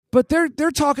But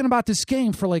they're talking about this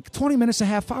game for like 20 minutes, a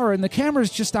half hour, and the camera's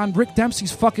just on Rick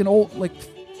Dempsey's fucking old, like,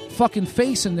 fucking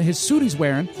face and his suit he's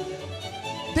wearing.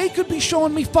 They could be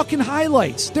showing me fucking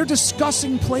highlights. They're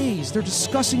discussing plays. They're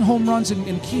discussing home runs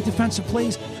and key defensive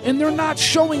plays, and they're not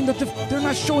showing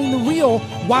the reel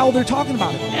while they're talking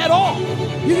about it at all.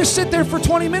 You just sit there for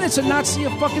 20 minutes and not see a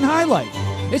fucking highlight.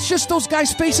 It's just those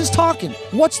guys' faces talking.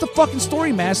 What's the fucking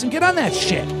story, Mass? And get on that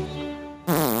shit.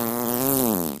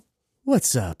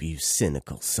 What's up, you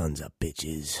cynical sons of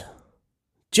bitches?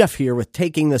 Jeff here with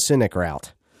Taking the Cynic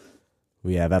Route.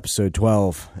 We have episode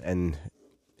 12, and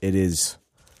it is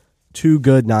too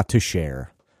good not to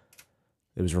share.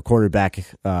 It was recorded back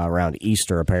around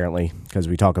Easter, apparently, because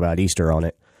we talk about Easter on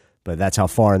it. But that's how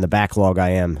far in the backlog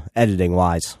I am,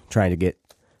 editing-wise, trying to get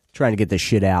this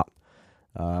shit out.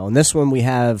 On this one, we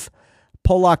have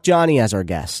Polak Johnny as our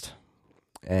guest,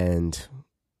 and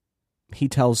he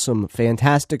tells some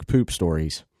fantastic poop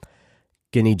stories.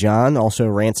 Guinea John also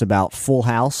rants about Full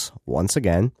House once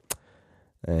again,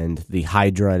 and the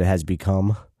Hydra it has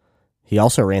become. He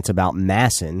also rants about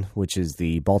MASN, which is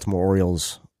the Baltimore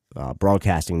Orioles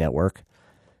broadcasting network.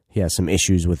 He has some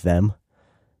issues with them.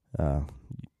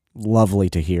 Lovely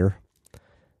to hear.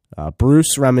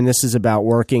 Bruce reminisces about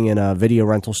working in a video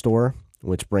rental store,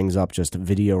 which brings up just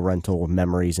video rental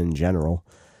memories in general.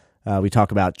 We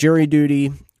talk about jury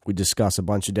duty. We discuss a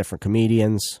bunch of different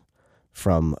comedians,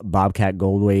 from Bobcat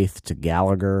Goldthwait to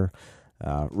Gallagher.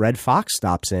 Red Fox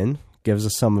stops in, gives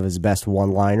us some of his best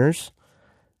one-liners.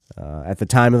 At the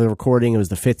time of the recording, it was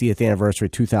the 50th anniversary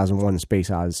of 2001: The Space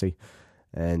Odyssey,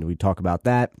 and we talk about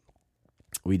that.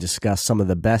 We discuss some of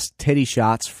the best titty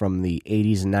shots from the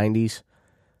 80s and 90s,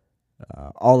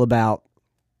 all about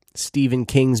Stephen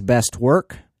King's best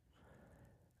work,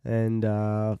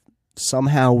 and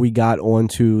somehow we got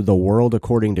onto The World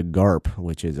According to Garp,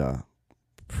 which is a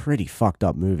pretty fucked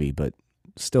up movie, but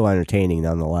still entertaining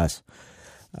nonetheless.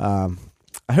 I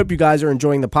hope you guys are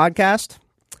enjoying the podcast.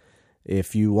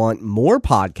 If you want more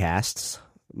podcasts,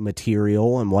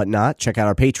 material, and whatnot, check out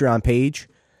our Patreon page.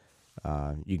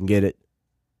 You can get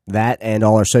that and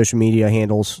all our social media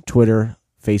handles, Twitter,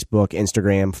 Facebook,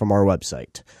 Instagram, from our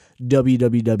website,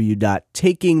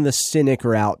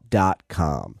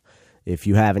 www.takingthecynicroute.com. If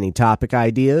you have any topic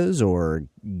ideas or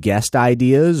guest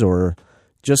ideas, or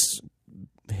just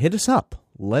hit us up.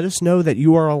 Let us know that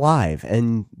you are alive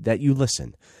and that you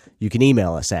listen. You can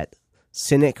email us at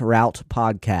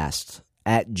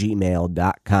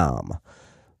cynicroutepodcast@gmail.com.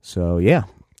 So, yeah,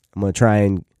 I'm going to try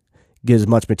and get as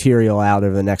much material out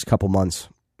over the next couple months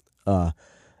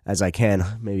as I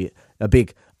can. Maybe a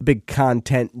big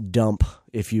content dump,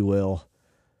 if you will.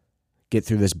 Get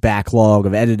through this backlog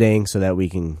of editing so that we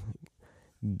can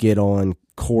get on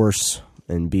course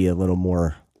and be a little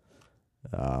more,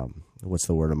 what's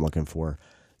the word I'm looking for?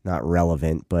 Not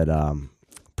relevant, but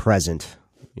present,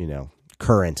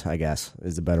 current, I guess,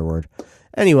 is the better word.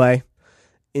 Anyway,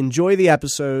 enjoy the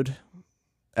episode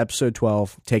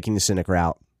 12, Taking the Cynic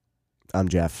Route. I'm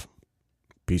Jeff.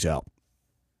 Peace out.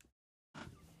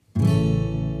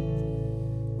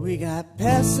 We got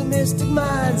pessimistic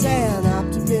minds and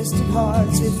optimistic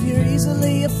hearts. If you're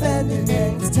easily offended,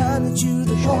 then it's time that you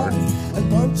depart. A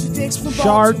bunch of dicks from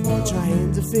Baltimore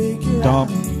trying to figure out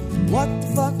what the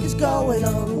fuck is going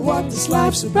on, what this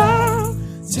life's about.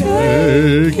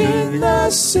 Taking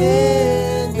the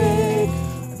cynic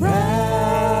route.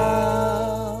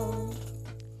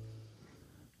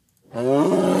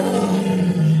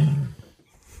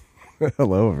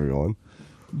 Hello, everyone.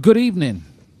 Good evening.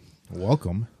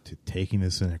 Welcome to Taking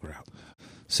the Cynic Route.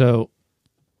 So,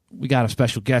 we got a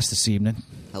special guest this evening.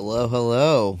 Hello,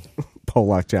 hello.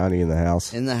 Polak Johnny in the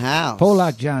house. In the house.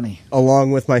 Polak Johnny.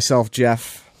 Along with myself,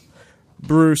 Jeff,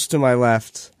 Bruce to my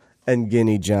left, and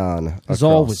Guinea John. As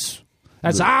always.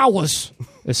 As ours,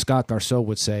 as Scott Garceau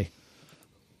would say.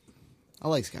 I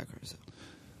like Scott Garceau.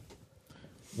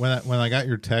 When I got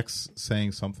your text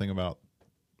saying something about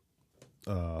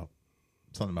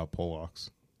Polacks,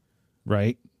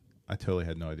 right? I totally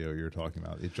had no idea what you were talking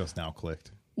about. It just now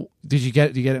clicked. Did you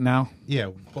get it now? Yeah,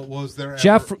 but was there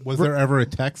there ever a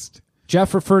text?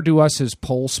 Jeff referred to us as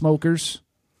pole smokers,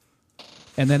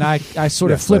 and then I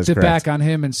sort of flipped it back on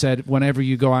him and said, "Whenever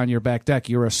you go on your back deck,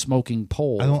 you're a smoking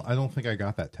pole." I don't think I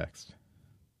got that text.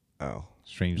 Oh,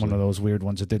 strangely, one of those weird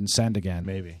ones that didn't send again.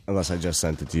 Maybe unless I just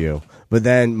sent it to you. But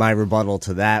then my rebuttal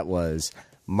to that was,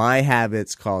 my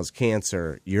habits cause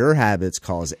cancer. Your habits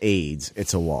cause AIDS.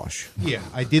 It's a wash. Yeah,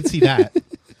 I did see that.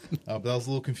 But I was a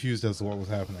little confused as to what was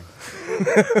happening.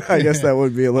 I guess that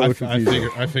would be a little confusing.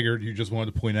 I figured you just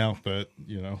wanted to point out that,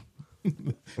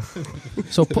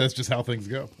 So That's just how things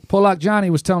go. Polak Johnny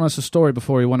was telling us a story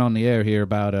before he went on the air here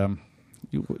about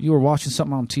you were watching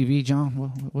something on TV, John.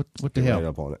 What the Right hell?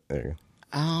 up on it. There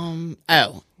you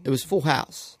go. It was Full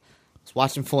House. I was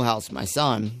watching Full House with my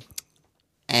son,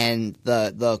 and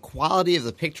the quality of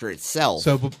the picture itself.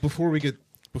 So before we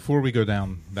go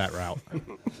down that Route.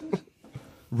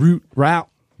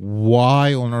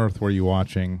 why on earth were you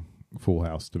watching Full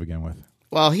House to begin with?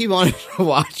 Well, he wanted to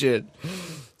watch it,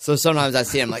 so sometimes I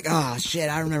see him like, oh shit,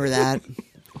 I remember that,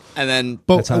 and then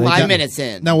But 5 minutes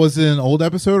in. Now, was it an old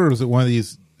episode or was it one of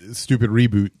these stupid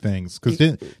reboot things? Because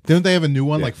didn't they have a new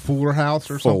one like Fuller House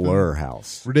or something? Fuller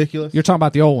House. Ridiculous. You're talking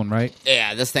about the old one, right?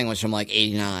 Yeah, this thing was from like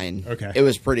 '89. Okay. It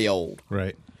was pretty old,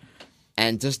 Right.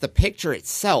 and just the picture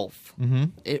itself,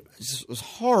 it was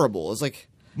horrible. It was like.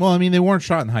 Well, I mean, they weren't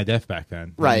shot in high def back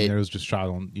then. I Right. mean, it was just shot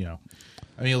on,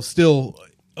 I mean, it was still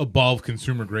above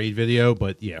consumer grade video,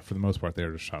 but yeah, for the most part, they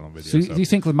were just shot on video. So do you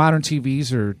think the modern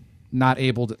TVs are not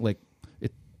able to, like,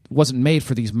 it wasn't made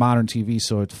for these modern TVs,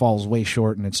 so it falls way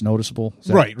short and it's noticeable?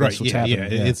 Right. That's what's Yeah.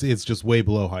 happening? It's just way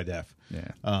below high def.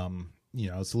 Yeah.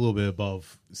 It's a little bit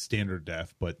above standard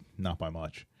def, but not by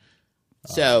much.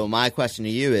 So my question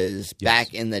to you is: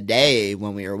 back in the day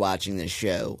when we were watching this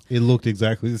show, It looked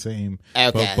exactly the same,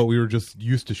 Okay. but we were just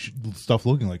used to stuff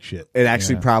looking like shit. It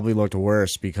actually probably looked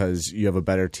worse because you have a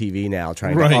better TV now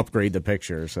trying Right. to upgrade the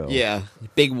picture. So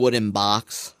big wooden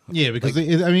box. Yeah, because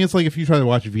it's like if you try to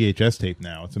watch a VHS tape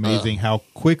now, it's amazing how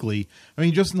quickly. I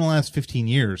mean, just in the last 15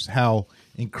 years, how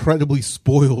incredibly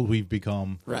spoiled we've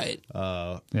become. Right.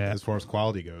 As far as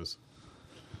quality goes.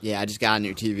 Yeah, I just got a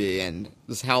new TV, and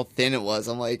just how thin it was.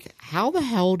 I'm like, how the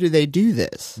hell do they do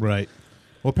this? Right.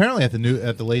 Well, apparently at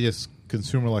the latest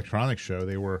Consumer Electronics show,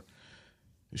 they were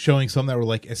showing some that were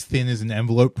like as thin as an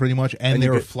envelope, pretty much, and they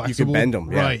were flexible. You could bend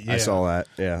them. Yeah, Right. Yeah. I saw that.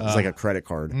 Yeah, it's like a credit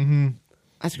card.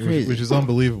 That's crazy. Which is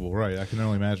unbelievable, right? I can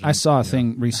only imagine. I saw a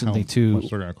thing recently, how too, much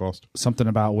they're going to cost. something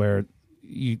about where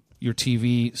your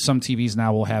TV, some TVs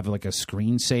now will have like a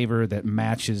screensaver that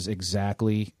matches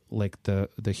exactly like the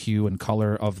hue and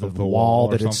color of the the wall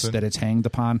wall or that it's hanged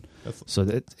upon. That's- So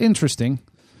it's interesting.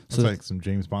 It's So like some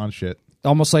James Bond shit.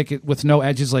 almost like it, with no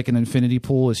edges, like an infinity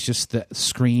pool. It's just the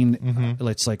screen.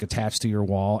 It's like attached to your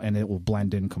wall, and it will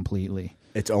blend in completely.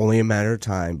 It's only a matter of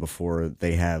time before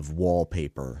they have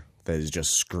wallpaper that is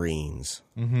just screens,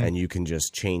 and you can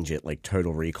just change it like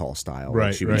Total Recall style.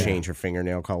 Right, Like you right. can change your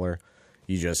fingernail color.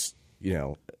 You just,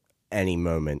 any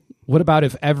moment. What about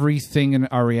if everything in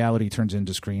our reality turns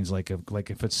into screens, like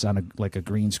if it's on a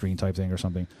green screen type thing or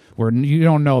something, where you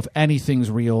don't know if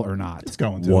anything's real or not? It's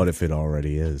going to. What if it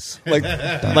already is? like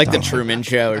the Truman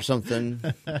Show or something.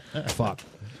 Fuck.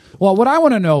 Well, what I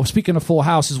want to know, speaking of Full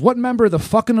House, is what member of the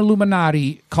fucking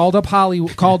Illuminati called up fucking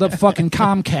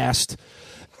Comcast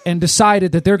and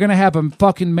decided that they're going to have a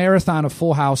fucking marathon of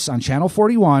Full House on Channel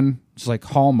 41. It's like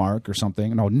Hallmark or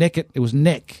something. No, it was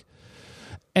Nick.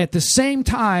 At the same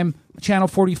time, Channel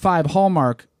 45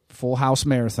 Hallmark Full House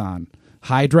Marathon.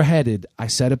 Hydra headed. I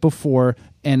said it before,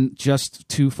 and just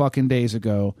 2 fucking days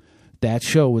ago, that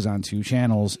show was on 2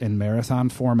 channels in marathon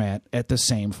format at the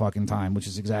same fucking time, which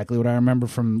is exactly what I remember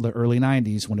from the early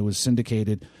 90s when it was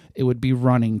syndicated. It would be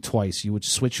running twice. You would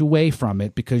switch away from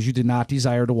it because you did not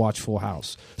desire to watch Full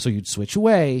House. So you'd switch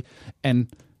away, and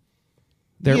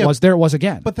there it was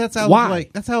again. But that's out Why?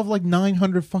 of like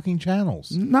 900 fucking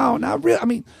channels. No, not really. I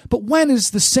mean, but when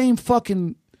is the same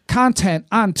fucking content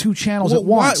on 2 channels at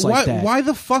once like that? Why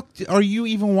the fuck are you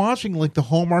even watching like the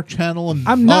Hallmark Channel and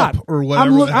I'm not. Up or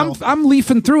whatever? I'm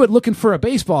leafing through it looking for a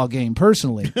baseball game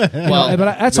personally. Well,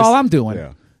 but that's all I'm doing.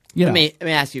 Yeah. You know, Let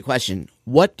me ask you a question.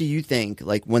 What do you think,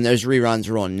 like when those reruns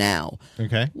are on now?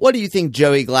 Okay. What do you think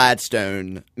Joey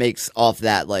Gladstone makes off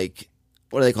that? Like,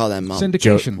 what do they call them?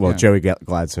 syndication. yeah. Joey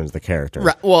Gladstone's the character.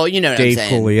 Right, well, you know what Dave I'm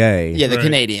saying. Coulier Yeah, the Right.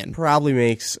 Canadian. probably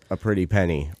makes a pretty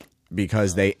penny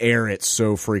because they air it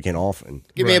so freaking often.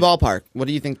 Give me a ballpark. What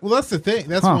do you think? Well, that's the thing.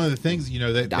 That's Huh. one of the things,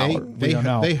 that Dollar. We don't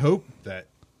know. they hope that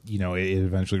it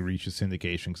eventually reaches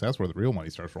syndication because that's where the real money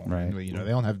starts rolling. Right. They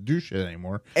don't have to do shit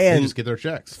anymore. And- they just get their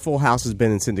checks. Full House has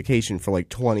been in syndication for like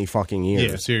 20 fucking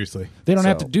years. Yeah, seriously. They don't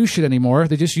have to So- do shit anymore.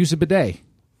 They just use a bidet.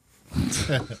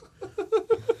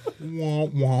 Wah,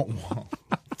 wah, wah.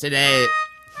 Today,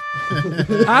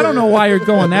 I don't know why you're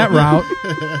going that route.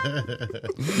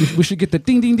 We should get the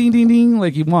ding, ding, ding, ding, ding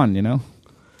like you won,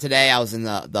 today I was in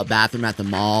the bathroom at the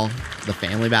mall, the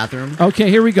family bathroom. Okay,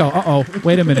 here we go. Uh-oh.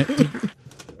 Wait a minute.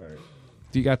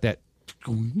 Do you got that?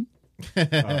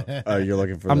 Oh, you're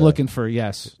looking for I'm the- looking for,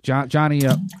 yes. Johnny,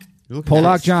 You're looking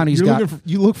Polak for- Johnny's you're got looking for-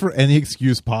 you look for any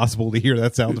excuse possible to hear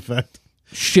that sound effect.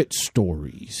 shit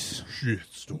stories. Shit,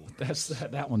 story. That's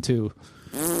that one, too.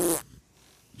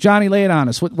 Johnny, lay it on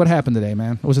us. What happened today,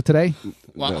 man? Was it today?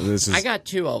 Well, No, this is- I got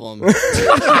 2 of them.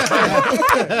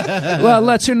 Well,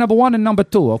 let's hear number 1 and number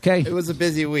 2, okay? It was a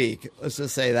busy week. Let's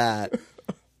just say that.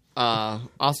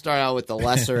 I'll start out with the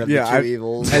lesser of the 2 I-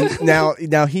 evils. And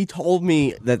now he told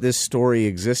me that this story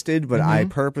existed, but I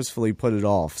purposefully put it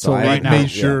off. So I right now- Made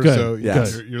sure Good. so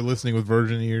Yes. you're listening with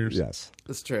virgin ears. Yes.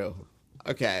 It's true.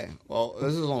 Okay. Well,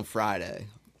 this is on Friday.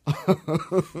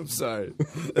 I'm sorry.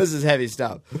 This is heavy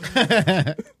stuff.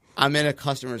 I'm in a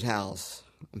customer's house.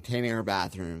 I'm painting her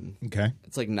bathroom. Okay.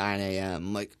 It's like 9 a.m.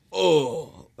 I'm like,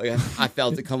 oh. Like I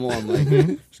felt it come on. Like,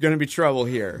 there's going to be trouble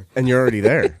here. And you're already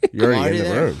there. You're already in the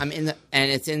there. room. I'm in the, and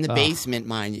it's in the basement,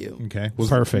 mind you. Okay.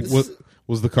 Perfect.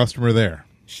 Was the customer there?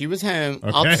 She was home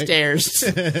Okay. upstairs.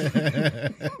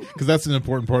 Because that's an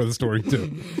important part of the story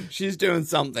too. She's doing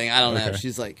something. I don't know. Okay.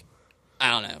 She's like, I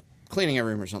don't know, cleaning a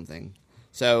room or something.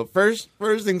 So first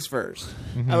things first.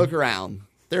 I look around.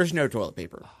 There's no toilet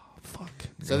paper. Fuck.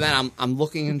 So then I'm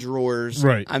looking in drawers.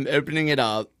 Right. I'm opening it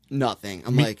up. Nothing.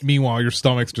 I'm like, Meanwhile, your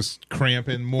stomach's just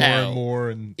cramping more and Ow. more,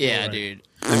 and yeah, right. dude.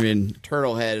 I mean,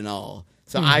 turtle head and all.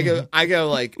 So I go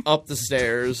like up the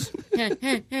stairs,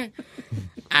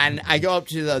 and I go up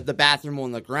to the bathroom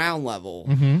on the ground level,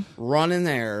 run in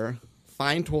there,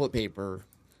 find toilet paper,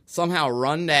 somehow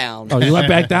run down. Oh, you went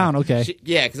back down. Okay.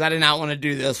 Yeah, because I did not want to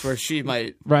do this where she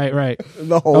might. Right.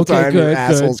 The whole Okay, time your good,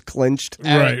 asshole's clenched.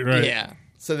 Right. Yeah.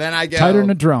 So then I go Tighter than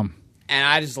a drum. and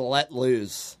I just let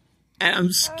loose, and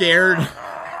I'm scared.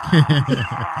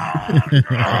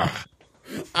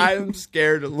 I'm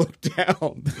scared to look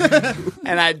down,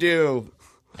 and I do.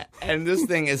 And this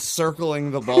thing is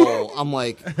circling the bowl. I'm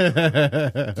like,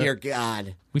 dear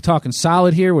God. We talking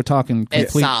solid here? We're talking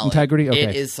It's complete solid. integrity? Okay.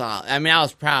 It is solid. I mean, I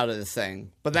was proud of this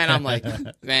thing. But then I'm like,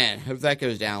 man, hope that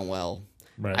goes down well.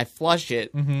 Right. I flush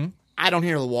it. I don't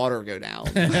hear the water go down.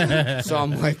 So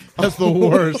I'm like, That's the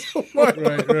worst.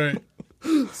 right.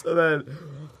 so then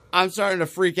I'm starting to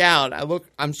freak out.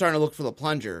 I'm starting to look for the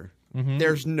plunger.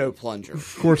 There's no plunger.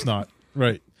 Of course not.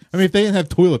 Right. I mean, if they didn't have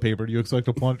toilet paper, do you expect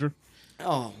a plunger?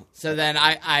 Oh, so then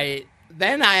I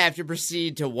have to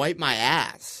proceed to wipe my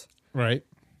ass. Right.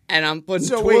 And I'm putting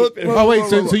So toilet wait, paper. Oh wait,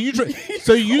 so you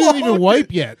didn't even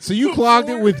wipe yet. So you clogged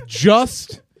it with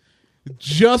just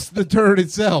the turd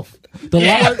itself.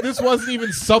 This wasn't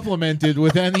even supplemented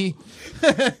with any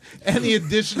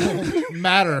additional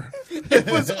matter. It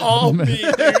was all me,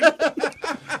 dude.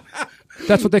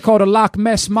 That's what they call the Loch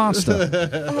Ness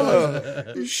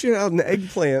monster. You shit out an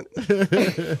eggplant.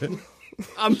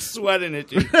 I'm sweating it,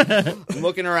 dude. I'm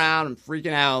looking around. I'm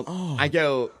freaking out. I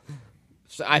go.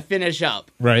 So I finish up.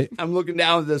 Right. I'm looking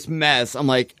down at this mess. I'm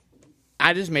like,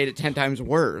 I just made it 10 times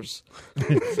worse.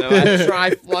 So I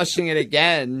try flushing it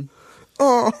again.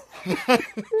 Oh.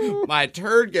 My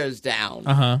turd goes down.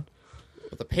 Uh-huh.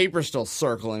 But the paper's still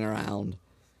circling around.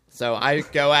 So I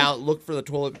go out, look for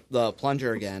the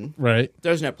plunger again. Right.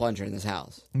 There's no plunger in this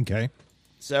house. Okay.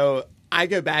 So I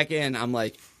go back in. I'm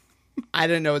like, I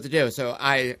didn't know what to do. So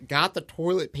I got the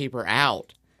toilet paper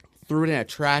out, threw it in a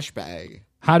trash bag.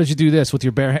 How did you do this with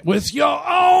your bare hands? With your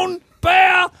own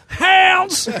bare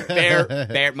hands?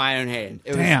 Bare my own hand.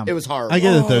 Damn. It was horrible. I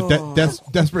get it though.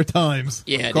 Desperate times.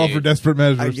 Yeah, Call dude. for desperate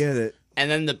measures. I get it. And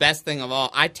then the best thing of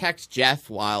all, I text Jeff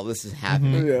while this is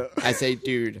happening. Yeah. I say,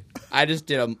 dude, I just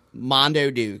did a Mondo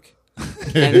Duke.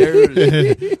 And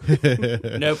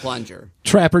there's no plunger.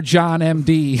 Trapper John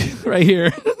MD right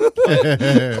here.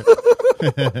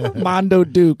 Mondo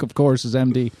Duke, of course, is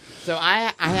MD. So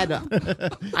I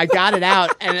got it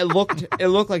out, and it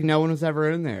looked like no one was ever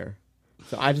in there.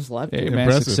 So I just left Hey, it. man,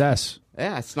 Impressive. success.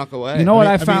 Yeah, I snuck away. You know what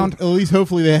I mean, found? at least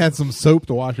hopefully they had some soap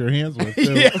to wash your hands with.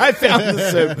 Too. Yeah, I found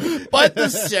the soap, but the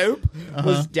soap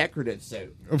was decorative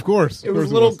soap. Of course. It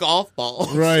was little golf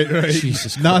balls. Right.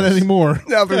 Jesus Not Christ. anymore.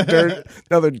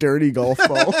 Another dirty golf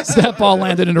ball. That ball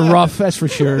landed in a rough, that's for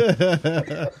sure.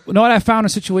 You know what I found in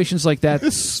situations like that?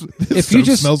 This If you soap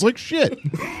just smells like shit.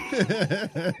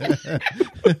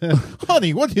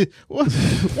 Honey, when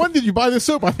did you buy this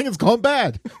soap? I think it's gone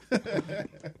bad.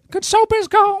 good soap is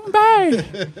gone bad.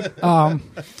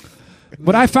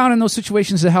 What I found in those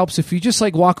situations that helps if you just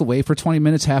like walk away for 20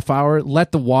 minutes, half hour,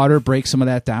 let the water break some of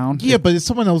that down. Yeah, but it's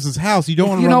someone else's house. You don't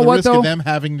want to You run know the what, risk though? of them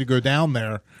having to go down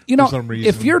there You know, for some reason.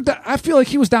 if you're, I feel like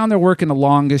he was down there working the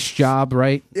longest job,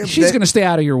 right? Yeah, She's but- going to stay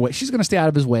out of your way. She's going to stay out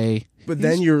of his way. But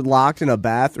then you're locked in a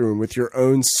bathroom with your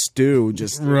own stew,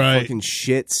 just Right. fucking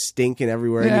shit stinking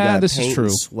everywhere. and Yeah, you got this is paint true.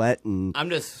 and sweat and.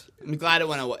 I'm glad it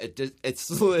went away. It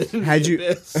slid. into Had the you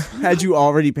abyss. had you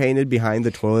already painted behind the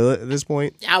toilet at this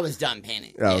point? I was done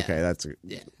painting. Oh, Yeah. okay,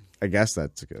 Yeah. I guess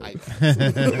that's good. I-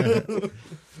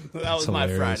 That was my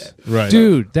hilarious. Friday. Right.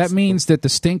 Dude, that means that the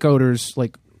stink odors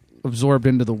like absorbed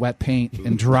into the wet paint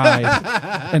and dried,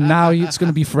 and now it's going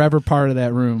to be forever part of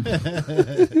that room.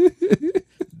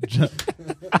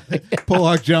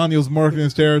 Pollock Johnny was marking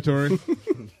his territory.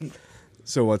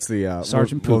 So what's the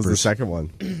Sergeant what was the Poopers. second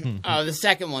one? Oh, the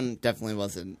second one definitely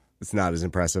wasn't. It's not as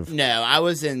impressive. No, I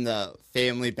was in the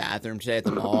family bathroom today at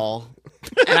the mall,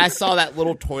 and I saw that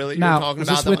little toilet you were Now, talking is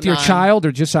about. this that with one your time. child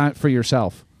or just for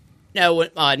yourself? No,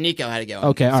 Nico had to go.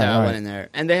 Okay, all so right, I all went right. in there,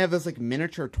 and they have this like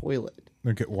miniature toilet.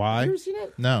 Okay, why? You ever seen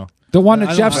it? No. The one I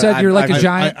that don't- Jeff said you're like a I-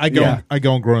 giant. I go. Yeah. I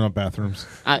go in grown-up bathrooms.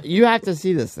 You have to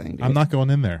see this thing. Dude. I'm not going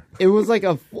in there. It was like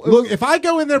a. Look, if I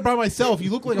go in there by myself,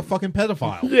 you look like a fucking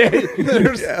pedophile.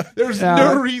 There's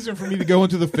no reason for me to go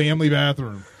into the family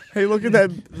bathroom. Hey, look at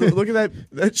that! Look at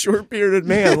that short bearded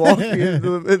man walking in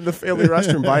the family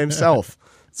restroom by himself.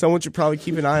 Someone should probably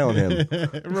keep an eye on him.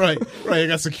 Right. I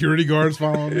got security guards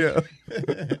following me. Yeah.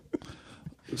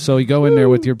 So you go in there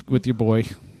with your boy.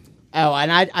 Oh, and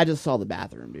I just saw the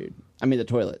bathroom, dude. I mean the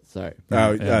toilet. Sorry,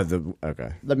 Oh, Yeah.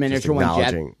 okay. the miniature Just one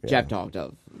acknowledging, Jeff talked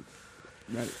of.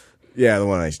 Right. Yeah, the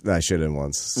one I should have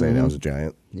once saying I was a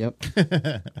giant. Yep.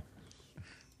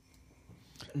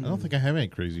 I don't think I have any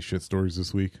crazy shit stories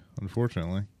this week,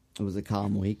 unfortunately. It was a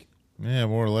calm week. Yeah,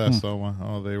 more or less.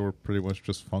 So they were pretty much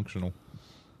just functional.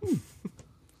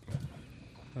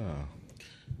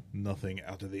 Nothing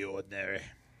out of the ordinary.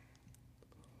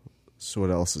 So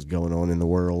what else is going on in the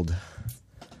world?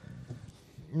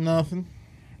 Nothing.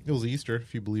 It was Easter,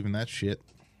 if you believe in that shit.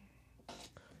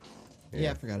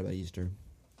 Yeah, I forgot about Easter.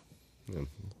 Yeah.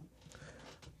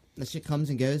 That shit comes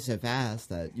and goes so fast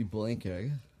that you blink.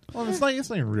 Well, it's not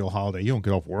a real holiday. You don't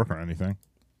get off work or anything.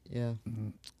 Yeah,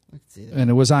 I can see that. And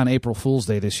it was on April Fool's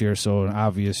Day this year, so an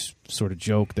obvious sort of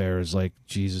joke there is like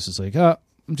Jesus is like, "Oh,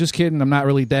 I'm just kidding. I'm not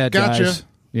really dead, Gotcha. guys."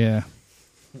 Yeah.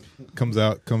 Comes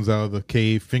out of the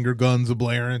cave, finger guns a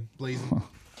blazing.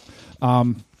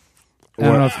 I don't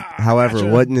know if, However,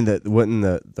 wouldn't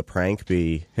the prank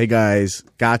be, "Hey guys,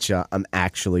 gotcha, I'm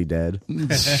actually dead."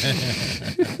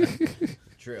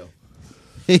 True.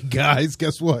 Hey guys,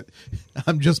 guess what?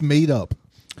 I'm just made up.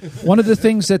 one of the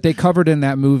things that they covered in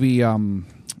that movie,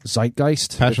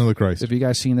 Zeitgeist. Passion of the Christ. Have you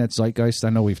guys seen that Zeitgeist? I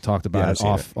know we've talked about Yeah,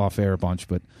 I've it seen off air a bunch,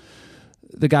 but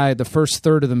the guy, the first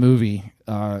third of the movie,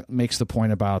 makes the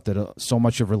point about that so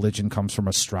much of religion comes from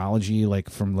astrology, like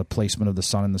from the placement of the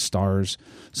sun and the stars.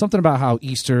 Something about how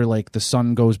Easter, like the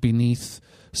sun goes beneath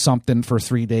something for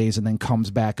 3 days and then comes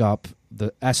back up.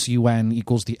 The SUN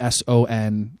equals the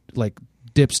SON, like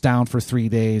dips down for 3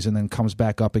 days and then comes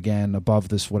back up again above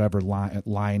this whatever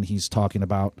line he's talking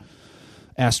about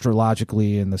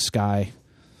astrologically in the sky.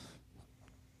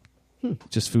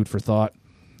 Just food for thought.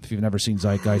 If you've never seen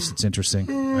Zeitgeist, it's interesting.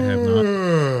 I have not.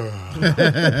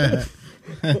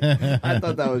 I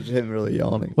thought that was him really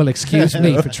yawning. Well, excuse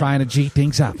me for trying to G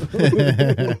things up.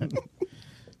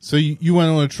 So you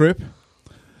went on a trip?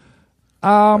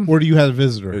 Or do you have a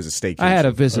visitor? It was a staycation. I had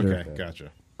a visitor. Okay,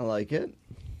 gotcha. I like it.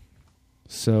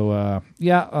 So,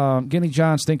 Guinea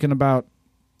John's thinking about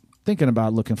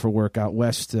looking for work out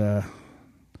west,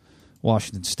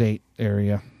 Washington State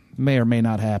area. May or may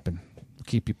not happen. We'll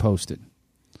keep you posted.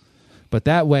 But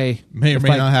that way, May or if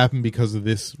may I- not happen because of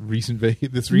this recent.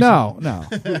 No.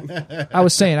 I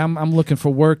was saying I'm looking for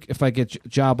work. If I get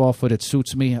job offer that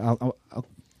suits me, I'll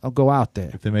go out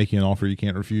there. If they make you an offer you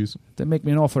can't refuse. They make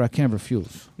me an offer I can't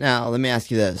refuse. Now, let me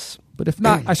ask you this. But if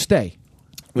not, I stay.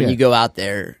 When Yeah. you go out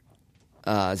there,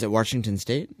 is it Washington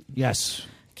State? Yes.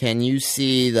 Can you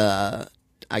see the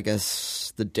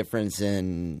difference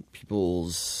in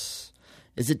people's...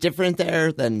 Is it different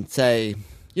there than, say...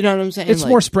 You know what I'm saying? It's Like,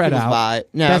 more spread people's out.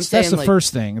 No, that's I'm saying, the like,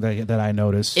 first thing that I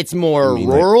noticed. It's more I mean,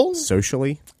 like, rural?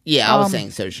 socially. Yeah, I was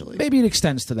saying socially. Maybe it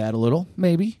extends to that a little.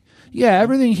 Maybe. Yeah,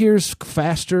 everything here's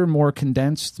faster, more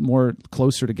condensed, more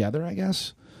closer together, I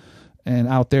guess. And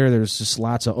out there's just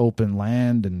lots of open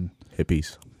land, and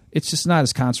Hippies. it's just not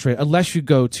as concentrated unless you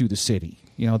go to the city.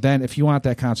 You know, then if you want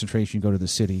that concentration, you go to the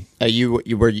city. Did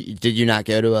you not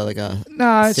go to a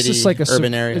Nah, it's city, just like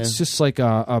urban area? It's just like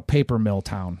a paper mill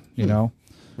town. You know,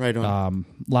 Right on.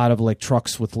 a lot of like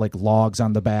trucks with like logs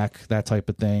on the back, that type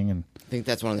of thing, and I think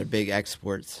that's one of their big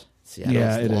exports. Seattle's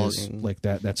yeah, it is logging. like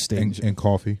that stage. And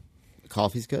coffee.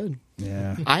 Coffee's good.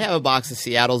 Yeah. I have a box of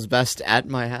Seattle's Best at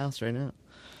my house right now.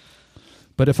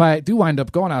 But if I do wind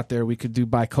up going out there, we could do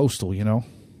bi-coastal, you know?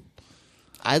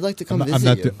 I'd like to come I'm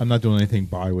visit you. not doing anything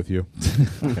by with you.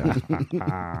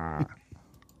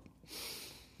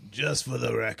 Just for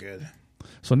the record.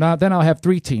 So then I'll have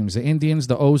three teams, the Indians,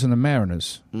 the O's, and the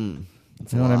Mariners. You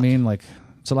know what I mean? Like,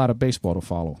 it's a lot of baseball to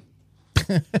follow.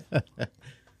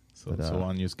 So why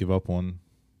don't you just give up on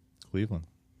Cleveland.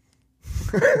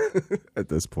 At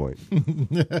this point.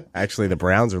 Actually, the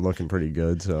Browns are looking pretty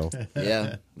good. So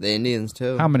Yeah, the Indians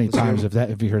too. How many times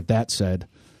have you heard that said?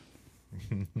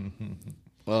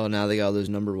 Well, now they got those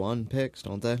number 1 picks,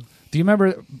 don't they? Do you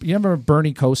remember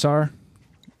Bernie Kosar?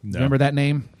 No. Remember that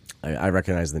name? I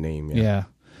recognize the name. Yeah.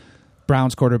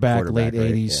 Browns quarterback late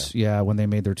right? 80s. Yeah, when they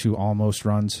made their 2 almost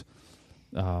runs.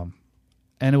 And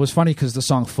it was funny because the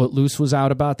song Footloose was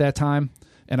out about that time.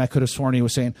 And I could have sworn he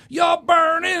was saying, "You're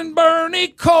burning, Bernie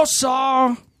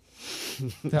Kosar."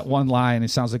 That one line, it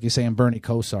sounds like he's saying Bernie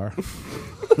Kosar.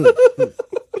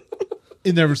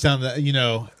 It never sounded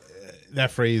that,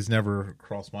 that phrase never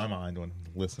crossed my mind when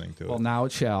listening to it. Well, now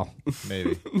it shall.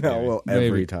 Maybe. No, well, Maybe.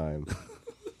 every time.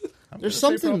 There's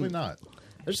Probably something. not.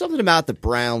 There's something about the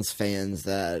Browns fans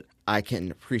that I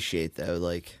can appreciate, though.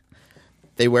 Like,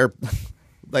 they wear,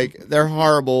 like, they're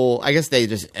horrible. I guess they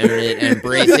just own it and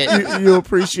embrace it. You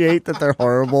appreciate that they're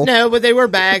horrible? No, but they wear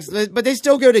bags, but they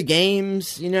still go to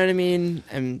games. You know what I mean?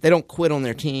 And they don't quit on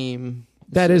their team.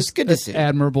 That It's is good to see.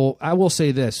 admirable. I will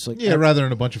say this. Like, Yeah, rather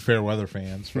than a bunch of fair weather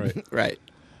fans, right? Right.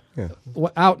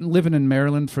 out and living in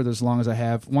Maryland for as long as I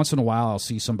have, once in a while I'll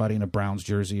see somebody in a Browns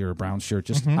jersey or a Browns shirt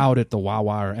just out at the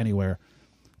Wawa or anywhere.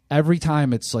 Every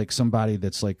time it's like somebody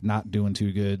that's like not doing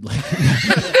too good. Like,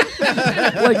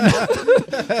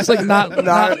 it's like not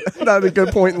Not a good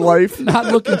point in life. not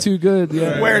looking too good.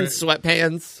 Yeah. Wearing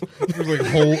sweatpants.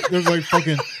 There's like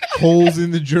fucking holes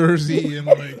in the jersey and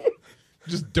like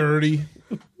just dirty.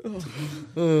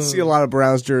 See a lot of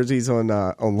Browns jerseys on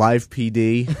Live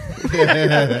PD.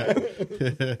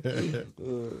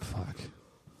 Fuck.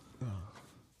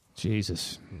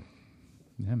 Jesus.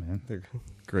 Yeah, man. They're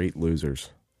great losers.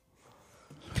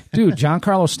 Dude,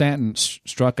 Giancarlo Stanton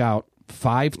struck out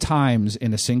 5 times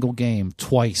in a single game,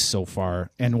 twice so far,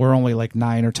 and we're only like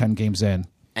 9 or 10 games in.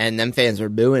 And them fans are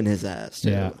booing his ass,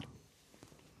 too. Yeah.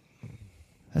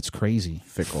 That's crazy.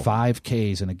 Fickle. 5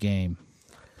 Ks in a game,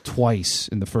 twice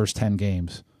in the first 10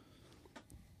 games.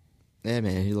 Yeah,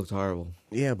 man, he looked horrible.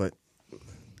 Yeah, but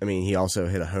I mean, he also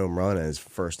hit a home run in his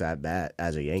first at bat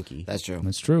as a Yankee. That's true.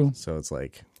 That's true. So it's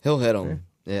like He'll hit him.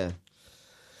 Yeah.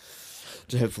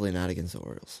 Hopefully not against the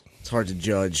Orioles. it's hard to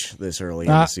judge this early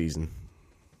in the season.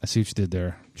 I see what you did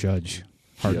there. Judge.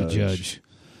 Hard to judge.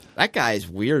 That guy is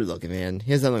weird looking, man.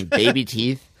 He has them like baby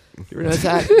teeth. You ever notice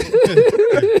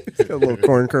that? He's got little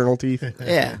corn kernel teeth.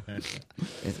 Yeah.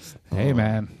 Hey,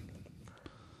 man.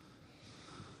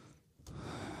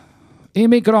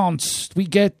 Immigrants, we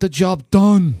get the job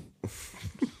done.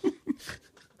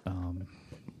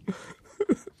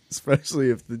 Especially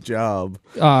if the job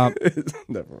is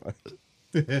never mind.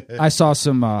 I saw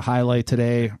some highlight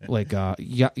today, like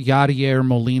Yadier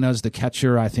Molina's the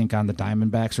catcher, I think, on the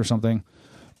Diamondbacks or something,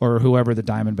 or whoever the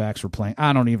Diamondbacks were playing.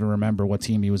 I don't even remember what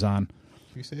team he was on.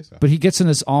 You say so. But he gets in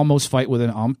this almost fight with an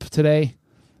ump today,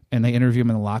 and they interview him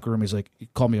in the locker room. He's like, "You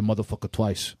called me a motherfucker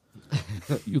twice.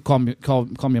 You call me a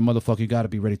motherfucker. You got to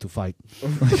be ready to fight."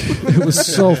 It was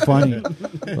so funny.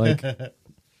 Like, it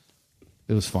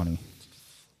was funny.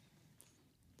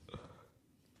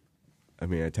 I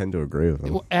mean, I tend to agree with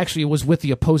him. Well, actually, it was with the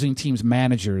opposing team's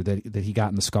manager that he got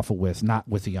in the scuffle with, not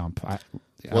with the ump.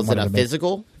 Was it a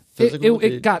physical?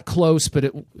 It got close,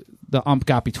 but the ump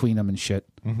got between them and shit.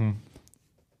 Mm-hmm.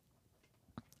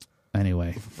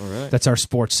 Anyway, All right. that's our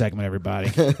sports segment,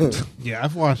 everybody. Yeah,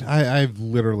 I've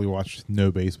literally watched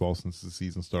no baseball since the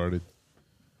season started.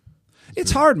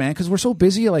 It's hard, man, because we're so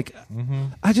busy. Like,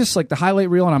 I just like the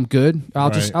highlight reel, and I'm good.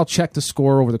 I'll check the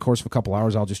score over the course of a couple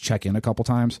hours. I'll just check in a couple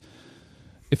times.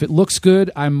 If it looks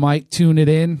good, I might tune it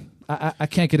in. I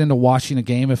can't get into watching a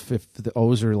game if the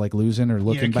O's are like losing or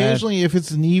looking bad. Occasionally, if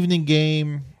it's an evening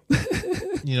game,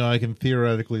 I can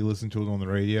theoretically listen to it on the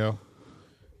radio.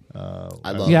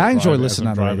 I enjoy listening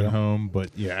on the driving radio. home, but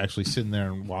yeah, actually sitting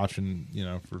there and watching,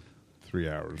 for 3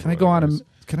 hours. Can I go on and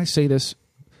can I say this?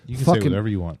 You can say whatever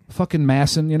you want, fucking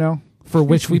Masson, for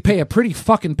which we pay a pretty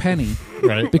fucking penny,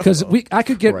 right? Because I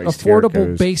could get Christ, affordable here it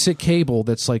goes. basic cable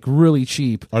that's like really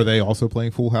cheap. Are they also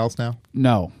playing Full House now?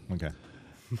 No, Okay.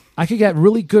 I could get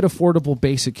really good affordable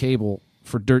basic cable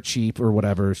for dirt cheap or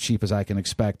whatever, as cheap as I can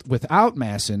expect without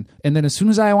Masson. And then as soon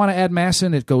as I want to add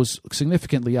Masson, it goes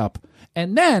significantly up.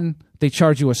 And then they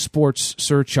charge you a sports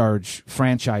surcharge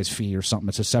franchise fee or something.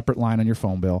 It's a separate line on your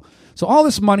phone bill. So all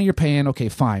this money you're paying, okay,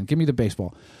 fine, give me the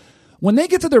baseball. When they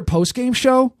get to their post-game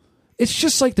show, it's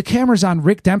just like the camera's on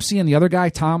Rick Dempsey and the other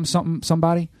guy,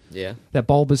 somebody. Yeah. That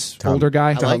bulbous older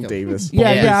guy. like Tom him. Davis.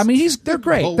 Yeah. I mean, they're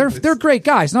great. Bulbous. They're great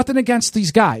guys. Nothing against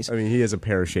these guys. I mean, he is a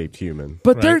pear-shaped human.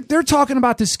 But Right. they're talking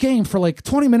about this game for like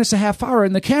 20 minutes, a half hour,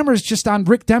 and the camera's just on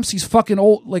Rick Dempsey's fucking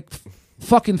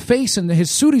fucking face and his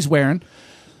suit he's wearing.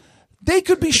 They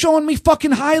could be showing me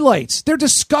fucking highlights. They're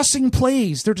discussing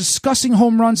plays. They're discussing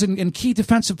home runs and key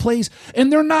defensive plays,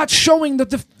 and they're not showing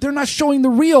the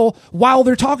reel while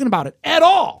they're talking about it at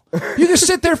all. You can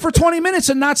sit there for 20 minutes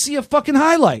and not see a fucking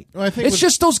highlight. Well, I think it's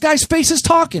just those guys' faces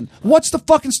talking. What's the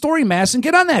fucking story, Mass? And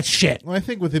get on that shit. Well, I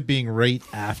think with it being right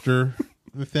after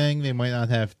the thing, they might not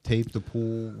have taped the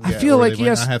pool. I feel like they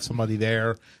might not have somebody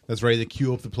there that's ready to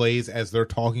cue up the plays as they're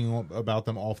talking about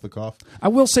them off the cuff. I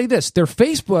will say this: their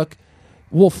Facebook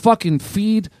will fucking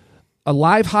feed a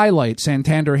live highlight.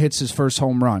 Santander hits his first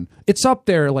home run. It's up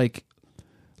there like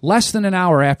less than an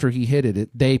hour after he hit it.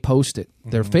 They post it.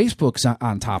 Their Facebook's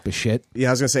on top of shit. Yeah,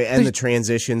 I was gonna say, and the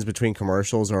transitions between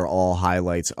commercials are all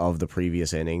highlights of the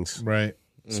previous innings. Right.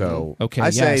 So Okay, I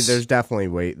say yes. there's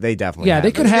definitely they definitely Yeah, have they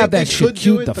it. could have that They shit could do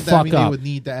queued it, the but fuck They up. would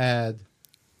need to add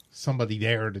somebody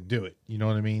there to do it. You know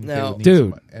what I mean? They No. would need Dude,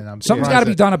 somebody- and I'm something's surprised gotta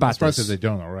be that- done about I'm surprised this. that they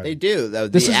don't already. They do though.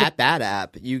 This The is a- At Bat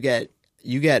app, you get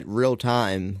real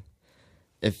time.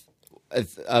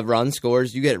 If a run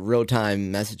scores, you get real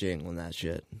time messaging on that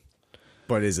shit.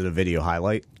 But is it a video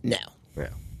highlight? No. Yeah.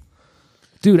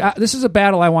 Dude, this is a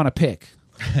battle I want to pick.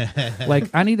 Like,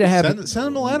 I need to have Send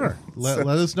them a letter. Let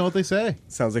us know what they say.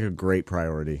 Sounds like a great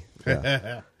priority.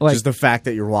 Yeah. like Just the fact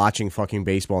that you're watching fucking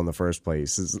baseball in the first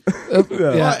place is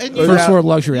yeah, and you first know- world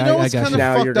luxury. You know I what's got kind you. of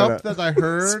Now you're fucked gonna up that I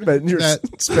heard?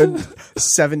 spend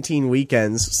 17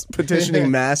 weekends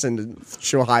petitioning Masson to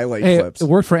show highlight Hey, clips. it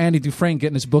worked for Andy Dufresne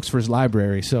getting his books for his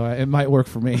library, so it might work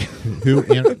for me. Who?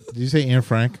 Did you say Anne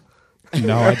Frank?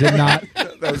 No, I did not.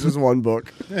 That was just one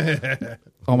book.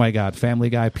 Oh my God, Family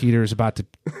Guy Peter is about to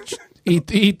eat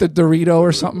the Dorito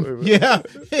or something. Yeah.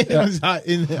 It was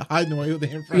hiding away with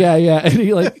Anne Frank. Yeah, and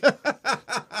he like.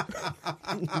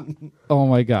 Oh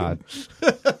my God.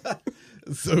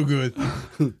 So good.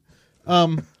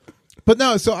 But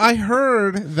no, so I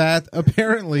heard that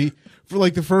apparently for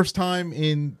like the first time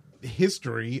in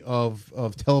history of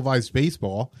televised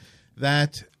baseball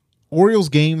that Orioles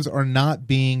games are not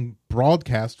being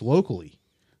broadcast locally.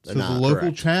 So the not, local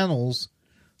correct. channels,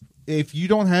 if you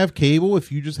don't have cable,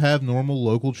 if you just have normal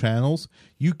local channels,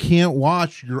 you can't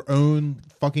watch your own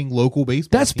fucking local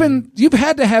baseball That's team. been you've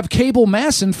had to have cable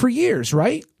Masson for years,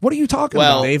 right? What are you talking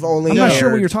Well, about? They've only I'm not aired,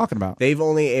 sure what you're talking about. They've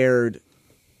only aired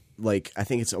like I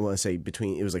think it's I want to say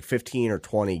it was like 15 or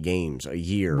 20 games a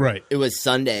year. Right. It was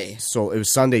Sunday. So it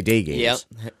was Sunday day games.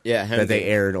 Yep. Yeah. That they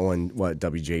aired on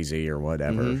WJZ or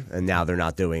whatever, and now they're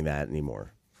not doing that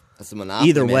anymore. That's the monopoly.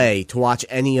 Either man. way, to watch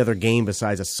any other game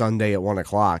besides a Sunday at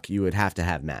 1:00, you would have to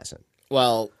have Masson.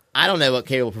 Well, I don't know what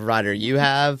cable provider you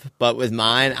have, but with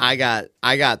mine, I got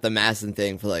the Masson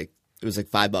thing for it was like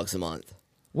 $5 a month.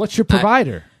 What's your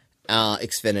provider?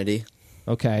 Xfinity,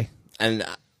 Okay. and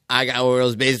I got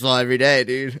Orioles baseball every day,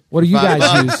 dude. What do you $5.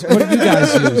 guys use? What do you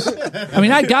guys use? I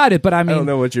mean, I got it, but I I don't mean,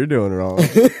 know what you're doing wrong.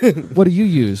 what do you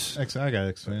use? I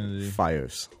got Xfinity.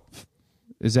 Fios,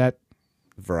 Is that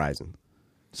Verizon,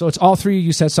 so? It's all three of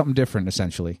you said something different,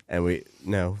 essentially. and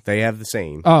they have the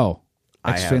same. Oh,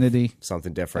 I have Xfinity.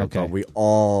 something different, Okay. but we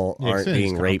all Yeah, aren't Xfinity's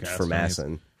being raped Comcast, for right?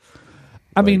 Masson.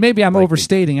 I mean, maybe I'm like-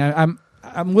 overstating. I'm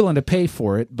willing to pay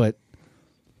for it, but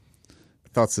I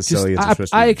thought just, Sicilians are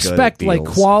supposed to I be expect good at like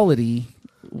deals. quality.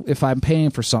 If I'm paying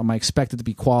for something, I expect it to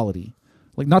be quality.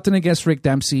 Like nothing against Rick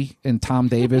Dempsey and Tom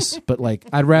Davis, but like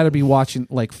I'd rather be watching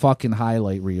like fucking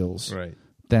highlight reels Right.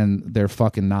 than their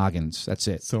fucking noggins. That's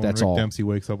it. So when That's Rick all. Dempsey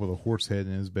wakes up with a horse head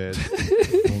in his bed,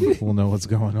 we'll know what's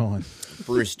going on.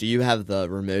 Bruce, do you have the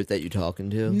remote that you're talking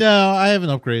to? No, I haven't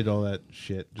upgraded all that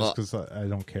shit Well- just because I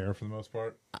don't care for the most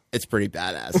part. It's pretty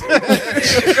badass.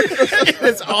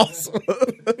 It's awesome.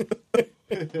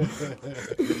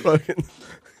 Fucking-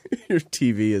 Your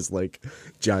TV is like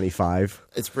Johnny Five.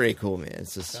 It's pretty cool, man.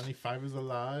 It's just Johnny Five is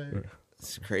alive.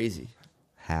 it's crazy.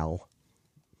 Hal.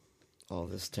 All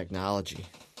this technology.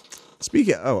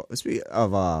 Speaking of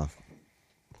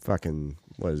fucking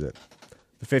what is it?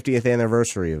 The 50th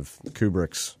anniversary of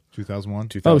Kubrick's 2001.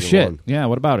 2001. Oh shit! Yeah,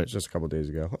 what about it? Just a couple days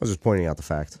ago. I was just pointing out the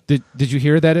fact. Did you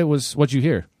hear that it was? What'd you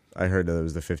hear? I heard that it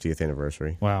was the 50th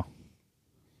anniversary. Wow.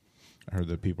 I heard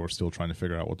that people are still trying to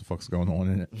figure out what the fuck's going on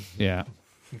in it. Yeah.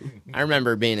 I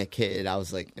remember being a kid. I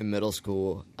was like in middle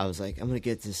school. I was like, I'm gonna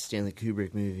get this Stanley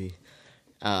Kubrick movie.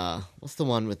 What's the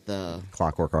one with the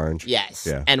Clockwork Orange. yes?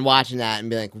 Yeah. And watching that and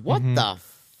be like, what the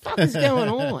fuck is going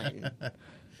on?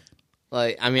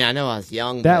 Like, I mean, I know I was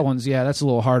young. That but one's that's a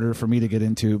little harder for me to get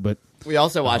into, but We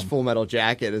also watched Full Metal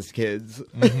Jacket as kids.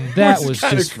 that Which is was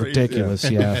kinda just crazy. ridiculous.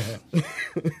 Yeah.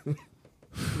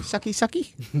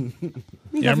 Sucky.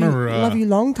 Yeah, I remember. love you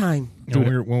long time.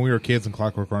 When we were kids and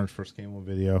Clockwork Orange first came on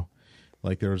video,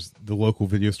 like there was the local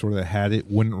video store that had it,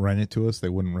 wouldn't rent it to us. They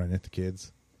wouldn't rent it to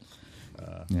kids.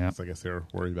 Yeah. So I guess they were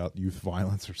worried about youth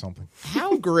violence or something.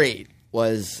 How great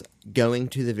was going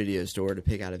to the video store to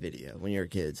pick out a video when you were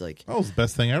kids? Like, Oh, it was the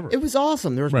best thing ever. it was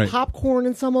awesome. There was Right. popcorn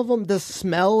in some of them. The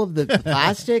smell of the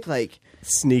plastic, like,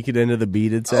 Sneak it into the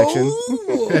beaded section.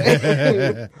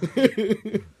 oh.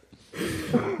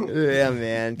 Yeah,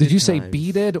 man. Did Good you say times.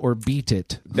 beat it or beat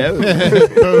it? No.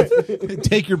 Both.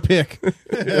 Take your pick.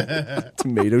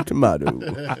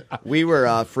 Tomato. We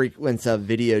were frequents of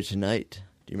Video Tonight.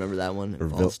 Do you remember that one? in Or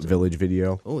Boston? Village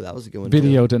Video. Oh, that was a good one.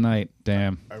 Video tonight.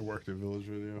 Damn. I worked at Village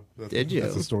Video. Did you?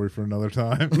 That's a story for another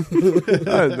time.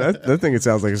 I think it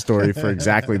sounds like a story for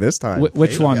exactly this time.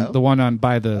 Which you one? go. The one on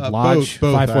by the lodge,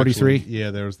 Both, 543. actually.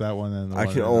 Yeah, there was that one. And the I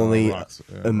one can in, only Rocks-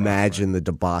 imagine the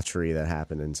debauchery that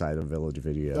happened inside of Village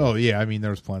Video. Oh yeah, I mean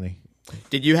there was plenty.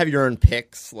 Did you have your own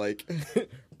picks? Like,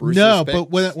 Bruce's No, picks?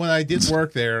 but when I did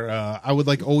work there, I would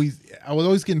always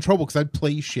get in trouble because I'd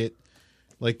play shit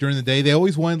like during the day. They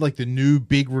always wanted like the new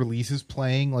big releases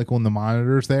playing like on the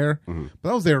monitors there, but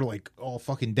I was there like all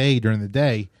fucking day during the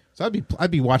day. So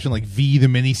I'd be watching like V the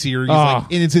miniseries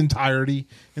like, in its entirety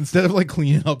instead of like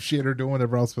cleaning up shit or doing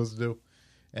whatever I was supposed to do.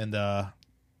 And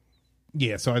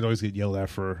yeah, so I'd always get yelled at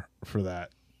for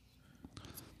that.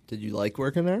 Did you like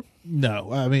working there?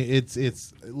 No, I mean it's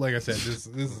like I said, this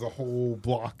is a whole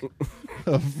block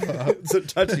of It's a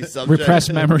touchy subject.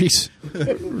 Repressed memories. We're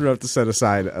gonna have to set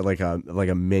aside like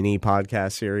a mini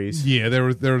podcast series. yeah. There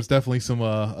was definitely some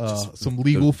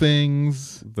legal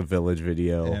things The Village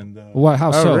Video. and What? How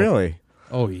oh, so? really?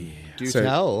 oh yeah. Do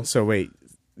tell. So wait,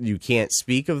 you can't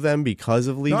speak of them because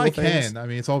of No, legal I things? can. I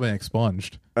mean, it's all been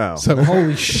expunged. Oh. So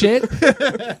Holy shit!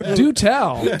 Do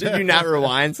tell. Did you not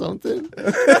rewind something?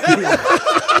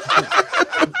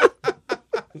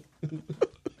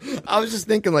 I was just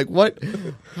thinking, like, what?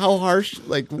 How harsh?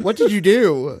 Like, what did you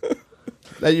do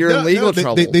that you're in legal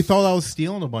trouble? They thought I was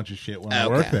stealing a bunch of shit when I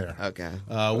worked there. Okay.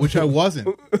 Which I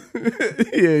wasn't.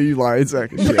 Yeah, you lied,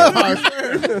 sack of shit.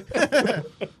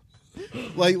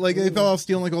 like they thought I was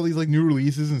stealing like all these like new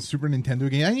releases and Super Nintendo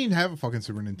games. I didn't even have a fucking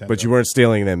Super Nintendo. But you weren't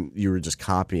stealing them. You were just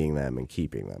copying them and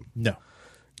keeping them. No.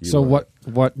 So what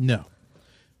No.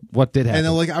 did happen? And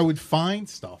then like I would find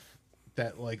stuff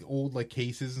that like old like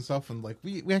cases and stuff, and like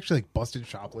we actually like busted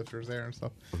shoplifters there and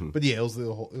stuff. But yeah, it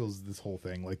was this whole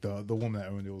thing. Like the woman that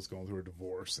owned it was going through a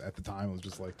divorce at the time. It was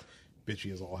just like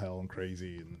bitchy as all hell and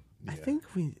crazy. And yeah. I think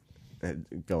we.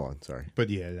 Go on. Sorry. But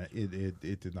yeah, it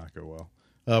did not go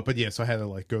well. But yeah, so I had to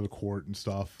like go to court and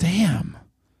stuff. Damn.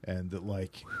 And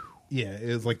like, yeah,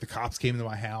 it was like the cops came into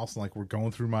my house and like we're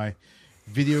going through my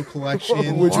video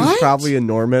collection, Which was probably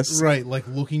enormous. right, like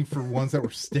looking for ones that were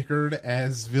stickered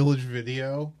as Village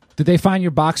Video. Did they find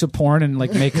your box of porn and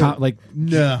like make like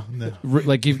No.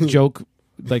 like give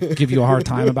you a hard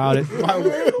time about it?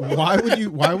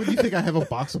 Why would you think I have a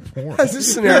box of porn? Has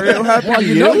this scenario happened Well, to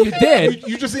you you? know you did.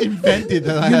 You just invented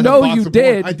that I You had know a box you of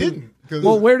did. porn. I didn't. 'Cause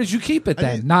Well, where did you keep it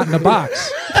then? Not in a box.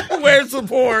 Where's the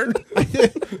porn?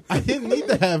 I didn't need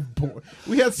to have porn.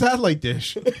 We had satellite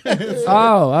dish.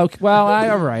 Oh, okay. Well,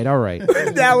 all right.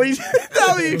 now he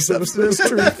accepts it as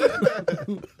truth.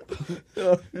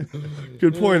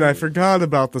 Good point. I forgot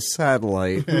about the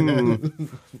satellite.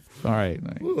 All right.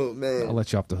 Oh, man. I'll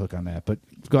let you off the hook on that. But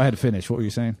go ahead and finish. What were you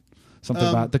saying? Something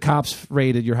about the cops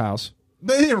raided your house.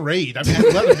 They didn't raid. I mean, I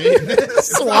let them in.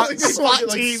 SWAT Like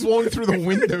team. swung through the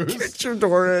windows. Get your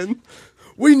door in.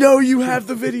 We know you have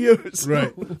the videos.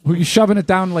 Right. Were you shoving it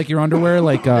down like your underwear,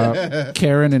 like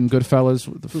Karen and Goodfellas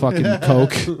with the fucking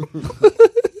Coke?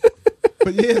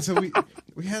 But yeah, so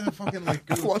we had a fucking like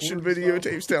go to Flushing court and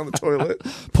stuff. videotapes down the toilet.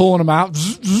 Pulling them out.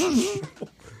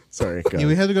 Sorry. Go. Yeah,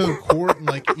 we had to go to court and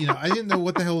like I didn't know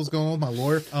what the hell was going on with my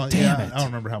lawyer. Damn it. I don't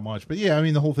remember how much, but yeah, I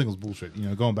mean the whole thing was bullshit.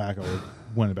 Going back, I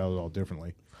went about it all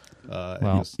differently. And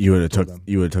Well, just You would have told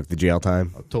took the jail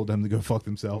time. told them to go fuck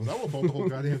themselves. I would have bought the whole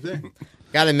goddamn thing.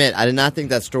 Gotta admit, I did not think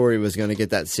that story was going to get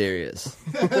that serious.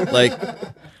 Like,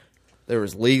 there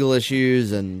was legal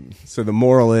issues and So the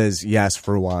moral is yes,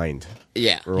 rewind.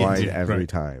 yeah. Rewind Yeah, every right.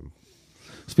 time.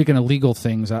 Speaking of legal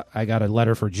things, I got a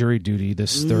letter for jury duty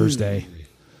this Thursday.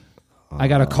 I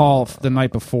got a call the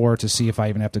night before to see if I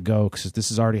even have to go because this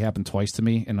has already happened twice to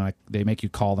me, and they make you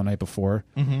call the night before.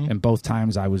 And both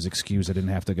times I was excused; I didn't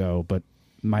have to go, but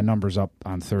my number's up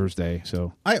on Thursday.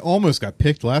 So I almost got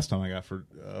picked last time I got for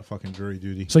fucking jury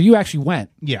duty. you actually went.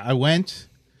 Yeah, I went.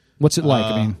 What's it like?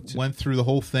 I mean, went through the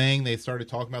whole thing. They started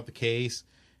talking about the case,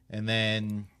 and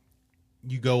then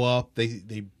you go up.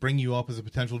 They bring you up as a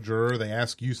potential juror. They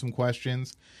ask you some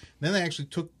questions. And then they actually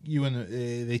took you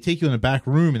in. They take you in a back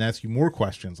room and ask you more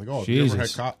questions, like, "Oh, have you ever had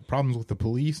Jesus. problems with the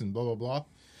police?" and blah blah blah.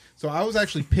 So I was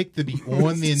actually picked to be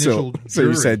on the initial. So you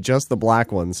jury. said just the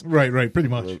black ones. right, pretty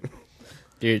much.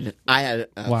 Dude, I had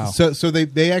Wow. So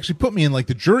they actually put me in like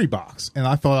the jury box, and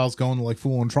I thought I was going to like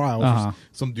full on trial. Uh-huh.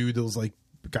 Some dude that was like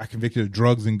got convicted of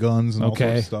drugs and guns and all sorts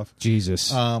Okay. of stuff.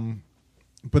 Jesus.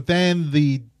 But then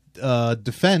the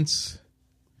defense,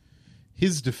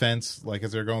 his defense, like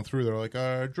as they're going through, they're like,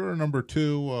 juror number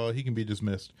 2, he can be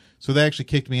dismissed. So they actually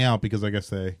kicked me out because I guess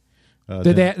they.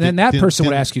 Then that person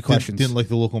would ask you questions. Didn't like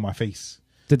the look on my face.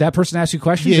 Did that person ask you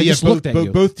questions? Yeah, They yeah. just looked at you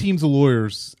Both teams of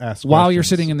lawyers asked while you're questions.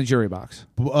 sitting in the jury box.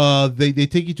 They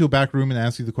take you to a back room and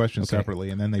ask you the questions separately,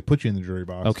 and then they put you in the jury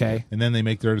box. Okay. And then they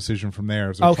make their decision from there.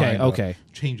 As they're Okay, trying to okay.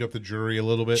 Change up the jury a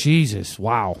little bit. Jesus.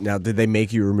 Wow. Now, did they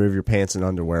make you remove your pants and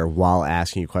underwear while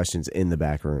asking you questions in the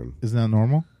back room? Isn't that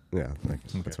normal? Yeah,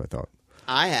 that's what I thought.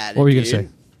 I had it. What were you dude. gonna say?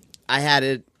 I had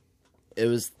it. It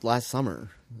was last summer.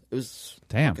 It was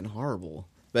Damn. fucking horrible.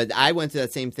 But I went to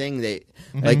that same thing. They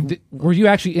Mm-hmm. like Were you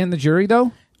actually in the jury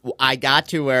though? I got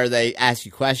to where they ask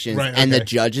you questions, Right, and the okay.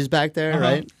 judge is back there,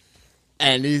 right?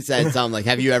 And he said something like,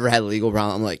 "Have you ever had a legal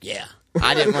problem?" I'm like, "Yeah."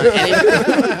 I didn't want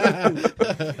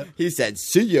any. He said,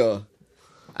 "See ya."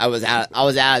 I was out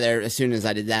of there as soon as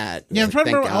I did that. Yeah, I'm Like, trying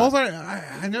to thank remember.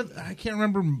 God. I know I can't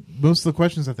remember most of the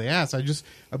questions that they asked.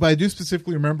 But I do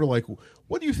specifically remember like,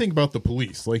 what do you think about the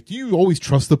police? Like, do you always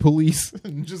trust the police?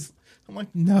 And I'm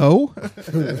like, no.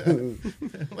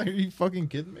 Like, are you fucking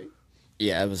kidding me?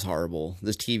 Yeah, it was horrible.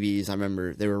 Those TVs, I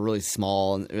remember they were really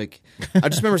small, and like I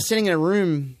just remember sitting in a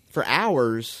room for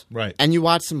hours, Right. And you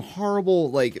watch some horrible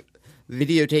like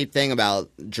videotape thing about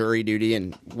jury duty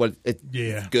and what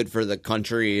it's good for the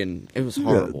country, and it was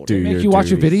horrible. Do Make your you watch a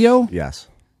duty. video? Yes.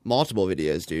 Multiple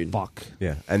videos, dude. Fuck.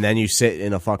 Yeah, and then you sit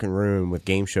in a fucking room with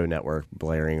Game Show Network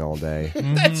blaring all day.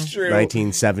 That's true.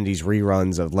 1970s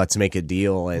reruns of Let's Make a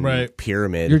Deal and Right.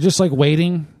 Pyramid. You're just like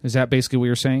waiting. Is that basically what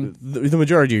you're saying? The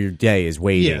majority of your day is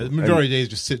waiting. Yeah, the majority of the day is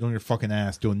just sitting on your fucking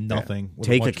ass doing nothing. With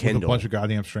Take a a bunch, Kindle. with a bunch of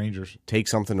goddamn strangers. Take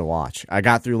something to watch. I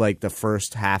got through like the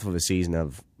first half of a season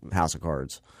of House of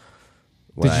Cards.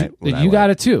 Did you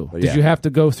got it too? Did Yeah. you have to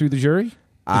go through the jury?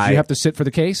 Did you have to sit for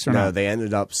the case or No, not? they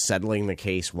ended up settling the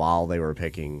case while they were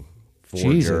picking 4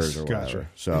 Jesus. jurors or whatever. Gotcha.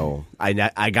 So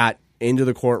I got into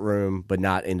the courtroom, but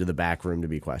not into the back room to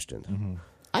be questioned.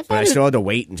 I But I find still had to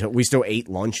wait until we still ate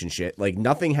lunch and shit. Like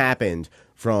nothing happened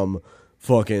from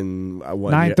fucking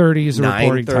 9:30 is the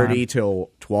reporting 9:30 time. till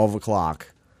 12:00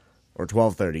 or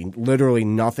 12:30. Literally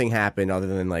nothing happened other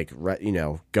than like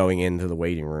going into the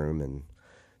waiting room, and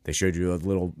they showed you a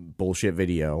little bullshit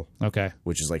video, Okay.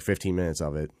 which is like 15 minutes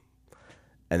of it,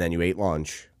 and then you ate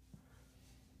lunch.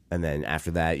 And then after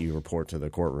that, you report to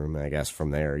the courtroom, and I guess from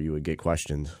there you would get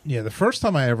questioned. Yeah, the first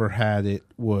time I ever had it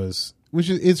was,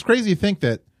 it's crazy to think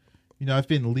that, I've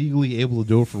been legally able to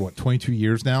do it for 22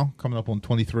 years now, coming up on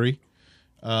 23.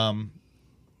 And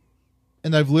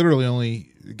I've literally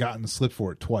only gotten the slip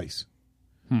for it twice.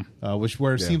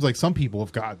 Where it seems like some people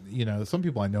have gotten, some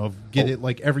people I know get it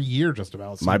like every year just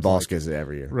about. it My seems boss like. gets it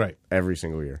every year. Right. Every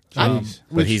single year. Jeez.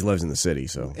 But he lives in the city,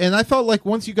 so. And I thought like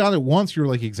once you got it once, you were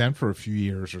like exempt for a few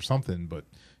years or something. But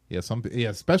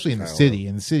especially in the city.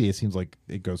 In the city, it seems like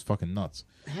it goes fucking nuts.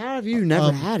 How have you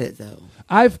never had it though?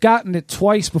 I've gotten it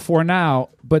twice before now,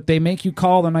 but they make you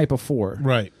call the night before.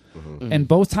 Right. And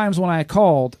both times when I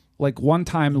called, like one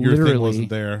time Your thing literally wasn't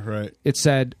there. Right. it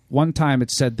said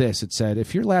this. It said,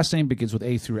 if your last name begins with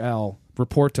A through L,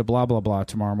 report to blah, blah, blah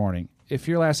tomorrow morning. If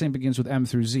your last name begins with M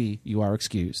through Z, you are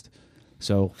excused.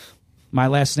 So my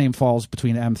last name falls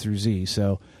between M through Z.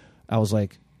 So I was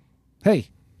like, hey,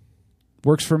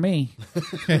 works for me.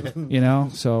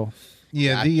 So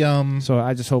Yeah. so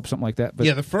I just hope something like that. But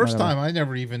The first whatever. time I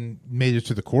never even made it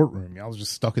to the courtroom. I was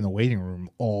just stuck in the waiting room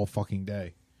all fucking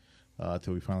day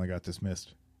until we finally got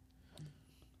dismissed.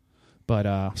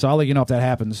 But so I'll let you know if that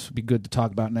happens. It'd be good to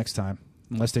talk about next time.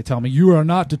 Unless they tell me you are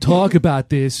not to talk about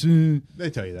this. They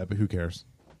tell you that, but who cares?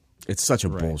 It's such a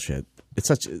bullshit. It's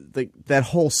such like that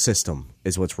whole system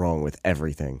is what's wrong with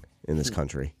everything in this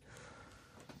country.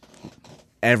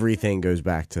 Everything goes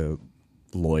back to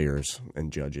lawyers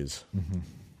and judges.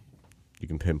 You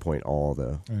can pinpoint all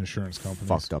the And insurance companies.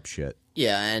 fucked up shit.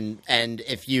 Yeah, and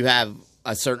if you have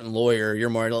a certain lawyer, you're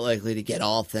more likely to get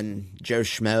off than Joe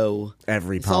Schmo.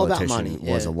 Every It's all about politician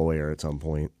money, was yeah. a lawyer at some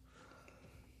point.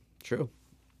 True.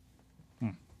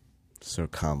 So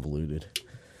convoluted.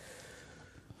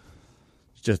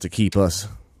 Just to keep us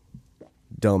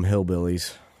dumb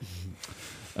hillbillies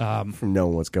from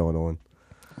knowing what's going on.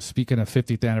 Speaking of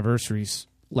 50th anniversaries,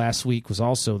 last week was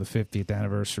also the 50th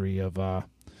anniversary of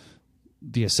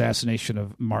the assassination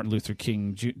of Martin Luther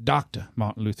King, Dr.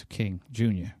 Martin Luther King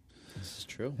Jr. This is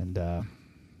true. And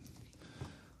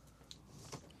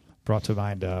brought to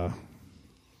mind a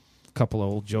couple of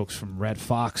old jokes from Red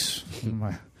Fox.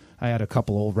 I had a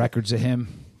couple old records of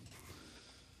him.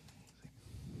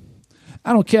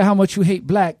 I don't care how much you hate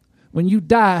black. When you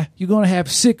die, you're going to have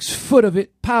 6 foot of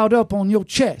it piled up on your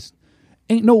chest.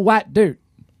 Ain't no white dirt.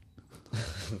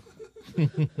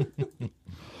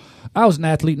 I was an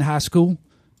athlete in high school.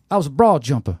 I was a broad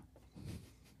jumper.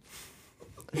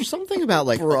 There's something about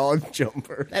like Broad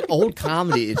jumper. that old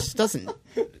comedy. It just doesn't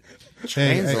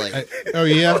translate. Oh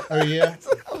yeah.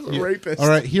 Rapist. All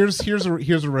right, here's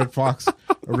a Red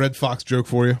Fox joke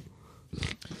for you.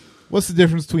 What's the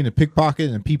difference between a pickpocket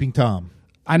and a peeping Tom?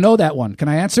 I know that one. Can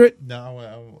I answer it?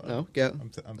 No, go.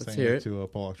 I'm Let's saying hear it to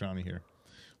Paul Electroni here.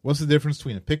 What's the difference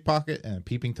between a pickpocket and a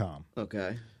peeping Tom?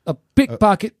 Okay. A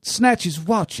pickpocket snatches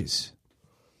watches.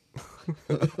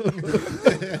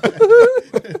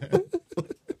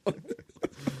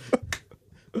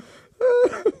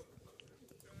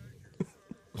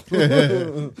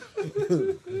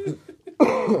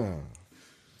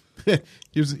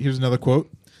 Here's another quote.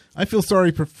 I feel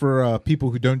sorry for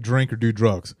people who don't drink or do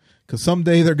drugs, because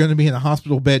someday they're going to be in a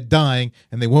hospital bed dying,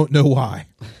 and they won't know why.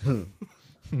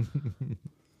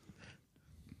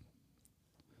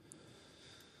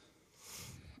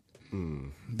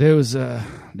 There was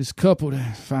this couple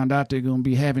that found out they're going to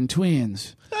be having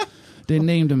twins. They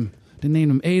named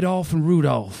them Adolf and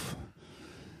Rudolph.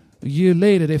 A year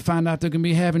later, they found out they're going to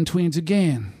be having twins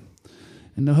again.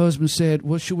 And the husband said,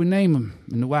 "What should we name them?"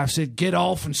 And the wife said, "Get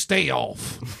off and stay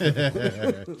off."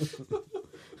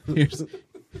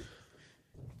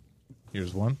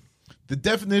 Here's one. The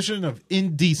definition of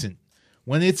indecent.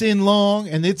 When it's in long,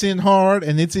 and it's in hard,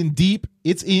 and it's in deep,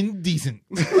 it's indecent.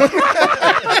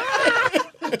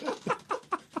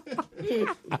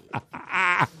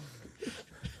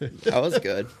 That was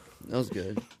good. That was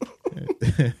good.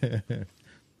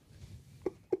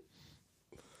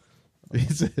 He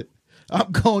said,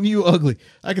 I'm calling you ugly.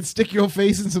 I can stick your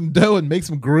face in some dough and make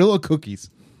some gorilla cookies.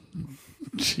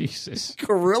 Jesus.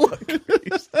 Gorilla.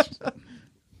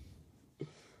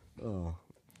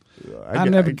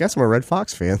 I guess I'm a Red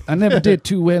Fox fan. I never did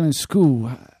too well in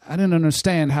school. I didn't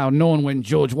understand how knowing when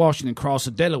George Washington crossed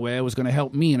the Delaware was going to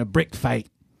help me in a brick fight.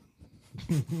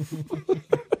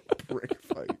 Brick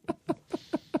fight.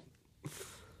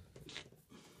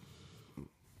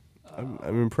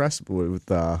 I'm impressed with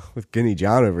Guinea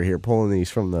John over here pulling these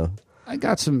from the. I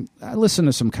listen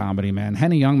to some comedy, man.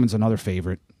 Henny Youngman's another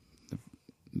favorite.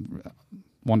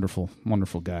 Wonderful,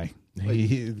 wonderful guy.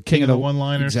 King of the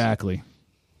one-liners. Exactly.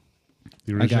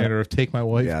 The originator of Take My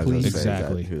Wife, Yeah, I was gonna Please. say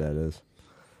Exactly. who that is.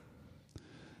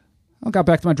 I got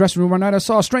back to my dressing room one night. I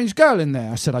saw a strange girl in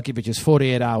there. I said, "I'll give you just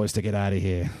 48 hours to get out of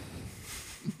here."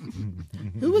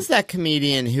 Who was that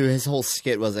comedian who his whole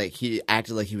skit was like he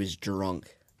acted like he was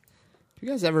drunk? You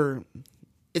guys ever?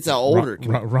 It's an older.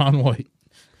 Ron White.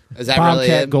 Is that really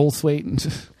Bobcat it?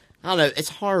 Goldthwait. I don't know. It's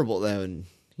horrible though. And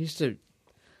he used to.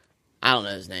 I don't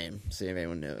know his name. See if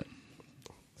anyone knew it.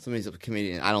 Somebody's a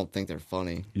comedian. I don't think they're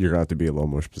funny. You're going to have to be a little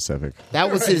more specific.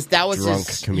 That was his. That was Drunk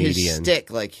his comedian.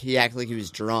 stick. Like he acted like he was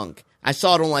drunk. I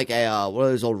saw it on like a one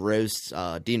of those old roasts,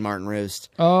 Dean Martin roast.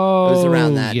 Oh, It was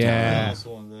around that yeah.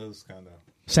 Also one of those kind of.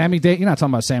 Sammy Davis. You're not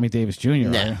talking about Sammy Davis Jr., are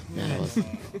No, you? no, it wasn't.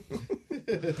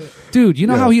 Dude, you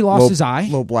know how he lost his eye?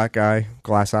 Little black eye,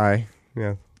 glass eye.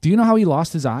 Yeah. Do you know how he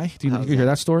lost his eye? Do you hear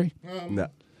that story? No.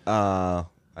 I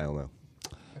don't know.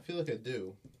 I feel like I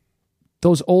do.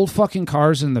 Those old fucking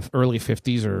cars in the early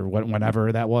 50s or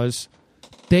whenever that was,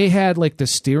 they had like the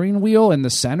steering wheel in the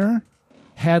center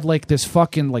had like this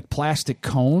fucking like plastic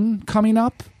cone coming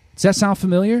up. Does that sound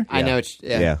familiar? I know. It's,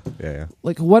 Yeah.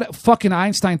 Like what fucking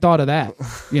Einstein thought of that,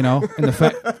 you know? And the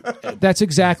fact that's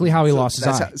exactly how he lost his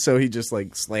eye. So he just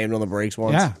like slammed on the brakes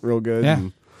once, Yeah. real good. Yeah.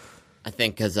 And I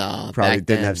think because probably back didn't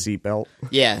then, have seatbelt.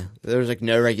 Yeah, there was like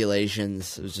no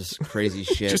regulations. It was just crazy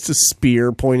shit. Just a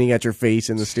spear pointing at your face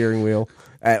in the steering wheel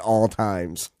at all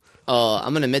times.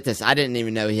 I'm gonna admit this. I didn't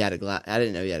even know he had a I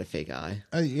didn't know he had a fake eye.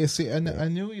 Yeah, see, I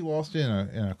knew he lost it in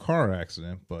a car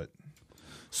accident, but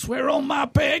Swear on my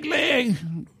peg leg.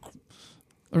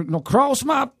 Or, no, cross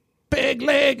my peg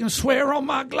leg and swear on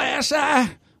my glass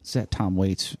eye. Is that Tom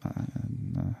Waits?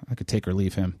 I could take or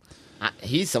leave him.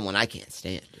 He's someone I can't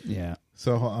stand. Yeah.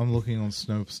 so I'm looking on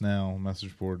Snopes now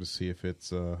message board to see if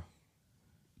it's a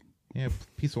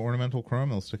piece of ornamental chrome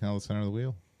that'll stick out of the center of the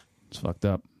wheel. It's fucked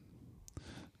up.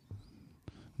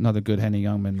 Another good Henny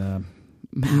Youngman.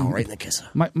 Pow, right in the kisser.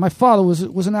 My father was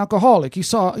an alcoholic. He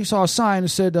saw a sign that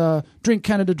said "Drink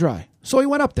Canada Dry," so he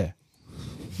went up there.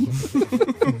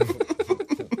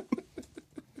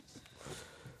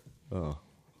 Oh.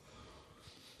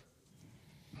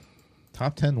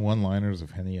 Top 10 one-liners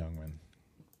of Henny Youngman.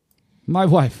 My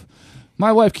wife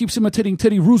My wife keeps imitating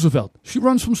Teddy Roosevelt. She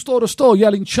runs from store to store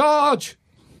yelling, "Charge!"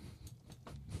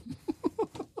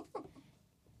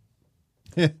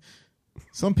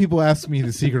 Some people ask me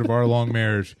the secret of our long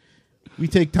marriage. We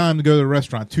take time to go to the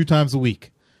restaurant 2 times a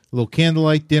week. A little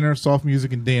candlelight dinner, soft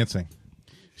music, and dancing.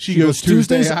 She goes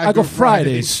Tuesdays, I go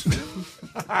Fridays.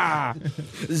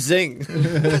 Zing.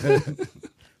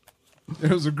 There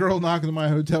was a girl knocking on my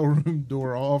hotel room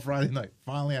door all Friday night.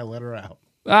 Finally, I let her out.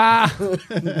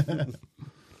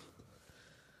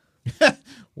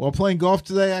 While playing golf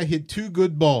today, I hit 2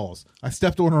 good balls. I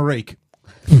stepped on a rake.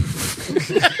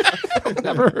 I've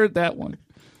never heard that one.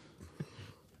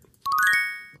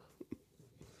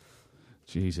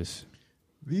 Jesus.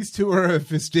 These two are a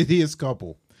fastidious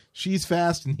couple. She's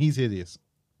fast and he's hideous.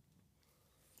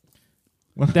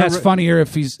 That's funnier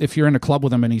if you're in a club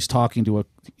with him and he's talking to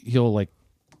he'll like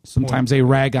sometimes they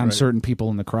rag on certain people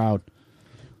in the crowd.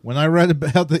 When I read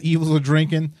about the evils of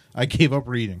drinking, I gave up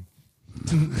reading.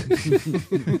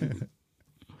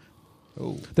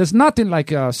 There's nothing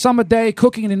like a summer day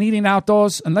cooking and eating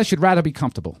outdoors unless you'd rather be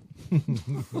comfortable.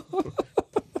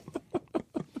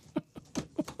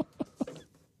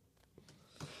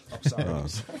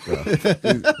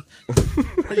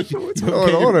 What's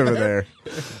going on over there?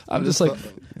 I'm just like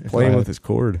Playing with his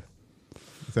cord.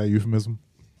 Is that a euphemism?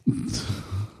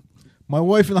 My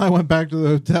wife and I went back to the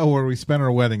hotel where we spent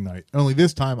our wedding night. Only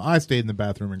this time I stayed in the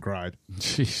bathroom and cried.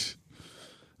 Jeez.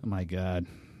 Oh my God.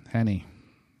 Henny.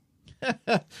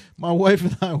 My wife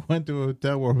and I went to a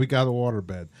hotel where we got a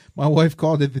waterbed. My wife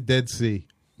called it the Dead Sea.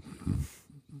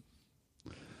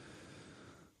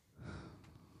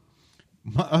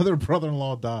 My other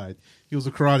brother-in-law died. He was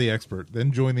a karate expert,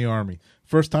 then joined the army.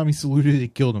 First time he saluted, he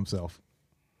killed himself.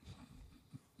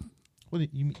 What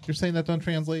you're saying that doesn't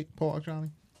translate, Paul Johnny?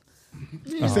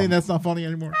 You're saying that's not funny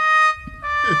anymore?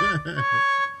 I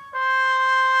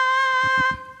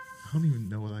don't even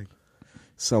know what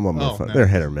Some of them are fun. no. They're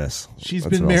hit or miss. She's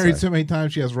That's been what I'll married say. so many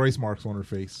times she has race marks on her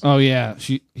face. Oh yeah,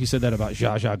 he said that about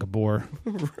Zsa Zsa Gabor.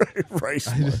 Rice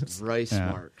marks. Rice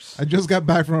Yeah. marks. I just got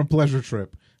back from a pleasure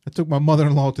trip. I took my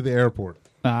mother-in-law to the airport.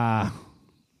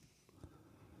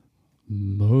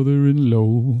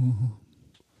 Mother-in-law.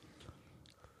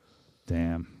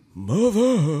 Damn.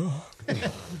 Mother.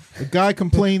 A guy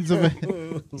complains of a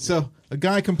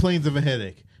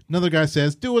headache. Another guy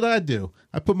says, "Do what I do.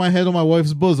 I put my head on my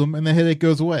wife's bosom and the headache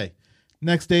goes away."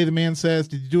 Next day the man says,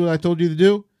 "Did you do what I told you to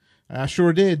do?" "I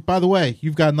sure did. By the way,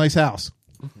 you've got a nice house."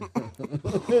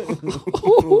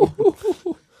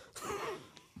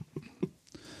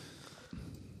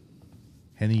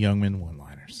 Henny Youngman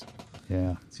one-liners.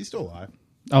 Yeah. Is he still alive?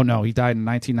 Oh no, he died in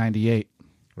 1998.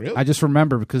 Really? I just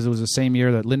remember because it was the same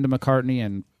year that Linda McCartney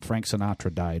and Frank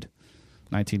Sinatra died.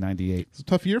 1998. It's a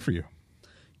tough year for you.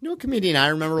 You know what comedian I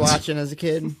remember watching as a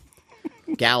kid?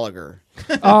 Gallagher.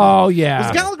 Oh yeah.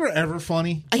 Was Gallagher ever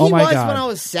funny? Oh, He my was God. when I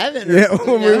was 7. Yeah,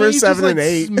 when we were He just, 7 and like,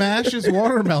 8. smashes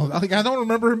watermelon. Like I don't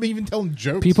remember him even telling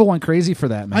jokes. People went crazy for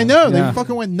that, man. I know Yeah. they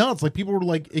fucking went nuts. Like people were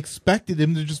like expected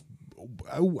him to just.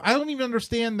 I don't even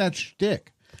understand that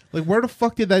shtick. Like where the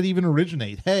fuck did that even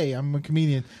originate? Hey, I'm a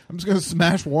comedian. I'm just gonna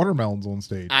smash watermelons on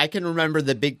stage. I can remember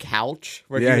the big couch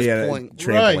where Yeah, he was yeah. pulling.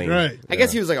 Trampoline. Right. I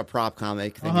guess he was like a prop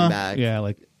comic thinking back. Yeah,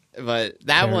 like But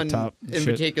that Carrot one Top in shit.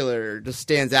 particular just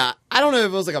stands out. I don't know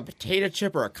if it was like a potato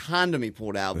chip or a condom he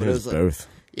pulled out, but It was like, both.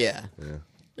 yeah.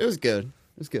 It was good.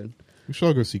 It was good. We should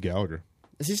all go see Gallagher.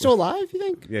 Is he still alive, you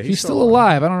think? Yeah, he's still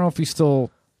alive. I don't know if he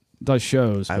still does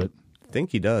shows, I but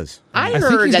think he does. I think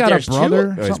heard he's that got there's a brother.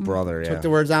 Oh, his something? brother, yeah. Took the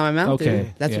words out of my mouth. Okay,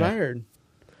 Dude. That's yeah. what I heard.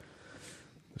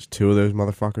 There's 2 of those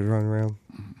motherfuckers running around.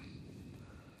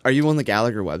 Are you on the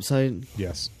Gallagher website?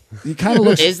 Yes. he kind of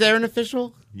looks. Is there an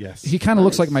official? Yes. He kind of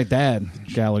looks like my dad,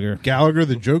 Gallagher. Gallagher,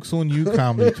 the Jokes on You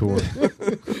comedy tour.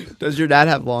 Does your dad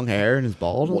have long hair and is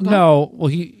bald? all the time? No, well,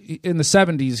 he in the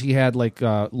 70s he had like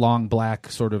long black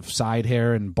sort of side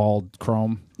hair and bald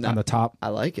chrome on the top. I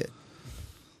like it.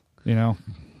 You know,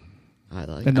 I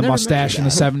like it. and the I never mustache in the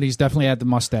met your dad. 70s definitely had the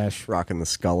mustache. Rocking the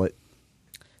skullet.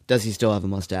 Does he still have a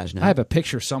mustache now? I have a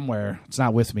picture somewhere. It's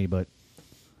not with me, but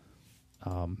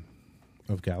Of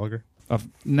Gallagher. of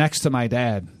next to my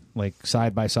dad, like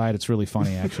side by side. It's really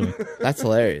funny, actually. That's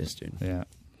hilarious, dude. Yeah.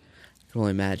 I can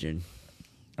only imagine.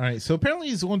 All right, so apparently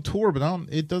he's on tour, but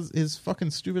his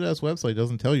fucking stupid ass website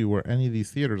doesn't tell you where any of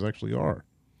these theaters actually are.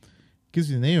 It gives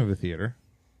you the name of a theater.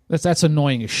 That's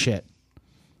annoying as shit.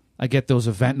 I get those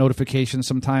event notifications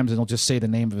sometimes, and it'll just say the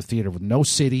name of a theater with no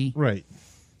city, Right.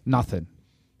 nothing.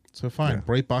 So fine,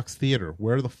 Bright Box Theater.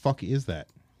 Where the fuck is that?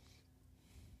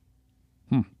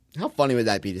 How funny would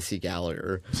that be to see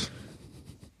Gallagher?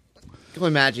 can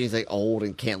only imagine he's like old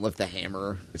and can't lift the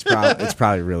hammer. It's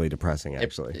probably really depressing,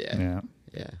 actually. Yeah.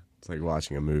 It's like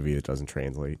watching a movie that doesn't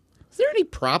translate. Is there any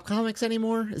prop comics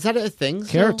anymore? Is that a thing?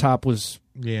 Carrot Top was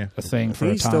Yeah. a thing I for think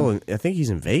a he's time. I think he's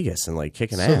in Vegas and like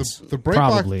kicking So ass. the Bright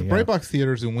Probably, Box, yeah. Bright Box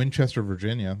Theater's in Winchester,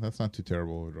 Virginia. That's not too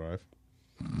terrible of a drive.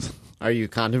 Are you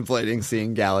contemplating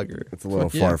seeing Gallagher? It's a little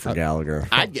far for Gallagher.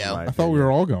 I'd go. I thought we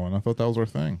were all going. I thought that was our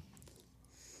thing.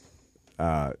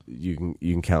 You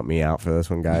can count me out for this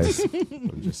one, guys.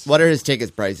 What are his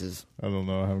tickets prices? I don't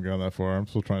know. I haven't gone that far. I'm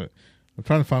trying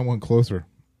to find one closer.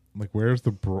 Like, where's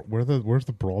the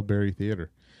Broadberry Theater?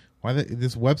 Why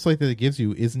this website that it gives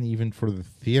you isn't even for the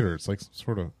theater? It's like some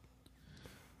sort of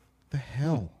the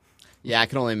hell. Yeah, I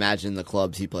can only imagine the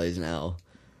clubs he plays now.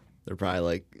 They're probably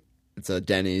like it's a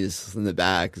Denny's in the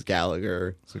back, it's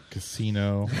Gallagher. It's a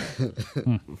casino.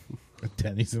 A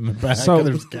Denny's in the back. So-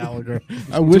 There's Gallagher.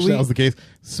 I wish we- that was the case.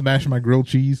 Smash my grilled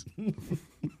cheese.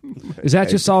 Is that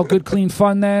just all good, clean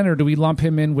fun then, or do we lump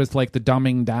him in with like the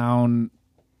dumbing down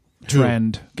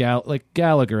trend, like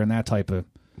Gallagher and that type of?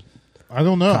 I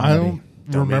don't know. I Comedy.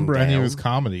 don't remember any of down. his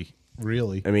comedy.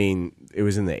 Really. I mean, it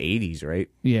was in the 80s, right?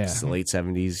 Yeah. It's the late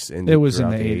 70s. And It was in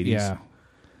throughout the 80s. Yeah,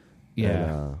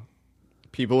 yeah. And,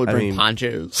 People would I bring mean-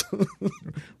 ponchos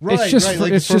Right. just right. fu-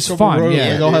 Like it's the first just couple fun, rows,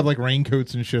 yeah. They all had like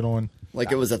raincoats and shit on.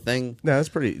 like it was a thing. no, that's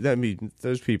pretty. I mean,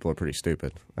 those people are pretty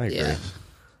stupid. I agree. Yeah.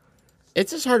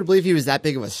 It's just hard to believe he was that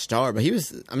big of a star, but he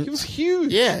was. He was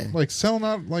huge. Yeah. Like selling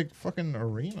out like fucking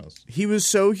arenas. He was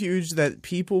so huge that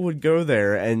people would go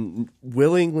there and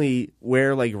willingly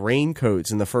wear like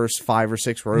raincoats in the first 5 or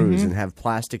 6 rows and have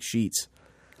plastic sheets.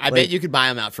 I bet you could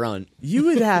buy him out front. You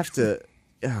would have to.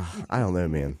 I don't know,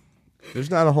 man.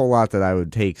 There's not a whole lot that I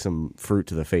would take some fruit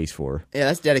to the face for. Yeah,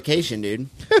 that's dedication, dude.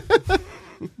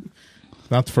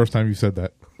 Not the first time you said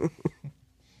that.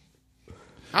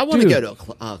 I want to Dude. go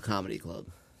to a comedy club.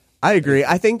 I agree.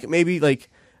 I think maybe like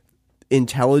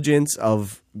intelligence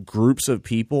of groups of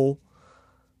people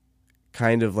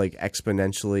kind of like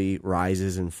exponentially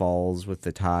rises and falls with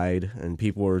the tide, and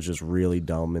people were just really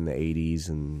dumb in the 80s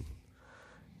and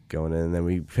going in, and then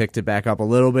we picked it back up a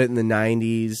little bit in the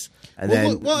 90s, and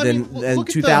then look at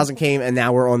 2000 came, and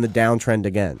now we're on the downtrend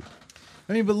again.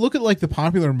 I mean, but look at like the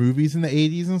popular movies in the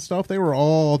 80s and stuff. They were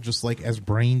all just like as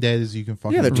brain dead as you can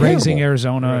fucking Yeah, they're get. Raising terrible.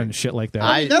 Arizona and shit like that.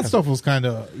 I- That stuff was kind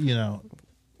of, you know.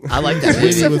 I like that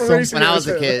Maybe movie. with some- When I was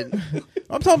a kid.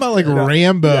 I'm talking about like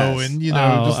Rambo Yes. and, you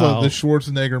know, just the Oh.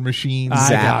 Schwarzenegger machine. I Zapped.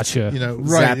 gotcha. You know,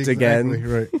 right. Zapped again.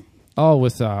 Exactly, right. Oh,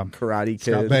 with Karate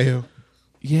Scott Kid. Baio,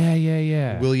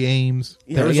 yeah. Willie Ames.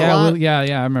 There was yeah, a lot,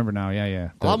 I remember now.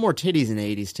 Yeah. a lot more titties in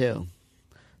the 80s, too.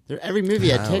 Every movie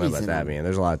had I don't know titties about in that, them. man.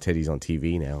 There's a lot of titties on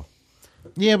TV now.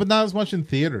 Yeah, but not as much in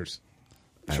theaters.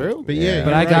 True. But yeah, Yeah. But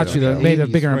you're I got right. you. That The made a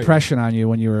 80s, bigger right. impression on you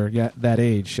when you were that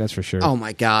age. That's for sure. Oh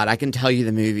my god, I can tell you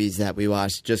the movies that we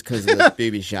watched just because of the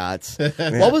booby shots.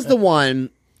 What was the one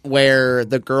where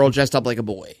the girl dressed up like a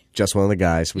boy? Just one of the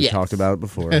guys. We Yes. talked about it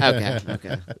before. Okay.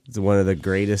 It's one of the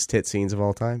greatest tit scenes of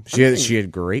all time. She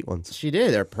had great ones. She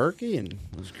did. They're perky and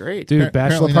it was great. Dude,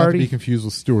 bachelor Apparently not to be party. confused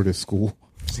with Stewardess School.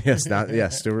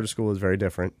 Yes, Stewart School is very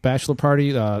different. Bachelor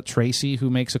party. Tracy, who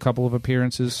makes a couple of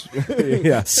appearances,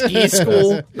 Yeah. Ski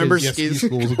school. Remember Yes, ski ski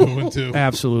school? school's a good one too.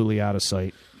 absolutely out of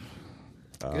sight.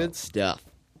 Good stuff.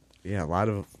 Yeah, a lot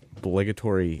of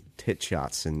obligatory tit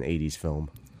shots in 80s film.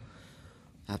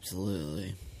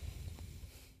 Absolutely.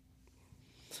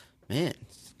 Man,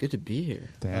 it's good to be here.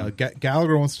 Damn.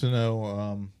 Gallagher wants to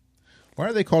know why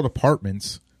are they called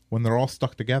apartments when they're all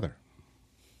stuck together?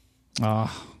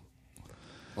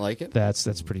 Like it?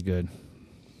 That's pretty good.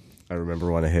 I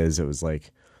remember one of his. It was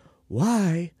like,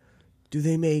 why do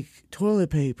they make toilet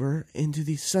paper into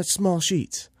these such small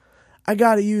sheets? I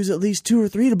got to use at least 2 or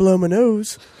 3 to blow my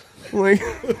nose. Like,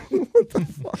 what the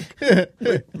fuck?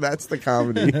 Like, that's the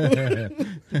comedy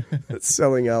that's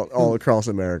selling out all across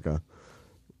America.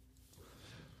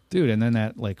 Dude, and then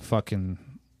that like fucking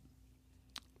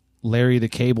Larry the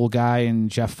Cable Guy and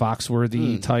Jeff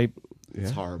Foxworthy type.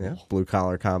 It's horrible. Yeah. Blue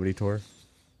collar comedy tour.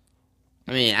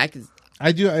 I mean, I could.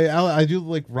 I do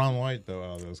like Ron White though.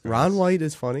 Out of those guys. Ron White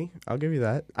is funny. I'll give you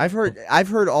that. I've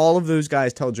heard all of those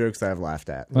guys tell jokes that I've laughed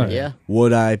at. Right. Yeah.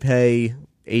 Would I pay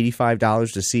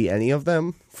 $85 to see any of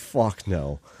them? Fuck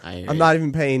no. I'm not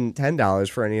even paying $10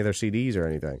 for any of their CDs or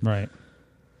anything. Right.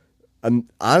 I'm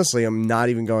not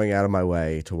even going out of my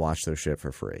way to watch their shit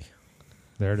for free.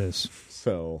 There it is.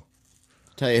 So,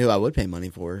 Tell you who I would pay money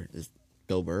for is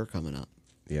Bill Burr coming up.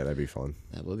 yeah, that'd be fun.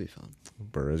 That would be fun.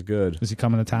 Burr is good. Is he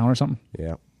coming to town or something?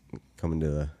 Yeah. Coming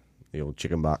to the old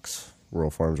Chicken Box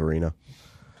Royal Farms Arena.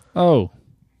 Oh,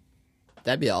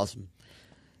 That'd be awesome.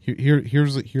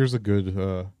 Here's a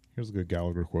good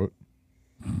Gallagher quote.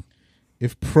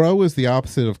 If pro is the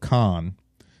opposite of con,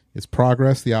 is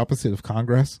progress the opposite of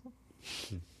congress?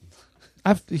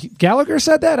 Gallagher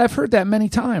said that? I've heard that many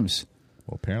times.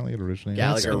 Well, apparently it originated.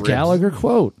 Gallagher. Ribs. Gallagher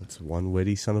quote. It's one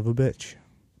witty son of a bitch.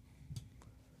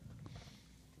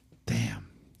 Damn.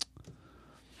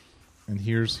 And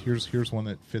here's one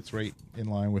that fits right in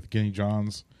line with Guinea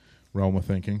John's realm of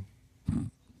thinking.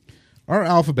 Our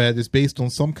alphabet is based on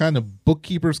some kind of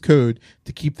bookkeeper's code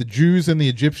to keep the Jews and the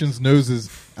Egyptians' noses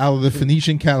out of the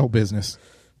Phoenician cattle business.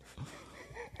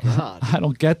 God, I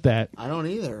don't get that. I don't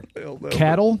either.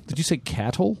 Cattle? Did you say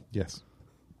cattle? Yes.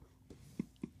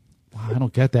 I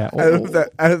don't get that.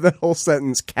 Out of that whole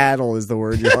sentence, cattle is the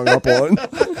word you hung up on.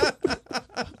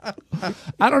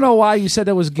 I don't know why you said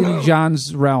that was Guinea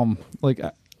John's realm. Like,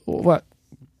 what?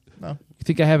 No. You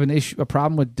think I have a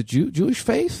problem with the Jewish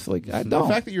faith? Like, I don't.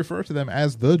 The fact that you refer to them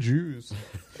as the Jews.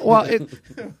 Well,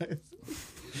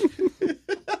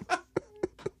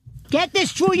 Get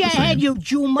this through your head, you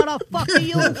Jew motherfucker,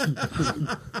 you.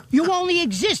 You only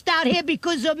exist out here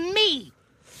because of me.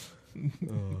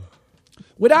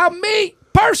 without me,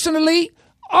 personally,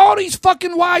 all these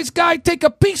fucking wise guys take a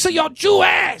piece of your Jew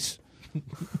ass.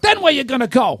 Then where you gonna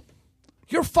go?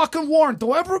 You're fucking warned.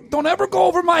 Don't ever go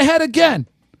over my head again.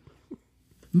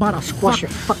 But I'll squash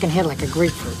your fucking head like a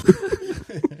grapefruit.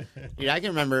 Dude, I can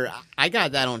remember I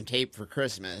got that on tape for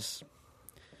Christmas.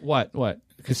 What?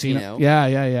 Casino.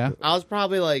 Yeah. I was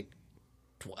probably like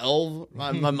 12.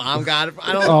 My mom got it.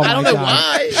 I Oh don't my know God.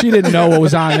 why. She didn't know what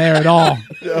was on there at all.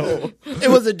 It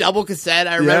was a double cassette.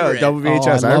 I remember Yeah, it. double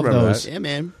VHS. Oh, I I love remember those. that. Yeah,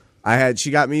 man. She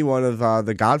got me one of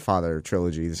the Godfather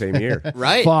trilogy the same year.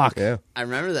 Right. Fuck. Yeah. I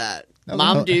remember that. That was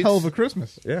Mom a Dukes. hell of a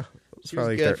Christmas. Yeah. She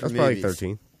was good for probably movies.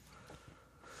 13.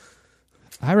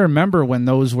 I remember when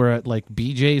those were at like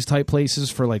BJ's type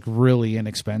places for like really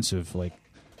inexpensive. Like,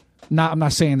 I'm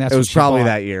not saying that's It was what you probably bought.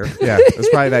 that year. Yeah, it was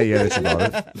probably that year that you bought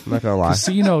it. I'm not going to lie.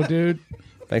 Casino, dude.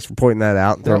 Thanks for pointing that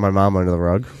out and throwing my mom under the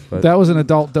rug. But That was an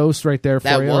adult dose right there for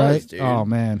That you, was, right? dude. Oh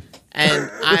man. And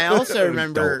I also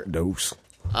remember dose.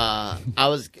 I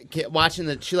was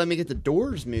watching she let me get the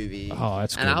Doors movie. Oh,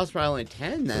 that's And good. I was probably only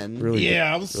 10 then. Really,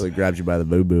 I was really grabbed you by the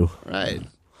boo boo. Right.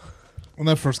 when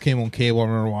that first came on cable. I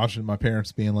remember watching it, my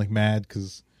parents being like mad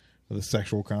because of the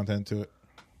sexual content to it.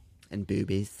 And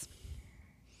boobies.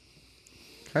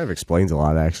 Kind of explains a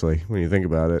lot, actually, when you think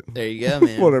about it. There you go,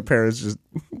 man. What our parents just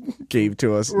gave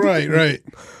to us. Right.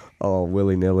 Oh,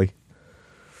 willy-nilly.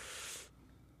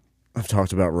 I've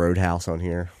talked about Roadhouse on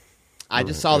here. I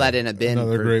just saw that in a bin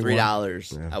Another for great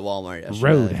 $3 at Walmart yesterday.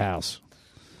 Roadhouse.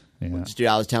 Yeah. Dude,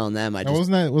 I was telling them Now,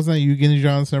 wasn't that you, Guinea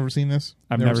John's never seen this?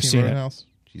 I've never seen it. Roadhouse?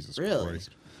 Jesus Really? Christ.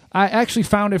 I actually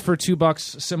found it for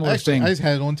 $2. Similar Actually, thing. I just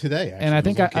had it on today. And I It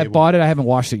think was on I cable. bought it. I haven't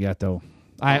watched it yet, though.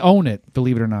 I own it,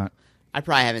 believe it or not. I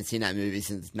probably haven't seen that movie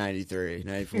since 93,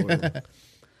 94.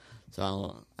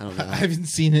 So I don't know. I haven't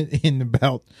seen it in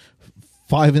about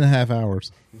 5.5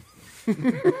 hours.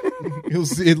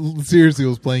 Seriously, it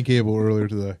was playing cable earlier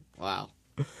today. Wow.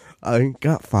 I ain't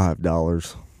got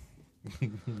 $5.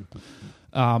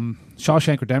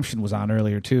 Shawshank Redemption was on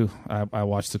earlier, too. I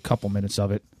watched a couple minutes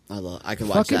of it. I can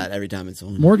watch Fucking- that every time it's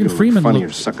on. Morgan Freeman. Funny, you're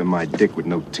sucking my dick with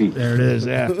no teeth. There it is,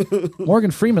 yeah.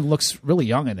 Morgan Freeman looks really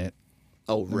young in it.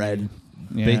 Oh, Red.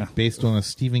 Yeah. Based on a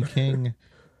Stephen King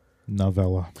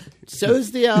novella.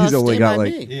 So's the He's only Stand got, By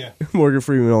like- Me. Yeah. Morgan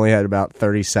Freeman only had about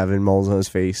 37 moles on his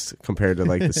face compared to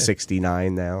like the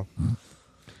 69 now.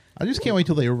 I just can't wait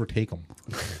till they overtake him.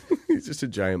 He's just a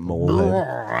giant mole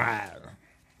head.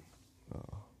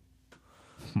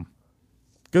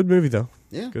 Good movie, though.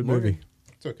 Yeah. Good Morgan. movie.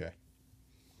 It's okay.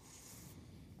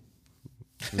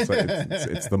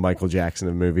 It's the Michael Jackson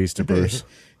of movies to Bruce.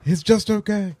 It's just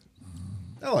okay.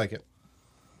 I like it.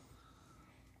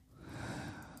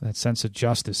 That sense of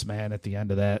justice, man, at the end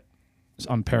of that is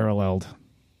unparalleled.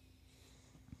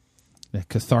 That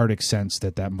cathartic sense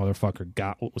that motherfucker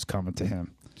got what was coming to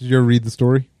him. Did you ever read the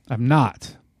story? I'm not.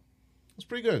 It was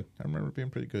pretty good. I remember it being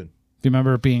pretty good. Do you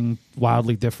remember it being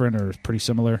wildly different or pretty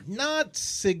similar? Not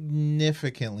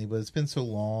significantly, but it's been so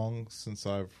long since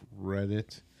I've read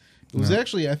it. It was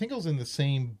actually, I think it was in the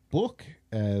same book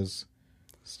as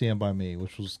Stand By Me,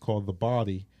 which was called The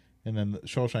Body. And then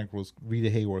Shawshank was Rita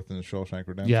Hayworth in the Shawshank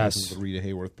Redemption. Yes. This was the Rita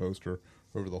Hayworth poster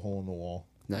over the hole in the wall.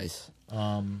 Nice.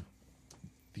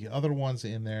 The other ones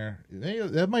in there,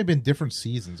 that might have been different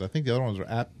seasons. I think the other ones were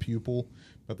At Pupil,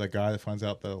 about that guy that finds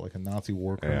out that like a Nazi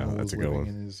war criminal that's was a good living one.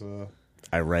 in his...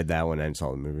 I read that one and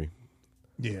saw the movie.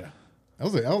 Yeah. That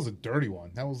was a dirty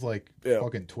one. That was like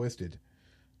fucking twisted.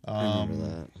 I remember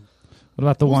that. What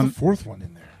about the What was one the fourth one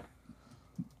in there?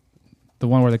 the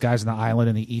one where the guy's on the island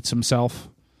and he eats himself?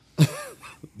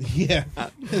 Yeah, I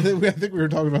think we were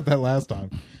talking about that last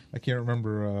time. I can't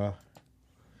remember.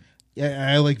 Yeah,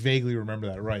 I like vaguely remember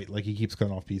that. Right, like he keeps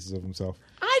cutting off pieces of himself.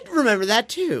 I remember that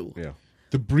too. Yeah.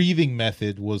 The breathing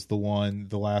method was the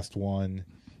last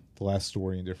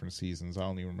story in different seasons. I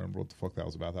don't even remember what the fuck that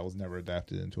was about. That was never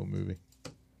adapted into a movie.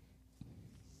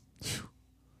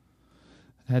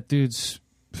 That dude's.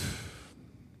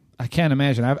 I can't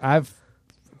imagine. I've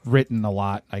written a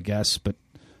lot, I guess, but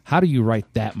how do you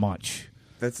write that much?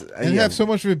 That's And have so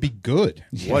much of it be good.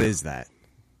 What is that?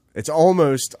 It's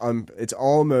almost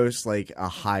like a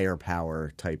higher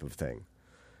power type of thing.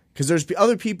 Because there's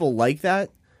other people like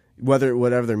that,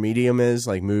 whatever their medium is,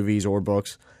 like movies or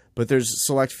books. But there's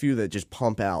select few that just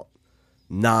pump out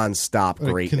nonstop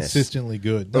greatness, consistently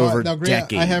good. over now,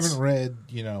 decades. I haven't read,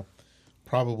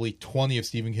 probably 20 of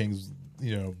Stephen King's,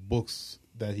 books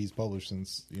that he's published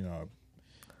since, I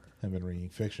haven't been reading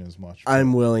fiction as much.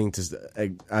 I'm willing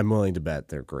to bet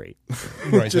they're great.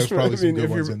 Right, there's Just- probably some good if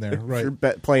ones you're- in there. if Right. you're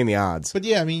playing the odds. But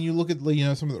yeah, I mean, you look at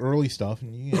some of the early stuff,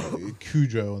 and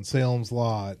Cujo and Salem's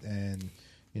Lot, and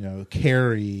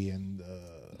Carrie, and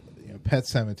Pet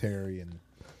Cemetery, and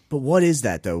But what is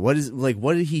that though? What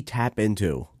did he tap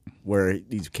into where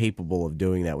he's capable of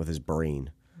doing that with his brain?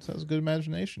 so has a good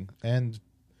imagination and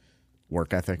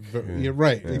Work ethic. yeah,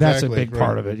 right. Exactly, That's a big right.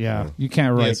 part of it. Yeah, you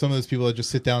can't write. Yeah, some of those people that just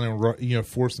sit down and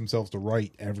force themselves to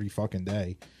write every fucking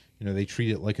day. They treat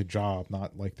it like a job,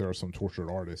 not like they're some tortured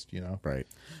artist. Right.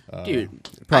 Dude,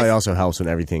 It probably also helps when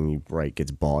everything you write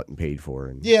gets bought and paid for.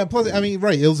 And Yeah, plus, I mean,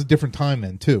 right, it was a different time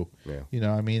then, too.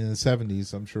 Yeah. I mean, in the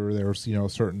 70s, I'm sure there was, a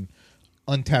certain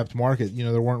untapped market.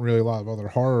 There weren't really a lot of other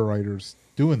horror writers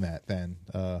doing that then.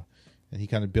 And he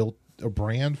kind of built a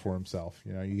brand for himself.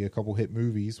 You get a couple hit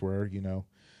movies where,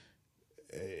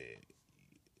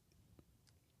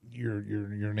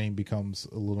 your name becomes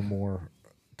a little more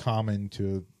common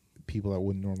to people that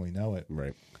wouldn't normally know it.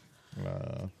 right.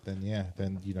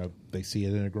 Then they see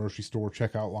it in a grocery store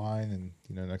checkout line,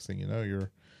 and next thing you know, your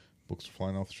books are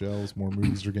flying off the shelves, more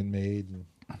movies are getting made, and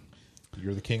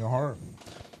you're the king of horror.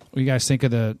 What do you guys think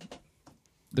of the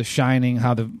Shining?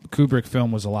 How the Kubrick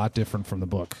film was a lot different from the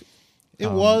book.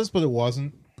 It was, but it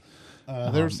wasn't.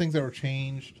 There's things that were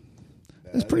changed.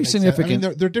 It's pretty Makes sense. I significant.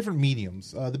 mean, they're different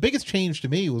mediums. The biggest change to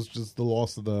me was just the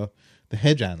loss of the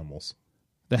hedge animals.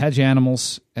 The hedge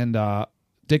animals and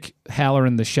Dick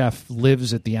Halloran, the chef,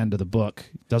 lives at the end of the book,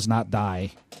 does not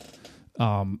die,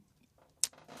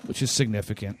 which is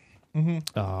significant.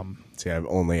 See, I've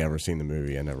only ever seen the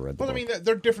movie. I never read the But I book. mean,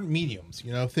 they're different mediums.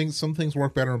 Some things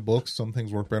work better in books, some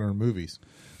things work better in movies.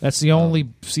 That's the only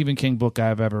Stephen King book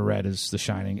I've ever read is The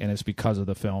Shining, and it's because of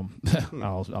the film.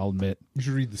 I'll admit. You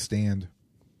should read The Stand.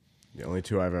 The only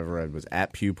two I've ever read was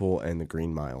At Pupil and The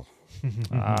Green Mile.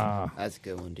 that's a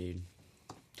good one, dude.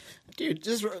 Dude,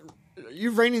 just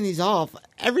you're writing these off.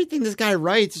 Everything this guy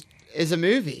writes is a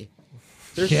movie.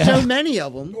 There's Yeah. so many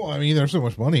of them. Well, I mean, there's so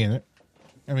much money in it.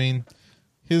 I mean,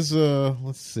 his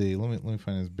let's see, let me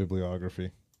find his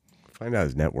bibliography. Find out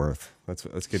his net worth.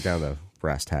 Let's get down to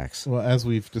brass tacks. Well, as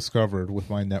we've discovered with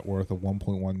my net worth of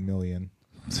 1.1 million,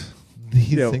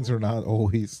 these things are not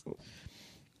always.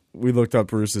 We looked up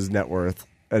Bruce's net worth,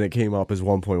 and it came up as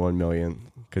 1.1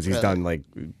 million because he's Really? done like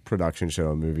production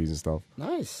show and movies and stuff.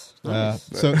 Nice.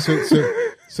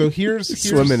 So here's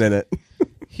Swimming in it.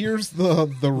 Here's the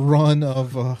run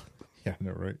of yeah, I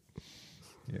know, right?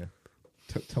 Yeah,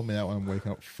 tell me that when I'm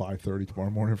waking up at 5:30 tomorrow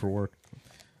morning for work.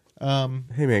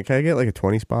 Hey man, can I get like a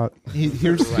 20 spot?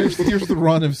 Here's the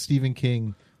run of Stephen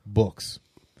King books,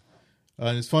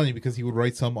 and it's funny because he would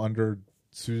write some under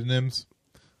pseudonyms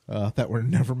that were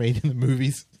never made in the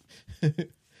movies, just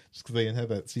because they didn't have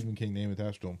that Stephen King name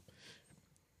attached to them.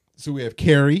 So we have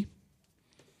Carrie,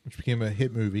 which became a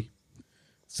hit movie,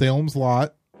 Salem's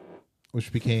Lot,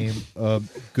 which became a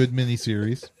good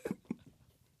miniseries,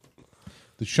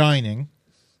 The Shining,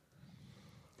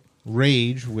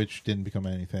 Rage, which didn't become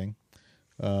anything,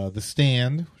 The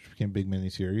Stand, which became a big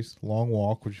miniseries, Long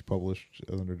Walk, which he published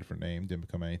under a different name, didn't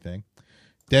become anything,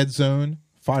 Dead Zone,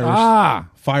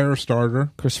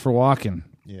 Firestarter. Christopher Walken.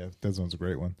 Yeah, Dead Zone's a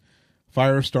great one.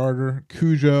 Firestarter,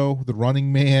 Cujo, The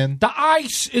Running Man. The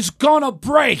ice is gonna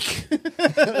break.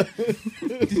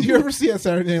 Did you ever see that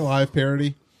Saturday Night Live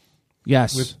parody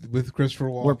Yes, with Christopher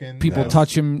where Walken? people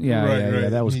touch him. Yeah, Right.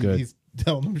 that was good. He's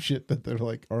telling them shit that they're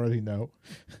like already know.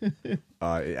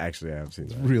 Actually, I haven't seen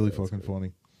that. Really fucking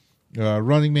funny.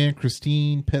 Running Man,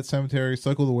 Christine, Pet Cemetery,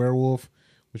 Psycho the Werewolf,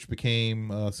 which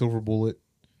became Silver Bullet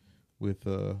with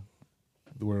the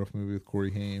werewolf movie with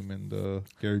Corey Haim and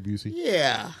Gary Busey.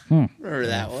 Yeah. Remember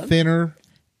that one. Thinner,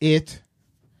 It,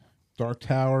 Dark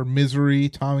Tower, Misery,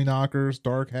 Tommy Knockers,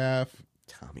 Dark Half.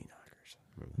 Tommy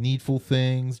Knockers. Needful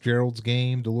Things, Gerald's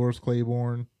Game, Dolores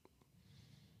Claiborne,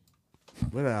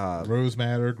 What Rose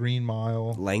Matter, Green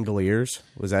Mile. Langoliers?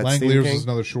 Was that Stephen Langoliers King? was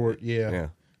another short. Yeah. Yeah.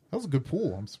 That was a good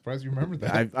pool. I'm surprised you remembered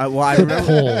that. I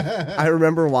remember. I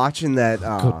remember watching that.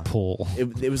 Good pull.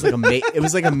 It was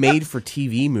like a made for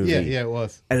TV movie. yeah, it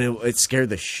was. And it scared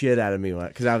the shit out of me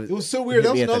because It was so weird.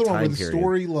 That was another one with the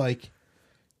story. Like,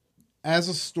 as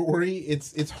a story,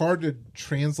 it's hard to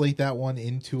translate that one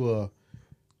into a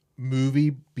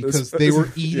movie because they were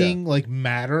eating like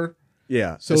matter.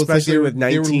 Yeah, So it's especially like with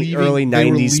early they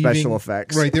were 90s leaving- special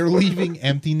effects. Right, they were leaving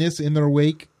emptiness in their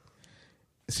wake.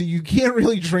 So you can't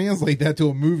really translate that to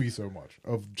a movie so much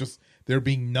of just there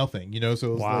being nothing, So it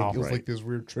was Wow. like Right. like this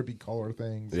weird trippy color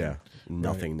things. Yeah,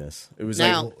 nothingness. It was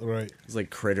Now- Right. it was like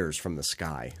critters from the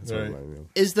sky. That's what it Right. reminded me of.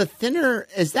 Is the Thinner?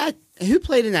 Is that who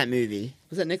played in that movie?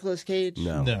 Was that Nicolas Cage?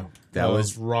 No, No. that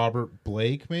was Robert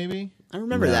Blake, maybe? I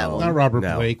remember that No. one. Not Robert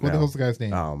No, Blake. What no. the hell's the guy's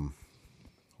name? Hold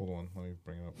on, let me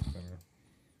bring it up.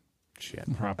 shit.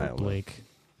 I Robert don't know. Blake.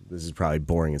 This is probably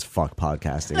boring as fuck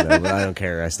podcasting, though, but I don't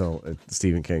care.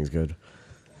 Stephen King's good.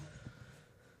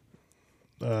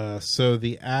 So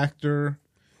the actor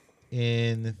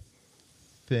in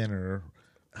Thinner,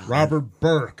 Robert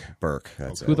Burke, Burke.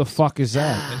 That's Who it. the fuck is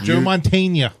that? and Joe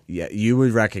Mantegna. Yeah, you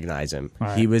would recognize him. All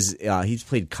right. He was. He's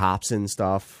played cops and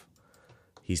stuff.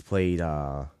 He's played.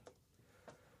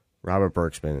 Robert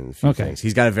Burke's been in a few Okay. things.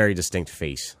 He's got a very distinct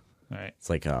face. All right. It's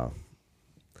like All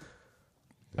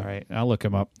right. I'll look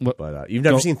him up. What, But you've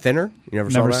never Don't- seen Thinner? You never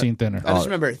saw never that? seen Thinner. I just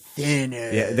remember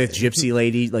Thinner. Yeah, the gypsy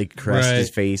lady like caressed Right. his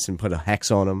face and put a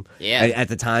hex on him. Yeah. At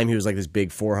the time, he was like this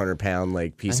big 400-pound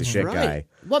like piece of shit guy.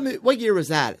 What year was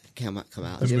that come out?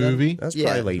 The Do you know? movie? That's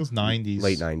Yeah. probably It was 90s.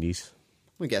 late 90s.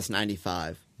 We guess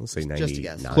 95. Let's say Just 90. a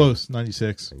guess. Close,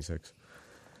 96. 96.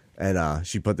 And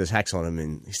she put this hex on him,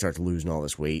 and he started losing all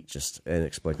this weight just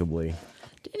inexplicably.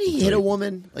 Didn't he hit a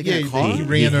woman in a car? he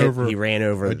ran over He ran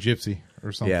over a gypsy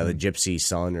or something. Yeah, the gypsy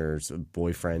son or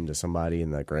boyfriend to somebody,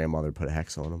 and the grandmother put a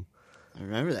hex on him. I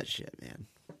remember that shit, man.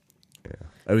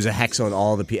 It was a hex on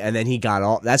all the people, and then he got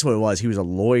off. That's what it was. He was a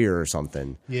lawyer or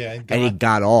something. Yeah, and he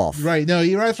got off. Right, no,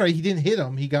 that's right. He didn't hit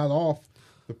him. He got off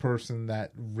the person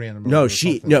that ran him over. No, or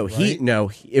something,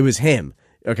 right? it was him.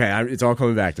 Okay, it's all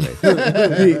coming back to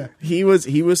me. he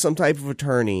was some type of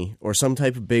attorney or some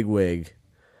type of bigwig,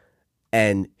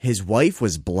 and his wife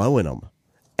was blowing him,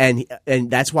 and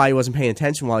that's why he wasn't paying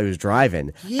attention while he was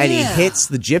driving. Yeah. And he hits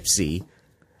the gypsy,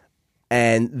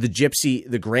 and the gypsy,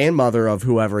 the grandmother of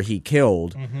whoever he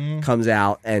killed, comes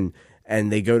out, and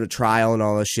they go to trial and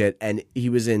all this shit. And he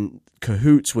was in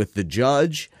cahoots with the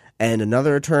judge and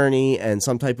another attorney and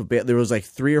some type of there was like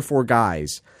 3 or 4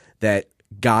 guys that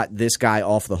got this guy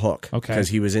off the hook because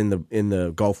he was in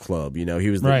the golf club. He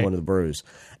was Right. one of the bros.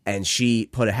 And she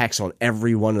put a hex on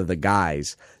every one of the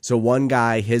guys. So one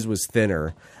guy, his was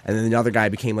thinner, and then another guy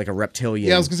became like a reptilian.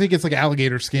 Yeah, I was gonna say he gets like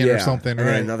alligator skin or something. And Right?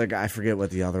 then another guy, I forget what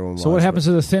the other one was. So what but happens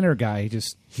to the Thinner guy?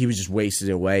 He was just wasted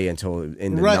away until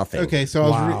into Right. nothing. Okay, so I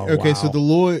Wow, was so wow. the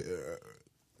lawyer.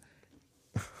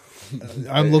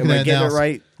 I'm looking Am I at it getting now. it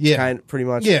right? Yeah, Kind of, pretty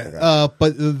much. Yeah, Okay.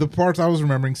 but the parts I was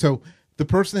remembering. So the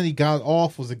person that he got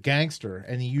off was a gangster,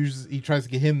 and he tries to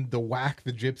get him to whack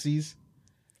the gypsies,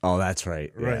 Oh, that's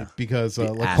right. right? Yeah. Because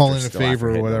The like actor calling in a still favor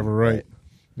after or whatever, hitting him, right?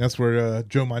 That's where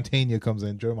Joe Mantegna comes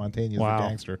in. Joe Mantegna is Wow. a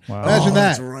gangster. Wow. Imagine Oh, that.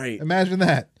 that's right. Imagine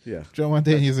that. Yeah. Joe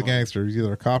Mantegna is a gangster. He's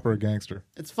either a cop or a gangster.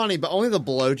 It's funny, but only the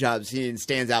blowjob scene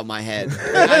stands out in my head.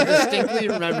 Like, I distinctly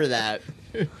remember that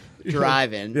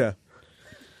driving. Yeah.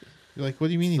 You're like, what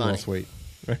do you mean he Funny. lost weight?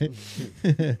 Right?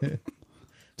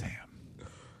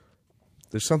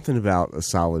 There's something about a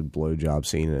solid blowjob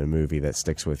scene in a movie that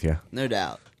sticks with you. No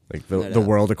doubt. Like No the doubt.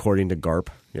 World According to Garp.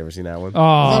 You ever seen that one?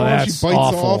 Oh, Is that when that's she bites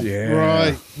awful. off? Yeah.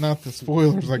 Right. Not the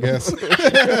spoilers, I guess.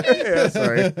 Yeah,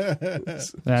 sorry.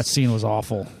 That scene was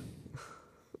awful.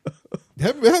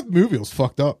 that movie was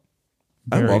fucked up.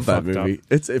 I Very love that fucked up. movie.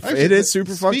 It Actually, is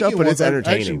super fucked speaking up, of but it's ones, I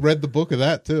actually entertaining. read the book of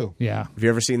that too. Yeah. Have you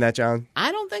ever seen that, John?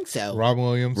 I don't think so. Robin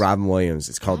Williams, Robin Williams.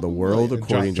 It's called The World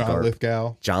According John to Garp.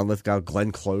 Lithgow. John Lithgow,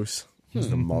 Glenn Close. He's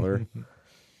the mother.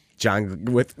 John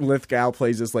Lithgow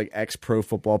plays this like ex pro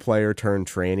football player turned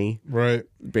tranny. Right.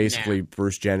 Basically, Yeah.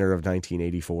 Bruce Jenner of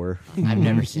 1984. I've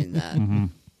never seen that.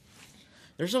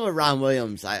 There's some with Ron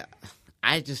Williams.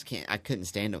 I just can't. I couldn't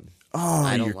stand him. Oh,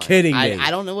 I don't you're like- kidding me. I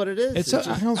don't know what it is. It's just-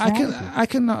 I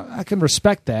can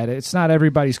respect that. It's not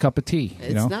everybody's cup of tea. it's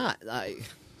You know? not. I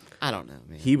don't know,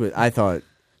 man. He was. I thought.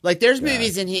 Like there's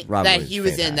movies in Robin that Williams he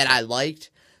was in fantastic. that I liked,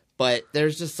 but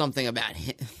there's just something about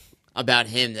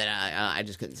him that I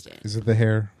just couldn't stand. Is it the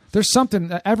hair? There's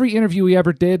something. Every interview he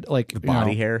ever did, like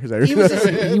Body hair. Is that He was, just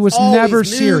he was always never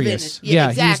moving. serious. Yeah, he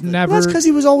was exactly. never. That's because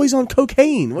he was always on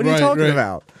cocaine. What are you Right, talking right.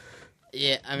 about?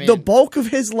 Yeah, I mean, The bulk of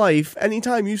his life,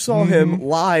 anytime you saw him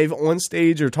live on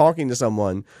stage or talking to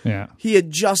someone, Yeah. he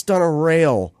had just done a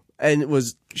rail and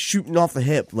was shooting off the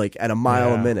hip like at a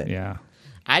mile a minute. Yeah.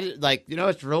 I did- like, you know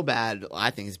what's real bad? I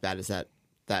think it's bad is that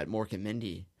Mork and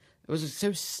Mindy. It was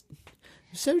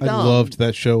so I dumb. loved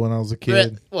that show when I was a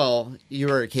kid. Well, you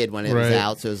were a kid when it was Right.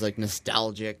 out, so it was like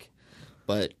nostalgic.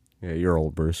 But Yeah, you're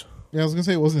old, Bruce. Yeah, I was gonna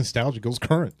say it wasn't nostalgic; it was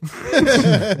current.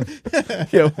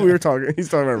 Yeah, we were talking. He's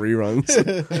talking about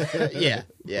reruns.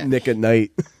 yeah. Nick at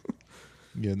Night.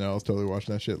 Yeah, no, I was totally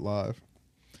watching that shit live.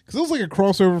 Because it was like a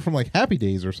crossover from like Happy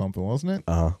Days or something, wasn't it?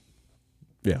 Yeah,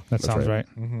 That that's sounds right.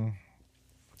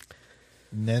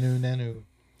 Nanu.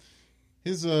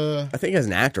 His I think as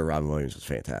an actor, Robin Williams was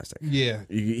fantastic. yeah,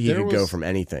 He There could go was- from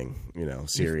anything,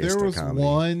 serious There to was comedy.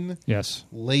 one Yes.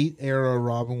 late era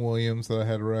Robin Williams that I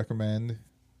had to recommend.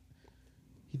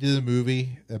 He did a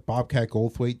movie that Bobcat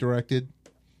Goldthwait directed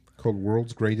called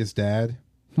World's Greatest Dad.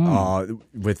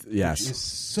 With It's yes,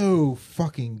 so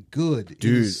fucking good. It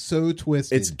Dude, is so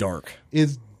twisted. it's dark,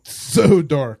 It's so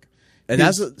dark. and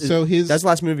His- that's his the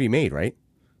last movie he made, right?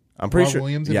 I'm pretty Robin sure.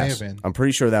 Williams, it may yes, have been. I'm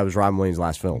pretty sure that was Robin Williams'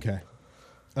 last film. Okay.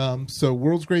 So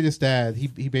World's Greatest Dad, he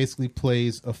basically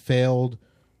plays a failed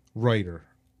writer.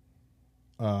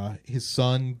 His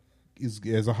son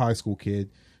is a high school kid,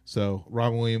 so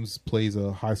Robin Williams plays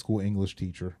a high school English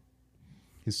teacher.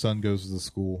 His son goes to the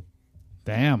school.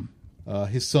 Damn.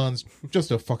 His son's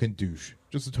just a fucking douche,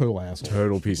 just a total asshole.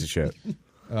 Total piece of shit.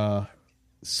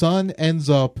 Son ends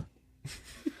up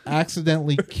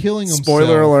accidentally killing himself.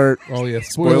 Spoiler alert. Oh yeah,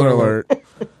 Spoiler alert.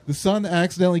 The son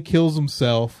accidentally kills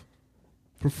himself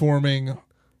performing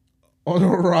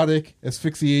autoerotic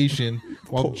asphyxiation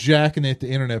while jacking it to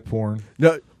internet porn.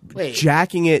 No, Wait.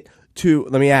 jacking it to.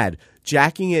 Let me add,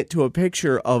 jacking it to a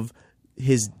picture of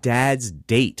his dad's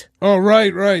date. Oh,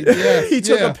 right. Yeah. He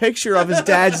took a picture of his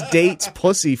dad's date's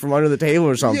pussy from under the table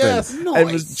or something, Yes.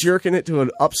 and was jerking it to an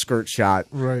upskirt shot.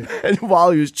 Right. And while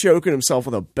he was choking himself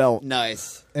with a belt,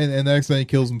 Nice. And accidentally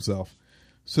kills himself.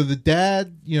 So the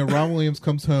dad, Ron Williams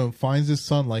comes home, finds his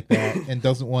son like that, and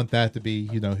doesn't want that to be,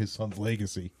 his son's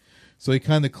legacy. So he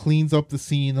kind of cleans up the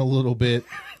scene a little bit.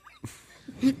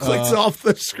 clicks off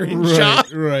the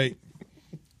screenshot. Right.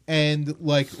 And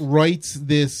writes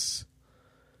this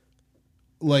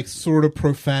sort of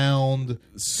profound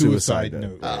suicide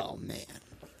note. Oh man.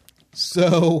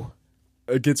 So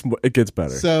It gets better.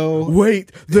 so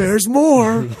Wait, there's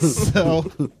more. so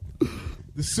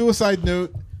the suicide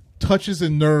note touches a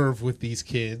nerve with these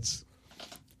kids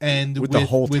and With the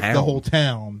whole with town. the whole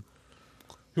town,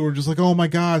 who are just like, oh my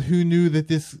god, who knew that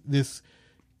this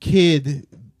kid,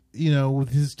 with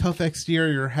his tough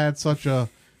exterior, had such a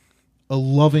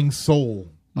loving soul.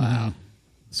 Wow.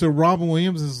 So Robin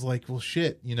Williams is like, well,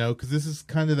 shit, because this is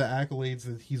kind of the accolades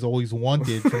that he's always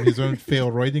wanted from his own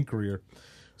failed writing career.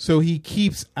 So he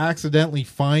keeps accidentally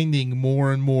finding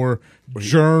more and more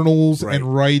journals Right.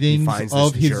 and writings He finds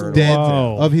of this his journal. dead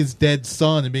Whoa. of his dead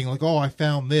son, and being like, oh, I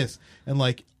found this, and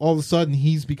all of a sudden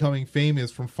he's becoming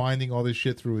famous from finding all this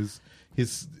shit through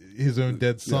his own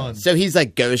dead son. So he's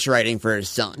like ghostwriting for his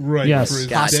son. Right, Yes. for his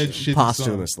Gotcha. dead shit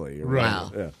Posthumously. son. Right.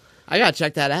 Wow. Yeah. I gotta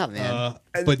check that out, man.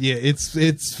 But yeah,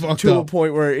 it's fucked To a up.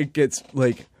 point where it gets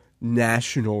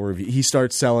national review. He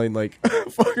starts selling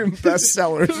fucking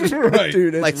bestsellers. Right.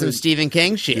 Dude, it's Like some Stephen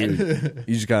King shit. Dude,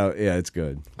 you just gotta, it's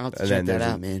good. I'll have to And check then that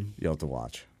there's out, man. You'll have to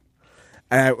watch.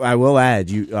 And I will add,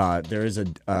 there is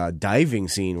a diving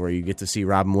scene where you get to see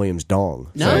Robin Williams'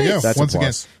 dong. No. So, Nice. yeah, That's a once again,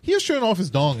 plus. he has shown off his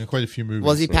dong in quite a few movies.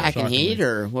 Was he so packing shockingly. heat,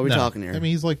 or what are we No. talking here? I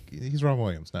mean, he's Robin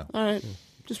Williams now. All right,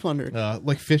 just wondered.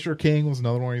 Like Fisher King was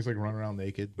another one where he's running around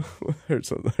naked. I heard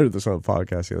this on a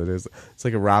podcast the other day. It's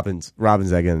like a robin's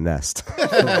egg in a nest.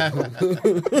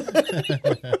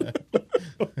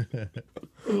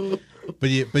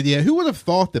 But yeah, who would have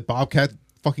thought that Bobcat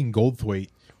fucking Goldthwait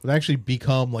would actually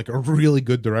become a really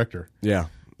good director? Yeah.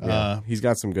 He's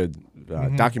got some good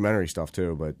documentary stuff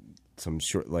too, but some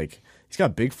short he's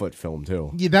got Bigfoot film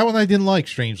too. Yeah, that one I didn't like.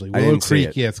 Strangely, I Willow didn't see Creek.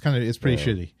 it. Yeah, it's pretty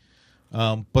shitty.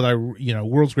 But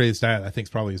World's Greatest Dad, I think, is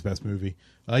probably his best movie.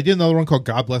 I did another one called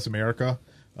God Bless America,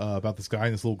 about this guy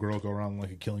and this little girl go around on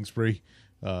a killing spree.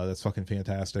 That's fucking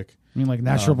fantastic. I mean, like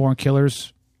Natural Born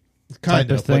Killers. Kind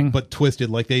type of of, thing. but twisted.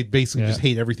 They basically just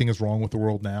hate everything is wrong with the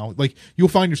world now. You'll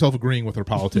find yourself agreeing with their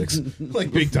politics,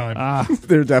 big time.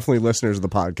 They're definitely listeners of the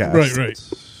podcast.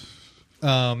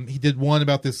 Right. He did one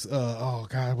about this. Oh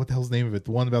God, what the hell's the name of it?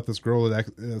 The one about this girl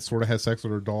that sort of has sex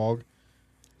with her dog.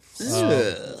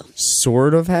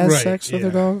 Sort of has Right, sex with yeah.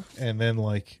 a dog. And then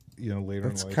later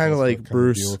It's in life. kind of has to like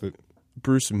kinda deal with it.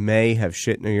 Bruce may have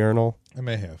shit in a urinal. I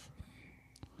may have.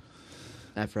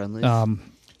 Not friendly.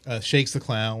 Shakes the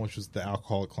Clown, which was the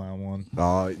alcoholic clown one.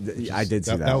 Oh, I did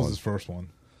see that That was one. his first one.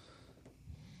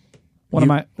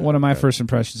 One of my first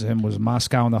impressions of him was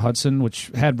Moscow on the Hudson,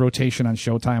 which had rotation on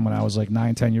Showtime when I was like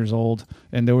 9-10 years old.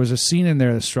 And there was a scene in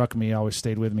there that struck me, always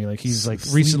stayed with me. Like he's like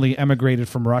recently emigrated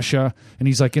from Russia, and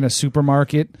he's like in a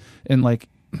supermarket, and like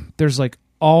there's like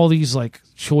all these like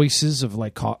choices of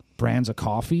like brands of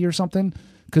coffee or something,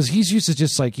 because he's used to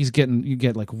just like you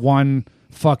get like one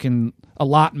fucking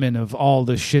allotment of all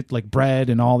the shit, like bread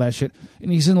and all that shit,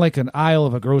 and he's in like an aisle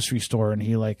of a grocery store, and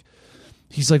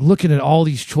he's like looking at all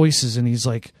these choices, and he's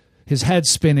like his head's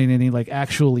spinning, and he like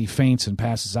actually faints and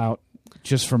passes out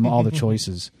just from all the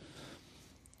choices.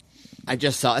 I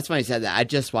just saw. That's why he said that. I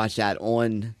just watched that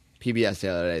on PBS the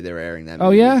other day. They were airing that. Oh,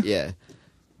 movie. yeah? Yeah.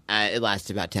 It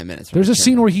lasted about 10 minutes. There's a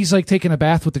scene where he's like taking a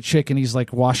bath with the chick, and he's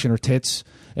like washing her tits,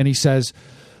 and he says,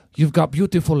 "You've got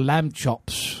beautiful lamb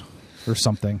chops," or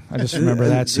something. I just remember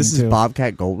that scene This too. is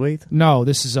Bobcat Goldthwait? No,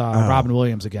 this is Robin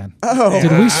Williams again. Oh.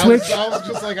 Did we switch? I was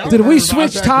just like, I Did don't we remember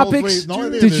switch Bobcat topics? Goldthwait. No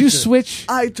idea Did this you shit. switch?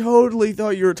 I totally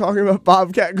thought you were talking about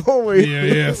Bobcat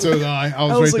Goldthwait. Yeah. So I I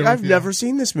was right like, there I've with you. never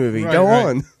seen this movie. Right, Go right.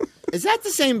 on. Is that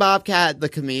the same Bobcat, the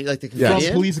comedian, like the Yeah. From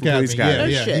comedian? Police Academy. Police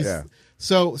Academy. Yeah, No shit. He's- Yeah.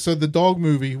 So the dog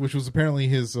movie, which was apparently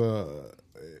his,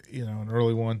 an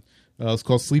early one, it's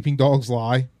called Sleeping Dogs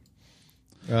Lie.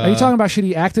 Are you talking about shit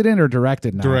he acted in or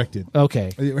directed now? Directed.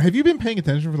 Okay. Have you been paying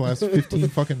attention for the last 15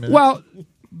 fucking minutes? Well,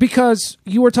 because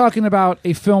you were talking about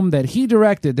a film that he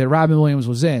directed that Robin Williams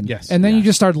was in. Yes. And then Yeah. you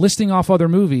just started listing off other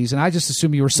movies, and I just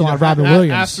assumed you were still on Robin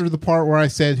Williams. After the part where I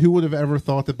said, who would have ever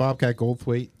thought that Bobcat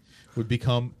Goldthwait would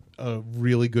become a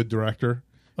really good director?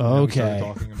 And then we started Okay.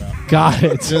 talking about Got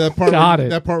it. Yeah, that part Got where, it.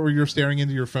 That part where you're staring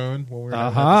into your phone when we were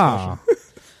having that Aha.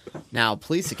 discussion. Now,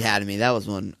 Police Academy, that was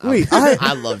one. Wait,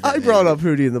 I loved it. I brought up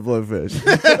Hootie and the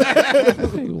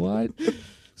Blowfish. Wait, what?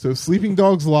 So Sleeping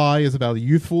Dogs Lie is about a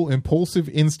youthful, impulsive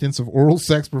instance of oral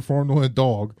sex performed on a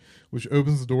dog, which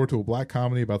opens the door to a black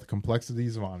comedy about the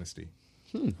complexities of honesty.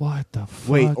 What the fuck?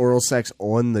 Wait, oral sex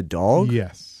on the dog?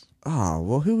 Yes. Oh,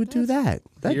 well, who would do that?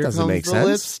 That Here doesn't comes make the sense.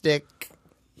 lipstick.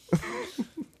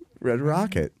 Red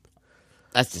Rocket.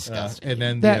 That's disgusting. And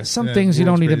then That some and then things you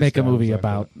don't World's need to Greatest make a Dad movie was after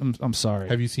about. that. I'm sorry.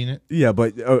 Have you seen it? Yeah,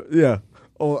 but yeah.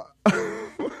 Oh,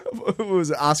 what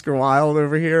was it, Oscar Wilde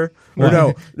over here?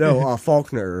 Or no,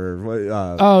 Faulkner.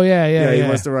 Or, Oh yeah. he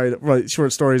wants to write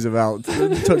short stories about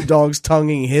dogs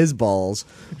tonguing his balls,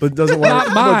 but doesn't want.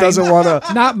 Not mine. But doesn't want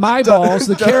to. Not my balls,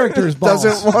 the character's balls.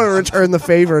 Doesn't want to return the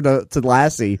favor to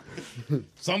Lassie.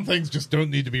 Some things just don't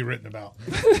need to be written about.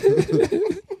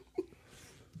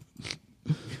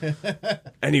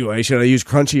 Anyway, should I use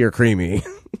crunchy or creamy?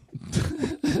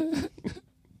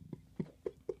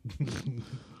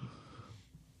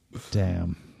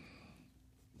 Damn.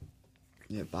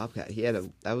 Yeah, Bobcat.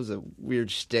 That was a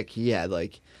weird shtick he had.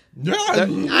 Like, Yeah.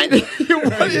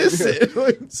 what is it?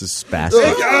 Like, This is spastic.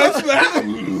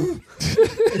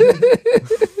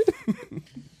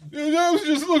 I was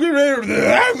just looking at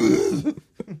there.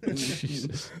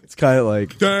 It's kind of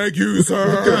like Thank you,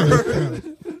 sir.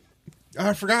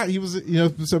 I forgot he was,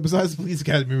 so besides the Police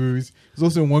Academy movies, he was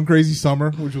also in One Crazy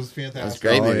Summer, which was fantastic. That's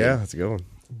great. oh movie. yeah, that's a good one.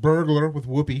 Burglar with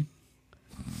Whoopi,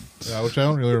 which I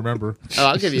don't really remember. Oh,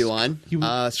 I'll give you one. He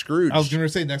was- Scrooge. I was going to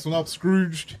say next one up,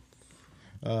 Scrooged.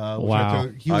 Wow.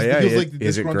 He was, Oh, yeah, he was like the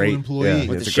is it disgruntled great? employee. Yeah,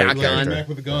 With it's the a great shotgun. character. Back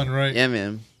with a gun, right? Yeah,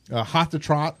 man. Hot to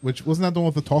Trot, which wasn't that the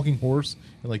one with the talking horse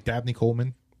and like Dabney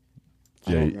Coleman?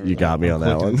 Yeah, you got me on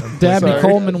that one. Dabney Sorry.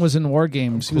 Coleman was in War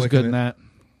Games. He was Clicking good in it.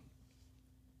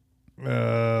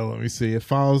 that. Let me see. It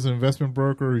follows an investment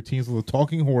broker who teams with a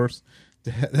talking horse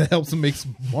that helps him make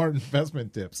smart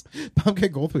investment tips.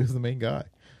 Bobcat Goldthwait is the main guy.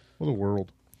 What a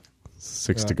world.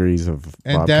 6 degrees of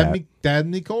And Bobcat.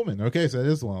 Dabney Coleman. Okay, so that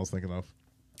is the one I was thinking of.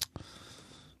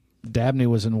 Dabney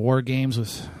was in War Games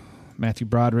with Matthew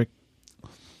Broderick,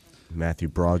 Matthew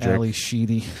Broderick. Ali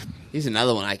Sheedy. He's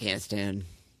another one I can't stand.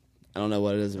 I don't know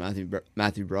what it is,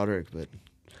 Matthew Broderick, but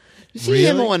you see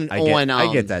him Really? on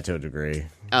I get that to a degree.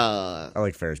 I uh,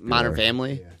 like Ferris Bueller. Modern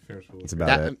Family. Yeah, Ferris Bueller. That's about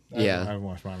That, it. I yeah, haven't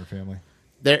watched Modern Family.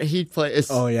 there he plays.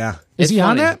 Oh yeah, Is it's he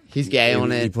on funny. that? He's gay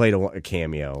on he it. played a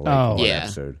cameo. Oh. one Yeah,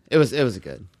 episode. it was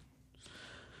good.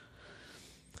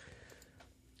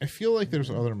 I feel like there's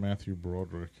other Matthew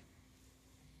Broderick.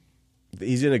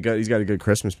 He's got a good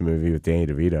Christmas movie with Danny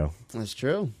DeVito. That's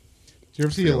true. Did you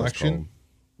ever see Forget what it's Election?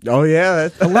 called. Oh yeah,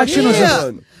 Election was Yeah.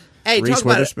 a Hey, Reese talk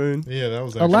about it. Witherspoon. Yeah, that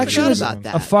was actually Election a is good about one.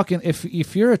 that. a fucking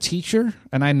if you're a teacher,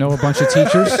 and I know a bunch of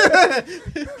teachers.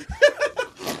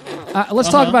 Let's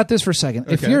talk about this for a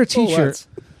second. If Okay. you're a teacher,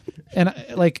 And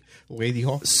like Lady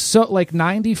Hawk. so, like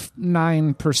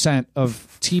 99% of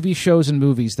TV shows and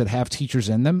movies that have teachers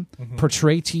in them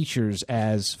portray teachers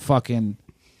as fucking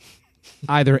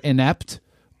either inept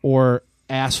or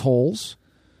assholes,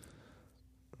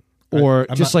 or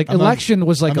I'm just not- like I'm not- Election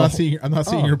was like I'm not seeing. I'm not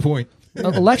seeing your point.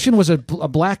 Election was a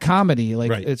black comedy.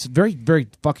 Like Right. it's very very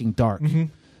fucking dark.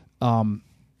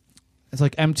 It's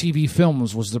like MTV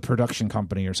Films was the production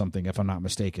company or something, if I'm not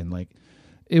mistaken. Like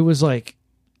it was like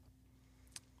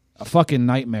a fucking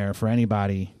nightmare for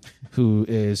anybody who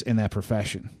is in that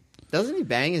profession. Doesn't he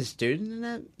bang his student in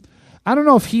that? I don't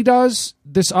know if he does.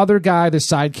 This other guy, this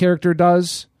side character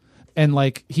does, and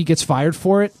like he gets fired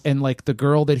for it. And like the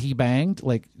girl that he banged,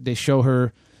 like they show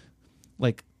her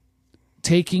like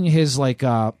taking his like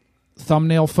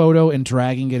thumbnail photo and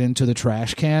dragging it into the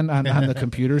trash can on the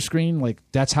computer screen. Like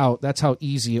that's how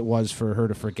easy it was for her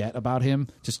to forget about him,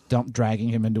 just dragging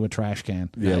him into a trash can.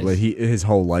 Yeah, Nice. but his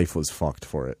whole life was fucked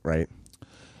for it, right?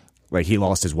 Like he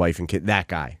lost his wife and kid. That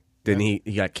guy didn't he?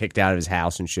 He got kicked out of his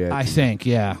house and shit. I think,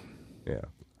 yeah. Yeah.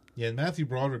 Yeah, and Matthew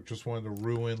Broderick just wanted to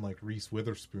ruin like Reese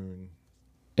Witherspoon.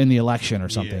 In the election or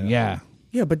something, yeah.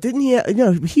 Yeah, but didn't he?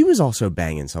 He was also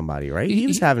banging somebody, right? He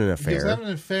was having an He was affair. having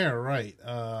an affair, right?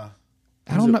 I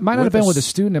don't know. It might not have with been a with a s-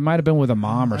 student. It might have been with a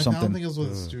mom or I don't something. think it was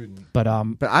with a student. But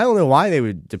But I don't know why they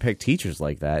would depict teachers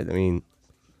like that. I mean,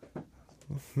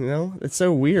 you know, it's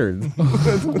so weird.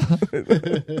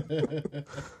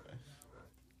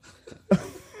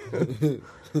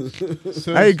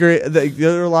 So I agree.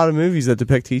 There are a lot of movies that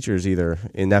depict teachers either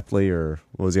ineptly or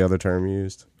what was the other term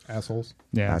used? assholes.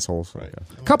 yeah, Assholes. Right.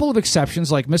 a couple of exceptions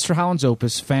like Mr. Holland's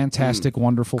Opus, fantastic,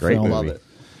 wonderful Great film. movie. Love it.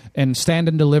 And Stand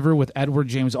and Deliver with Edward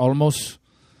James Olmos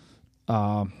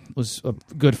was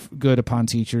good upon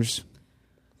teachers.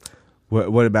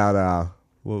 What about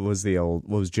what was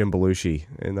Jim Belushi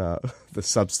in The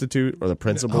Substitute or The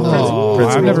Principal? Oh,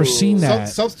 Principal? I've never seen that.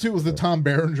 Substitute was the Tom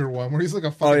Berenger one where he's like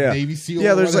a fucking yeah. Navy SEAL.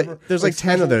 Yeah, or there's whatever. there's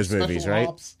 10 of those special movies, right?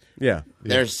 ops. Yeah.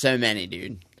 There's so many,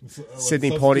 dude. Sidney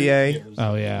Substitute, Poitier. there's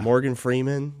Oh yeah, Morgan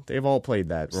Freeman. They've all played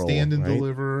that role. Stand and right?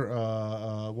 Deliver.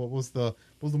 What was the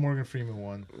Morgan Freeman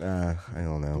one? I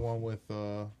don't The know. one with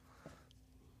I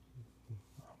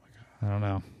don't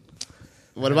know.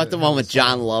 What about the one with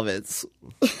John Lovitz?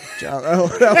 What's that?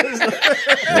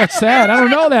 I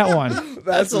don't know that one.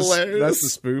 That's hilarious. That's the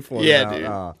spoof one. Yeah,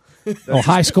 about, Oh,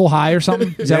 High School High or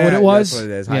something? Is that Yeah, what it was? that's what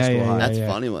it is, High School High. That's a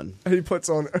funny one. he puts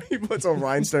on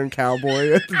Rhinestone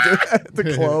Cowboy at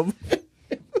the club.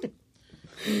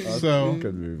 so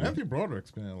Good movie. Matthew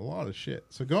Broderick's been in a lot of shit.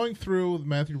 So going through the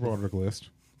Matthew Broderick list,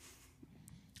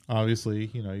 obviously,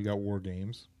 you got War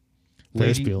Games,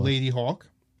 Ferris Bueller. Lady Hawk,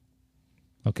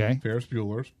 Okay. Ferris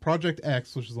Bueller's, Project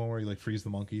X, which is the one where he frees the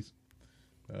monkeys.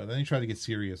 Then he tried to get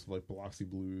serious with Biloxi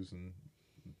Blues and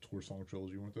Tour Song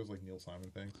Trilogy. Weren't those Neil Simon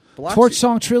things? Torch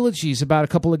Song Trilogy is about a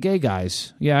couple of gay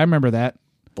guys. Yeah, I remember that.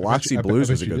 Biloxi I bet Blues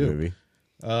you was a good do. movie.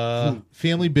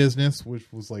 Family Business,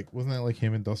 which was wasn't that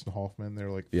him and Dustin Hoffman?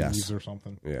 They're Yes. thieves or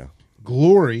something. Yeah.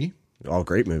 Glory, Oh,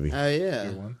 great movie. Oh yeah.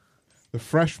 good one. The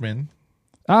Freshman.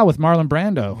 With Marlon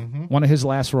Brando. One of his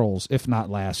last roles, if not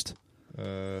last.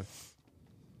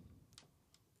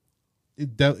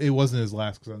 It wasn't his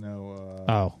last because I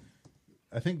know.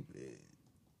 I think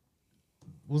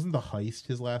wasn't The Heist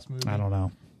his last movie? I don't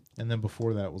know. And then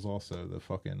before that was also the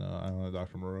fucking I don't know,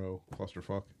 Dr. Moreau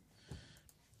clusterfuck.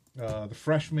 The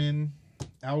Freshman,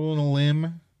 Out on a Limb.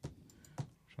 I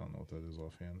don't know what that is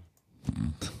offhand,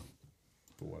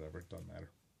 but whatever, it doesn't matter.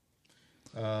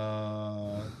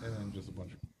 And then just a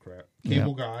bunch of crap.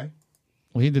 Cable Guy.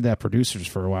 Well, he did that producers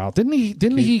for a while. Didn't he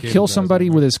Cable kill Guy's somebody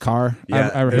on with his car?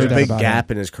 Yeah, I heard there's a that big about gap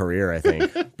him. in his career, I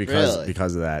think, Really?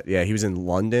 because of that. Yeah, he was in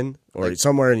London or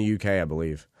somewhere in the UK, I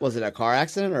believe. Was it a car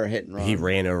accident or a hit and run? He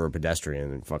ran over a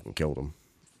pedestrian and fucking killed him.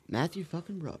 Matthew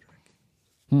fucking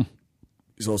Broderick.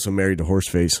 He's also married to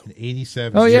Horseface.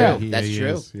 87. Oh, yeah. That's he true.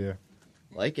 is, yeah.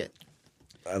 Like it.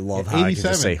 I love Yeah, how I can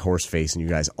 87. just say Horseface and you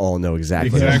guys all know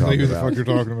exactly, Exactly who what the I'm fuck talking you're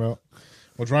talking about.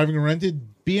 While driving a rented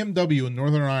BMW in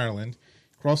Northern Ireland,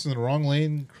 crossing the wrong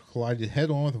lane, collided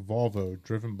head-on with a Volvo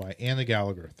driven by Anna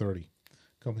Gallagher, 30,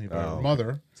 accompanied by her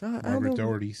mother, So, I don't Margaret know.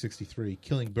 Doherty, 63,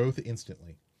 killing both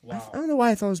instantly. about. I don't know why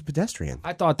I thought it was a pedestrian.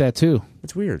 I thought that too.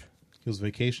 It's weird. He was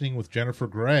vacationing with Jennifer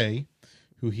Grey,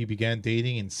 who he began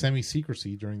dating in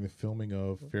semi-secrecy during the filming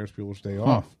of Ferris Bueller's Day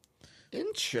Off.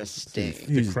 Interesting.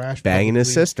 He's crash banging his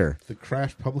publicly- sister. The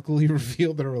crash publicly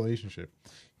revealed their relationship.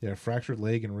 He had a fractured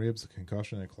leg and ribs, a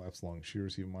concussion, and a collapsed lung. She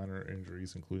received minor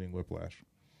injuries, including whiplash.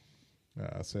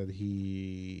 Said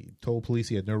he told police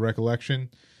he had no recollection,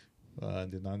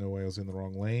 did not know why I was in the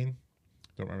wrong lane.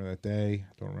 Don't remember that day.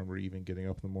 Don't remember even getting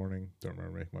up in the morning. Don't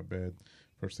remember making my bed.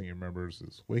 First thing he remembers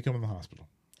is wake up in the hospital.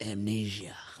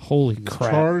 Amnesia. Holy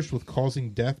crap. Charged with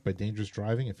causing death by dangerous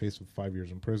driving and faced with 5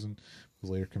 years in prison. Was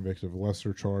later convicted of a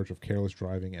lesser charge of careless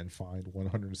driving and fined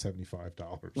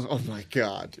 $175. Oh my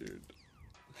god, dude.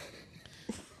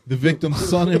 The victim's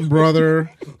son and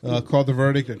brother called the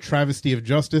verdict a travesty of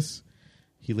justice.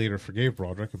 He later forgave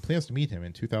Broderick and plans to meet him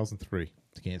in 2003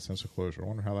 to gain a sense of closure. I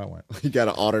wonder how that went. He got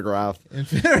an autograph.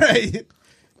 Right.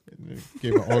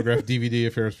 Gave him an autographed DVD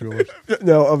of Ferris Bueller's.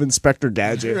 No, of Inspector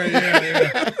Gadget. Right,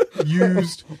 yeah.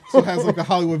 Used. So it has like a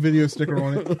Hollywood video sticker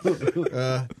on it.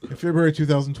 In February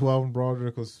 2012,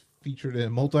 Broderick was featured in a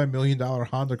multi-million-dollar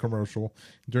Honda commercial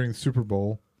during the Super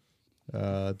Bowl.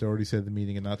 Doherty said the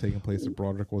meeting had not taken place that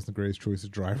Broderick wasn't the greatest choice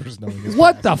of drivers, knowing his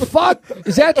What the fuck?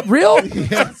 Is that real?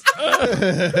 Yes.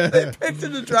 Picked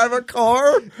him to drive a car?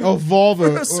 Oh,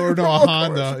 Volvo. A Or Super no, a Bowl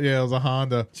Honda. commercial. Yeah, it was a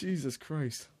Honda. Jesus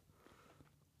Christ.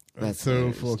 That's so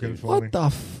hilarious, fucking dude. funny. What the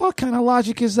fuck kind of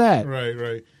logic is that?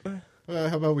 Right.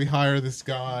 How about we hire this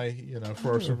guy,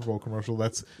 for our Super Bowl commercial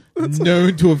that's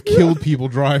known to have killed people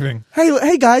driving?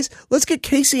 Hey guys, let's get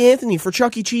Casey Anthony for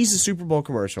Chuck E. Cheese's Super Bowl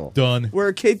commercial. Done. Where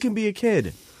a kid can be a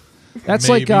kid. That's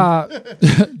Maybe. like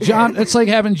John. It's like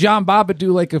having John Bobbitt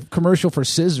do like a commercial for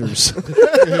scissors.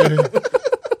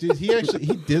 Dude, he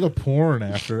did a porn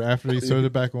after he sewed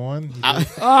it back on.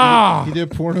 He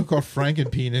did a porno called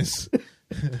Frankenpenis.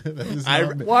 That is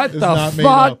not, What is the not made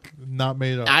fuck? up. Not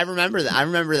made up. I remember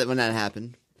that when that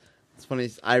happened. It's funny.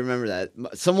 I remember that.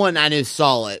 Someone I knew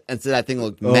saw it and said that thing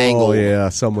looked mangled. Oh, yeah,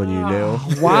 someone you knew.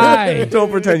 Why?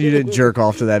 Don't pretend you didn't jerk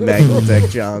off to that mangled dick,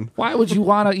 John. Why would you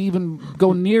want to even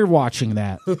go near watching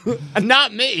that?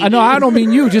 Not me. I know. I don't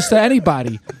mean you. Just to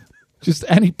anybody. Just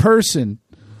any person.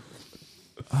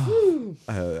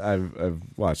 I've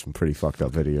watched some pretty fucked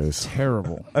up videos.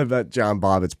 Terrible. I bet John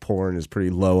Bobbitt's porn is pretty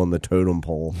low on the totem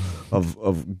pole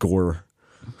of gore.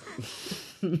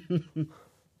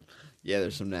 Yeah,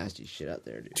 there's some nasty shit out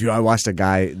there, dude. Dude, I watched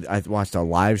a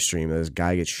live stream of this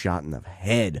guy get shot in the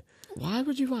head. Why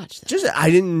would you watch that? Just I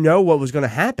didn't know what was going to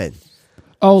happen.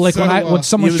 Oh, like So, when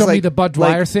someone he was showed me like- the Bud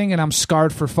Dwyer like- thing and I'm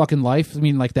scarred for fucking life. I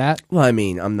mean, like that. Well, I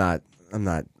mean, I'm not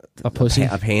A pussy.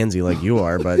 a pansy like you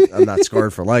are, but I'm not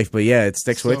scarred for life. But yeah, it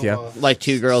sticks with you. Like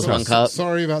two girls, one cup.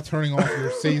 Sorry about turning off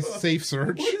your safe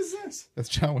search. What is this? That's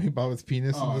John Wayne Bobbitt's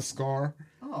penis and the scar.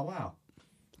 Oh wow.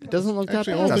 It doesn't look that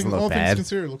Actually, bad. all Doesn't things, look all bad. things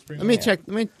considered, it looks pretty Let me nice. check.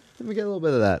 Let me get a little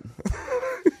bit of that.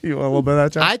 You want a little bit of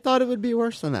that, John? I thought it would be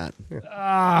worse than that.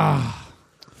 I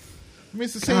mean,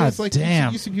 it's the same. God It's like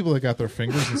damn. you see people that got their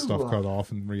fingers and stuff cut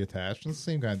off and reattached. It's the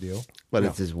same kind of deal. But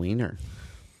it's his wiener.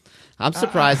 I'm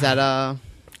surprised that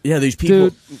Yeah, these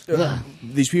people.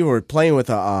 These people were playing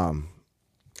with a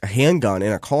handgun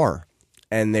in a car,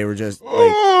 and they were just like,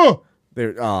 Oh,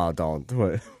 don't.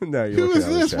 What? No, you're who looking is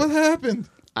at this? the What chat. happened?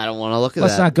 I don't want to look at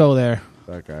Let's that. not go there.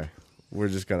 Okay, we're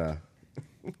just gonna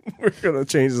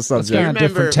change the Let's subject get on a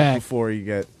different Remember- tack. before you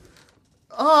get.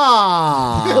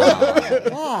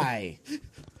 Why?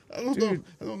 I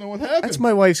don't know what happened. That's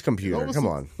my wife's computer. What was Come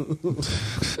on,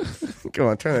 come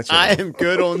on, turn that shit. I off. am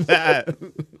good on that.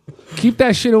 Keep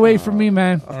that shit away from me,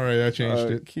 man. All right, I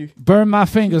changed it. Burn my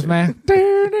fingers, man.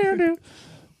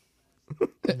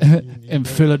 In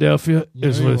Philadelphia,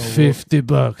 it's you worth wanna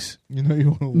 $50. You know you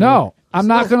want to No, I'm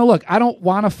not gonna look. I don't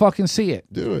want to fucking see it.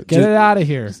 do it. Get it out of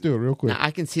here, Let's do it real quick.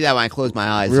 I can see that when I close my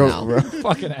eyes Real- now. real-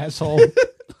 fucking asshole.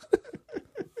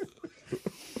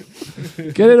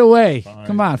 Get it away.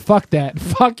 Come on, fuck that.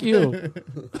 Fuck you.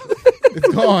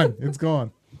 It's gone. It's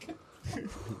gone.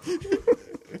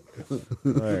 All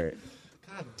right.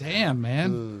 Damn,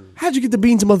 man. How'd you get the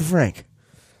beans of Mother Frank?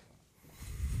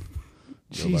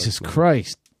 Jesus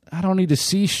Christ. I don't need to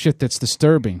see shit that's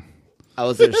disturbing. Oh,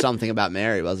 was there something about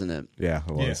Mary, wasn't it? Yeah,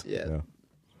 it was. Yeah.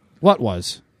 What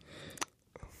was?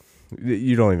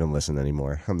 You don't even listen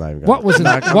anymore. I'm not even. What was in,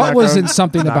 what was in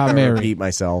something Not about gonna Mary? repeat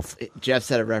myself. Jeff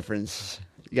said a reference.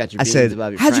 You got your I beans said,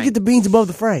 above your "How'd you Frank." get the beans above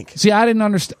the Frank?" See, I didn't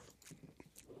understand.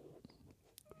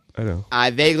 I know. I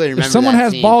vaguely remember If someone that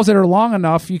has scene. balls that are long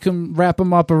enough, you can wrap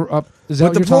them up. Is that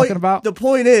what you're talking about? The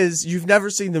point is, you've never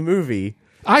seen the movie.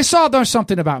 I saw there's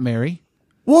something about Mary.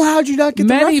 Well, how'd you not get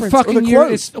the Many reference or fucking the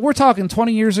years. quote? We're talking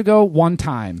 20 years ago, one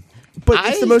time. But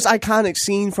it's the most iconic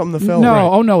scene from the film. No,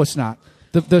 oh no, it's not.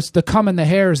 The cum in the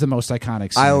hair is the most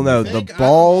iconic scene. I don't know. The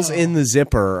balls in the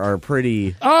zipper are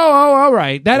pretty. Oh, all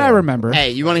right. That I remember.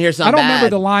 Hey, you want to hear I something don't remember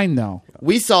bad? the line though.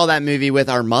 We saw that movie with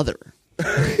our mother.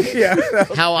 Yeah,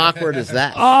 How awkward is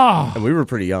that? Oh, and we were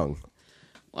pretty young.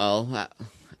 Well,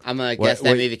 I'm gonna guess that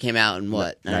what- movie came out in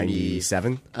what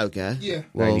 97. Okay. Yeah.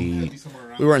 Well, 90.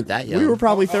 we weren't that young. We were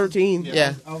probably 13.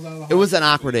 Yeah. It was an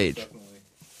awkward age.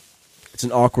 It's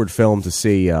an awkward film to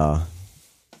see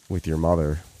with your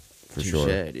mother, for sure.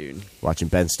 Touche, dude. Watching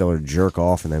Ben Stiller jerk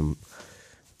off and then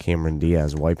Cameron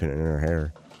Diaz wiping it in her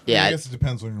hair. Yeah, I guess it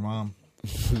depends on your mom.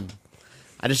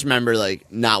 I just remember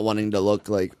like not wanting to look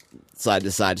like side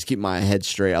to side, just keep my head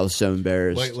straight. I was so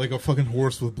embarrassed. Like a fucking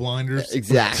horse with blinders.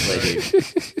 Exactly,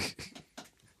 dude.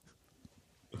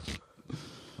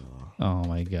 Oh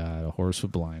my god, a horse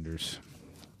with blinders.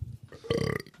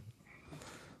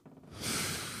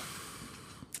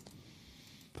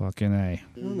 Fucking A.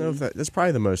 I don't know if that's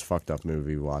probably the most fucked up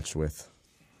movie we watched with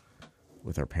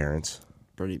our parents.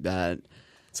 Pretty bad.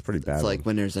 It's a pretty bad. It's like one.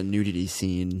 when there's a nudity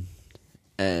scene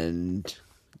and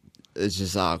it's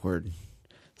just awkward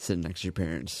sitting next to your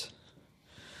parents.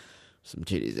 Some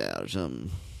titties out or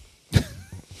something.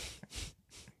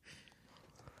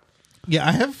 Yeah,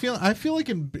 I have a feeling. I feel like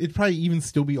it'd probably even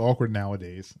still be awkward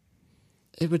nowadays.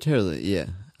 It would totally, yeah.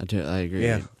 I agree.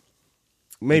 Yeah.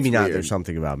 Maybe It's not. weird. There's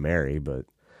something about Mary, but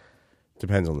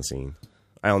depends on the scene.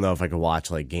 I don't know if I could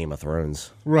watch like Game of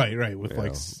Thrones. Right, with You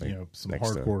like know, some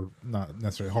next to- hardcore, not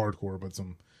necessarily hardcore, but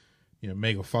some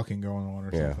mega fucking going on or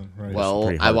Yeah. something. Right. Well,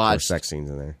 Pretty I hardcore watched sex scenes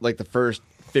in there. like the first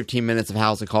 15 minutes of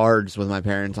House of Cards with my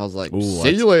parents. I was like, Ooh, see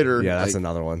that's- you later. Yeah, that's Like,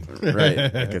 another one. right.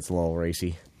 That gets a little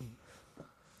racy.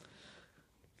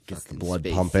 Gets the blood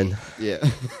pumping. Yeah.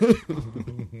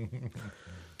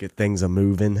 Get things a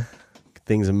moving. Get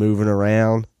things a moving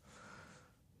around.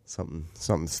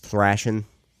 Something's thrashing.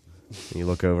 And you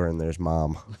look over and there's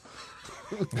mom.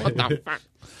 What the fuck?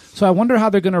 So I wonder how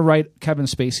they're going to write Kevin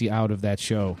Spacey out of that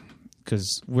show,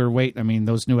 because we're waiting. I mean,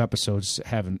 those new episodes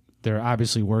haven't. They're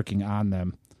obviously working on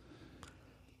them.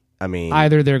 I mean,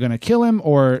 Either they're going to kill him,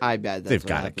 or I bet that's they've what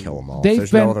got to happened. kill them all. They've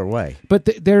There's been- no other way. but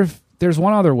there's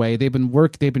one other way. They've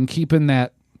been keeping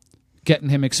that, getting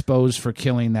him exposed for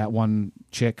killing that one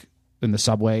chick in the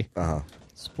subway.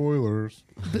 Spoilers.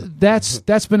 That's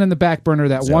been in the back burner.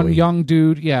 That Zoe. one young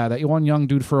dude, that one young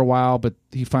dude for a while, but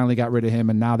he finally got rid of him,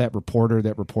 and now that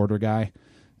reporter guy,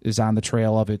 is on the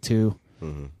trail of it too.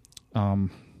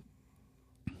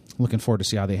 Looking forward to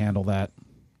see how they handle that.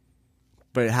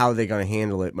 But how are they going to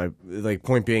handle it? My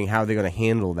point being, how are they going to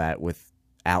handle that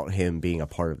without him being a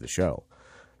part of the show?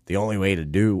 The only way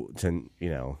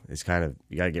is kind of,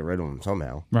 you got to get rid of him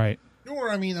somehow. Right. Or,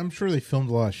 I mean, I'm sure they filmed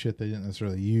a lot of shit they didn't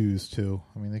necessarily use, too.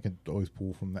 I mean, they could always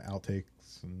pull from the outtakes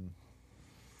and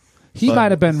He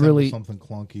might have been assemble really. something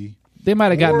clunky. They might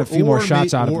have gotten a few more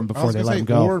shots out of him I before was they gonna let say, him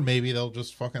go. Or maybe they'll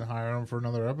just fucking hire him for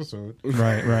another episode.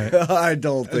 Right. I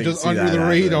don't think Just see under that the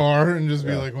happening. radar and just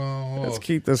be like, well, Let's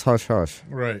keep this hush hush.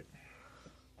 right.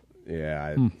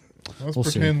 Yeah. Let's We'll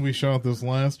see. pretend we shot this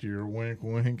last year. Wink,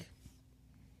 wink.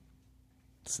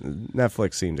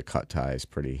 Netflix seemed to cut ties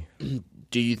pretty.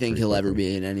 Do you think he'll ever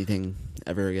be in anything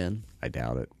ever again? I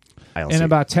doubt it. I don't In see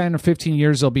about 10 or 15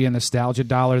 years, there'll be a nostalgia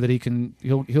dollar that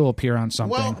he'll appear on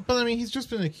something. Well, but I mean, he's just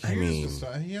been accused. mean- of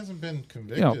stuff. He hasn't been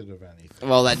convicted of anything.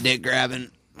 Well, that dick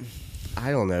grabbing.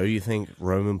 I don't know. You think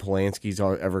Roman Polanski's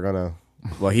ever gonna?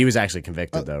 Well, he was actually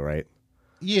convicted though, right?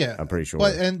 Yeah, I'm pretty sure.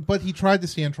 But he tried to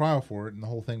stand trial for it, and the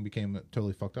whole thing became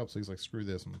totally fucked up. So he's like, "Screw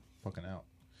this, I'm fucking out."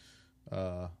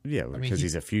 Yeah, mean, because he-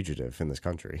 he's a fugitive in this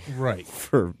country Right?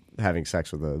 for having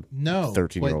sex with a No,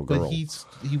 13-year-old but girl.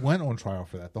 he went on trial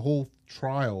for that. The whole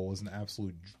trial was an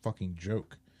absolute fucking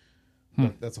joke.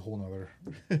 But that's a whole nother.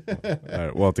 All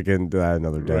right, we'll have to get into that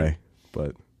another day. Right.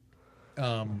 But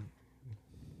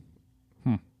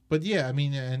But yeah, I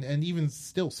mean, and even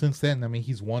still, since then, I mean,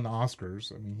 he's won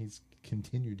Oscars. I mean, he's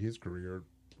continued his career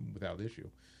without issue.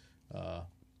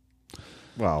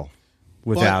 well,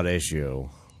 without issue,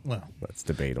 Well, that's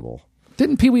debatable.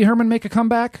 Didn't Pee Wee Herman make a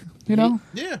comeback? You know,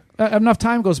 yeah. enough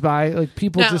time goes by, like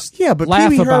people just Yeah, but laugh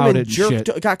Pee Wee about Herman it. and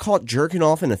shit. got caught jerking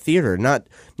off in a theater, not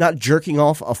jerking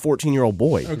off a 14-year-old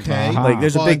boy. Okay, Like,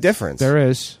 there's a but- big difference. There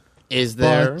is. Is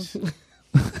there?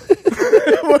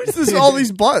 What's this? All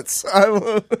these butts.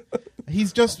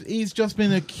 He's just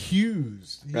been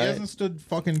accused. He Right. hasn't stood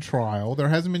fucking trial. There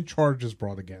hasn't been charges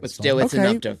brought against But still, him. it's Okay.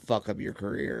 enough to fuck up your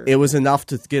career. It was enough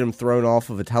to get him thrown off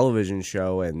of a television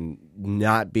show and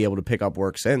not be able to pick up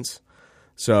work since.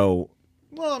 So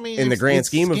Well, I mean, in the it's- grand it's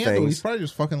scheme of scandal. things- he's probably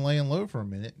just fucking laying low for a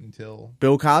minute until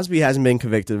Bill Cosby hasn't been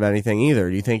convicted of anything either.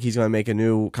 Do you think he's going to make a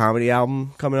new comedy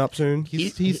album coming up soon?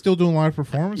 he's still doing live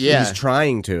performances. Yeah. He's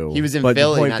trying to. He was in but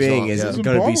Philly the point not too being long is ago. it's He was in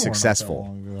going to be Baltimore not that successful.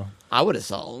 long ago. I would have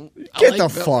saw him. I Get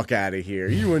like the Bill. fuck out of here.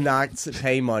 You would not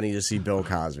pay money to see Bill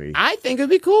Cosby. I think it'd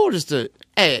be cool just to,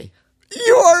 hey,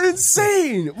 You are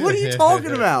insane. What are you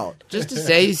talking about? just to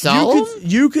say you saw him.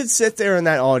 You could sit there in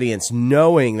that audience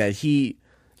knowing that he,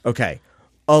 okay,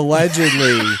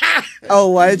 allegedly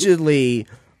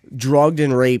drugged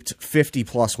and raped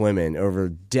 50-plus women over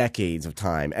decades of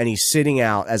time, and he's sitting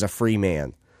out as a free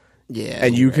man. Yeah,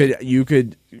 And you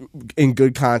could, in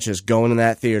good conscience, go into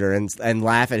that theater and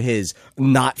laugh at his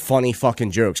not funny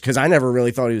fucking jokes, because I never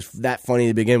really thought he was that funny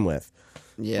to begin with.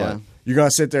 Yeah. But you're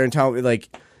gonna sit there and tell me, like,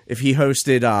 if he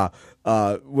hosted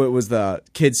what was the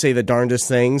Kids Say the Darndest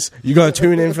Things, you gonna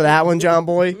tune in for that one, John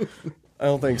Boy? I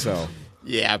don't think so.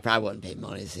 Yeah, I probably wouldn't pay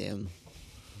money to see him.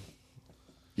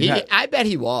 Yeah. I bet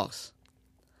he walks.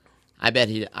 I bet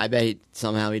he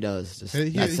somehow he does. Just,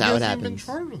 that's how it hasn't happens. been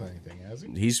charged with anything, has he?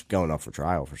 He's going up for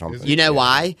trial for something. You know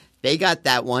why? They got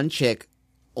that one chick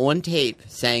on tape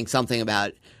saying something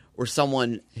about, or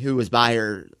someone who was by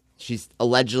her, she's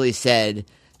allegedly said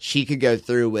she could go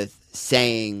through with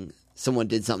saying someone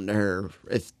did something to her,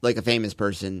 if like a famous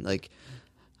person. Like,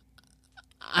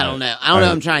 I don't know.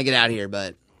 I'm trying to get out of here,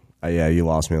 but Yeah, you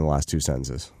lost me in the last two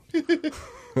sentences.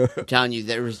 I'm telling you,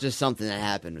 there was just something that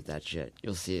happened with that shit.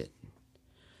 You'll see it.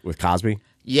 With Cosby?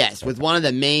 Yes, with one of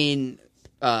the main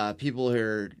people who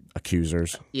are,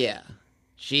 Accusers. yeah.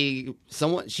 She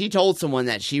told someone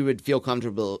that she would feel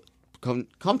comfortable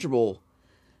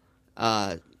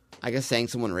I guess saying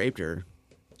someone raped her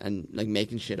and like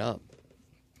making shit up.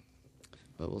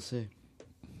 But we'll see.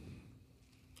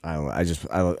 I don't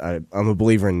know. I'm a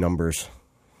believer in numbers.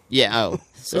 Yeah,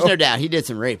 there's no doubt he did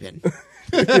some raping.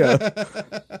 Yeah.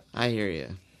 I hear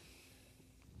you.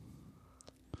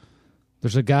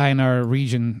 There's a guy in our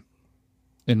region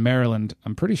in Maryland,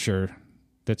 I'm pretty sure,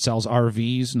 that sells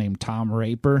RVs named Tom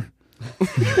Raper.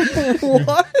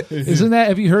 What? Isn't that?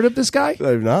 Have you heard of this guy?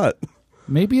 I'm not.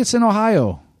 Maybe it's in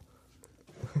Ohio.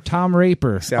 Tom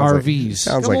Raper RVs.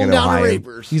 Sounds Come like on an down to Ohio.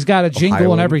 Rapers. He's got a jingle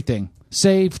Ohioan. and everything.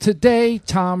 Save today,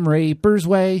 Tom Raper's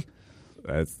way.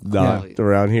 That's not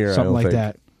around here. I Something don't like think.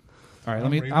 that. All right, Tom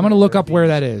I'm Raper going to look up RVs. where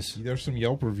that is. There's some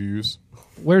Yelp reviews.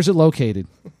 Where's it located?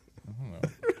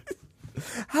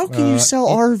 How can you sell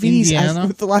RVs Indiana?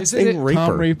 with the last Isn't name it Raper?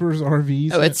 Tom Raper's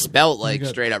RVs. Oh, it's spelled like got-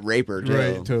 straight up Raper too. right.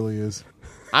 It totally is.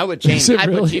 I would change. Is it I'd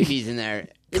put really? two P's in there.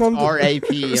 It's Come to-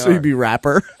 RAPER. So you'd be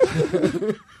rapper.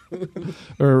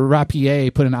 Or Rapier,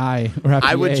 put an I. Rapier.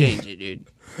 I would change it, dude.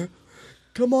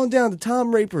 Come on down to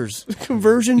Tom Raper's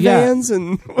conversion Yeah. vans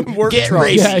and work Get trucks.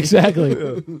 racing. Yeah, exactly.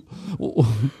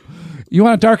 You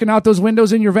want to darken out those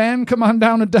windows in your van? Come on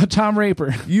down to Tom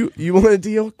Raper. You want a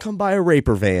deal? Come buy a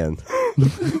Raper van.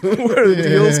 Where the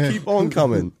deals keep on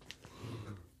coming.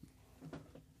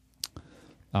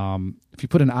 If you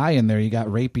put an I in there, you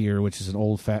got rapier, which is an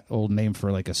old name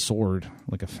for like a sword,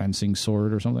 like a fencing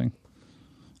sword or something.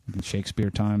 In Shakespeare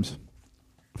times.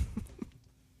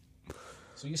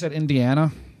 So you said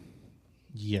Indiana?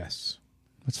 Yes.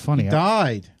 That's funny.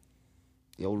 Died.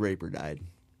 The old Raper died.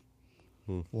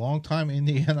 Longtime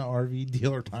Indiana RV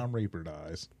dealer Tom Raper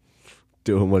dies.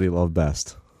 Doing what he loved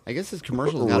best. I guess his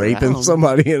commercials got Raping around.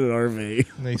 somebody in an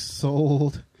RV. And they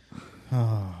sold.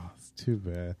 Oh, it's too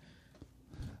bad.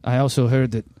 I also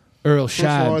heard that Earl First of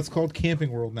all, Scheib. it's called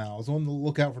Camping World now. I was on the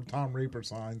lookout for Tom Raper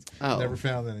signs. Oh. Never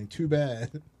found any. Too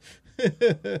bad.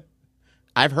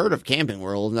 I've heard of Camping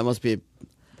World. That must be.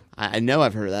 I know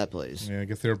I've heard of that place. Yeah, I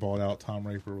guess they're bought out. Tom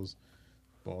Raper was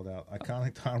bought out.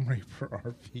 Iconic Tom Raper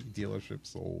RV dealership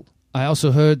sold. I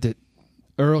also heard that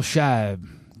Earl Scheib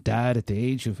died at the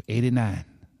age of 89,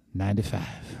 95.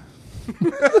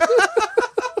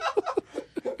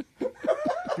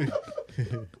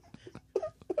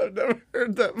 I've never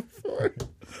heard that before.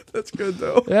 That's good,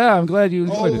 though. Yeah, I'm glad you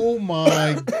enjoyed it. Oh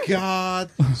my god.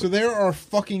 So there are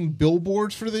fucking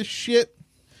billboards for this shit?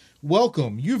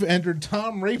 Welcome. You've entered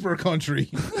Tom Raper country.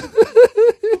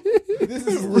 This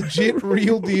is legit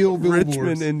real deal billboards.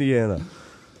 Richmond, Indiana.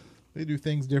 They do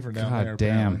things different down there. God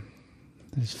damn. apparently.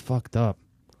 This is fucked up.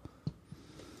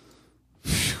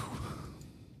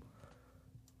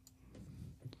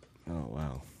 Oh,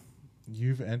 wow.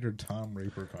 You've entered Tom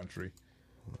Raper country.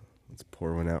 Let's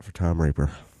pour one out for Tom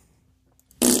Raper.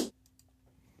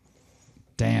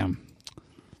 Damn.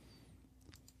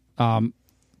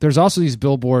 There's also these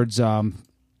billboards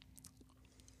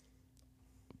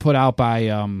put out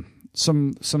by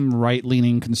some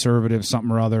right-leaning conservative, something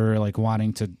or other, like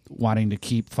wanting to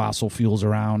keep fossil fuels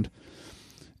around.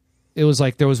 It was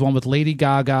like there was one with Lady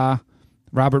Gaga,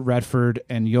 Robert Redford,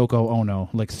 and Yoko Ono,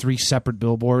 like 3 separate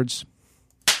billboards.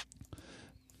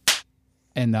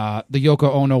 And the Yoko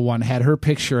Ono one had her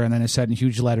picture, and then it said in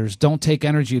huge letters, "Don't take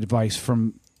energy advice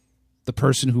from the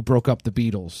person who broke up the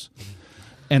Beatles."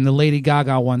 And the Lady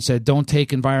Gaga one said, "Don't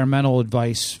take environmental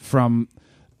advice from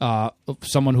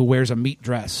someone who wears a meat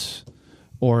dress."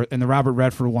 And the Robert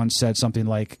Redford one said something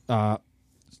like,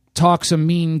 "Talks a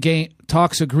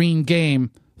green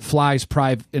game, flies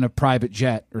in a private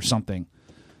jet," or something.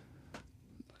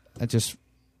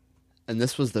 And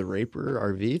this was the Raper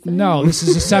RV thing? No, this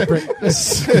is a separate.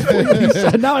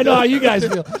 Now I know how you guys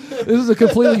feel. This is a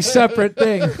completely separate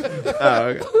thing. Oh,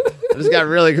 okay. I just got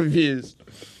really confused.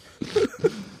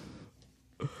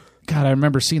 God, I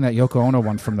remember seeing that Yoko Ono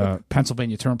one from the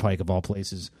Pennsylvania Turnpike of all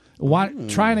places.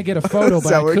 Trying to get a photo, Is but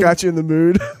that what got you in the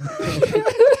mood?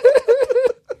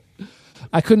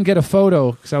 I couldn't get a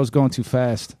photo because I was going too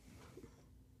fast.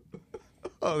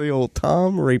 Oh, the old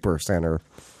Tom Raper Center.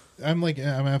 I'm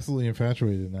absolutely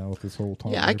infatuated now with this whole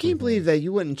Tom. Yeah, I can't believe that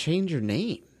you wouldn't change your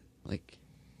name. Like,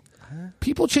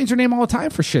 People change their name all the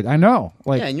time for shit. I know.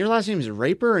 Like, yeah, and your last name is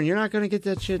Raper, and you're not going to get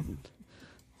that shit.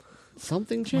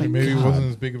 Something changed. Maybe it wasn't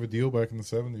as big of a deal back in the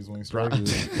 70s when he started.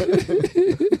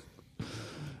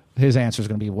 his answer is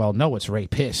going to be, well, no, it's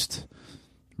rapist.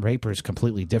 Raper is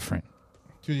completely different.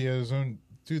 Dude, he had his own.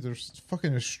 Dude, there's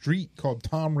fucking a street called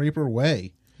Tom Raper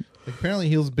Way. Like, apparently,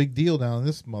 he was a big deal down in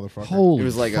this motherfucker. Holy He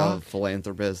was like fuck. a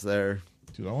philanthropist there.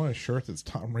 Dude, I want a shirt that's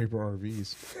Tom Raper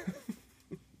RVs.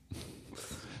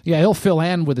 Yeah, he'll fill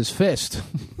Ann with his fist.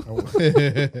 I'll wear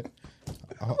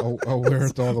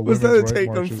it to all the Was women's that a right take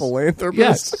on marches.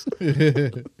 philanthropist?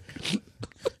 Yes.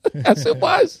 Yes, it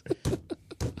was.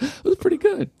 It was pretty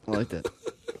good. I like that.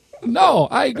 No,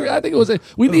 I agree. I think it was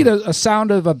we need a sound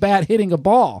of a bat hitting a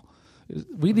ball.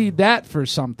 We need that for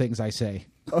some things, I say.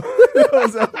 for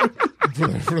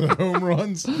the home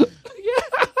runs.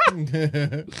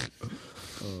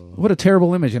 What a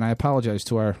terrible image, and I apologize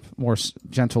to our more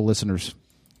gentle listeners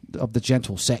of the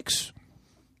gentle sex.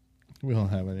 We don't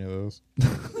have any of those.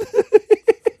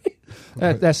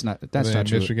 That's not Are they in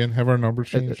true. Michigan, have our numbers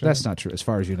changed? That's not true, as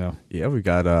far as you know. Yeah, we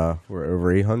got we're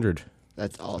over 800.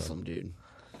 That's awesome, dude.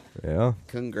 Yeah,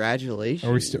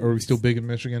 Congratulations. Are we still big in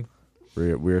Michigan?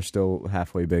 we're still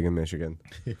halfway big in Michigan.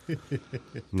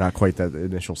 Not quite that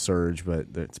initial surge, but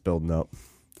it's building up.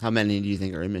 How many do you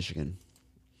think are in Michigan?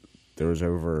 There was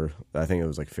over, I think it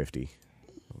was like 50.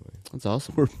 That's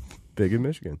awesome. We're big in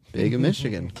Michigan. Big in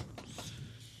Michigan.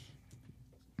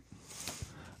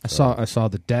 I saw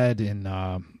the dead in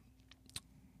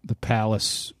the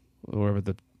Palace, wherever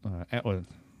the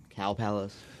Cow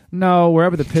Palace. no,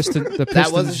 wherever the Pistons.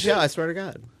 That was a show, I swear to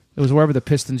God. It was wherever the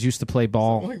Pistons used to play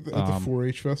ball. Like at the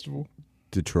 4-H festival?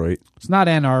 Detroit. It's not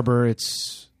Ann Arbor.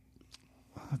 It's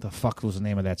what the fuck was the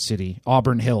name of that city?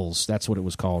 Auburn Hills. That's what it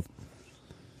was called.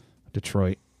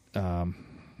 Detroit. Yeah,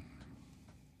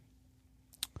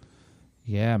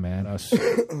 man. I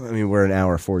mean, we're an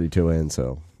hour 42 in,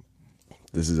 so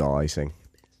this is all icing.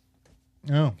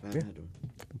 Oh. Yeah.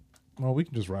 Well, we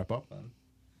can just wrap up then.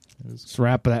 Let's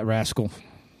wrap that rascal.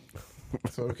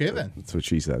 So, okay then. That's what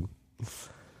she said.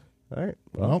 All right.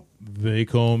 Well, they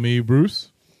call me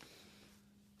Bruce.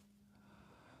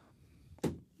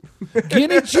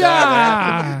 Guinea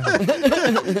John!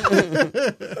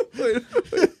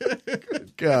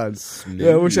 God.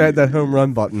 Yeah, I wish I had that home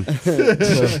run button.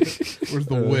 Where's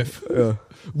the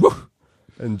whiff?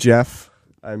 And Jeff.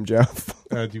 I'm Jeff.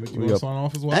 Do you want to sign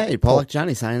off as well? Hey, Pollock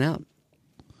Johnny signing out.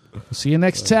 See you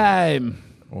next time.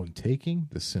 On Taking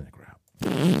the Cynic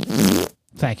Route.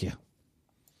 Thank you.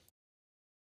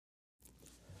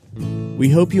 We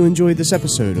hope you enjoyed this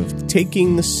episode of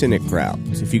Taking the Cynic Route.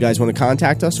 If you guys want to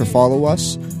contact us or follow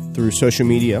us through social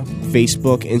media,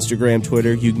 Facebook, Instagram,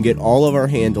 Twitter, you can get all of our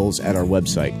handles at our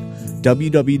website,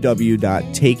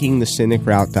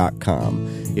 www.takingthecynicroute.com.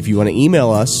 If you want to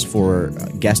email us for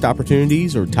guest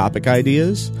opportunities or topic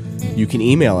ideas, you can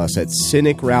email us at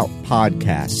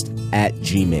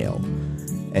cynicroutepodcast@gmail.com.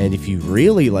 And if you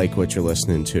really like what you're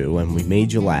listening to and we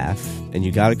made you laugh and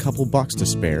you got a couple bucks to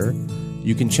spare,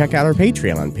 you can check out our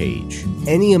Patreon page.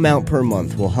 Any amount per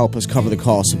month will help us cover the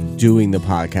cost of doing the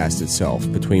podcast itself,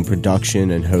 between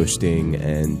production and hosting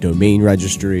and domain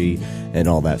registry and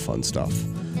all that fun stuff.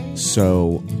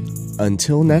 So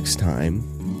until next time,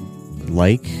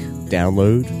 like,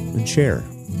 download, and share.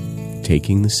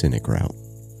 Taking the Cynic Route.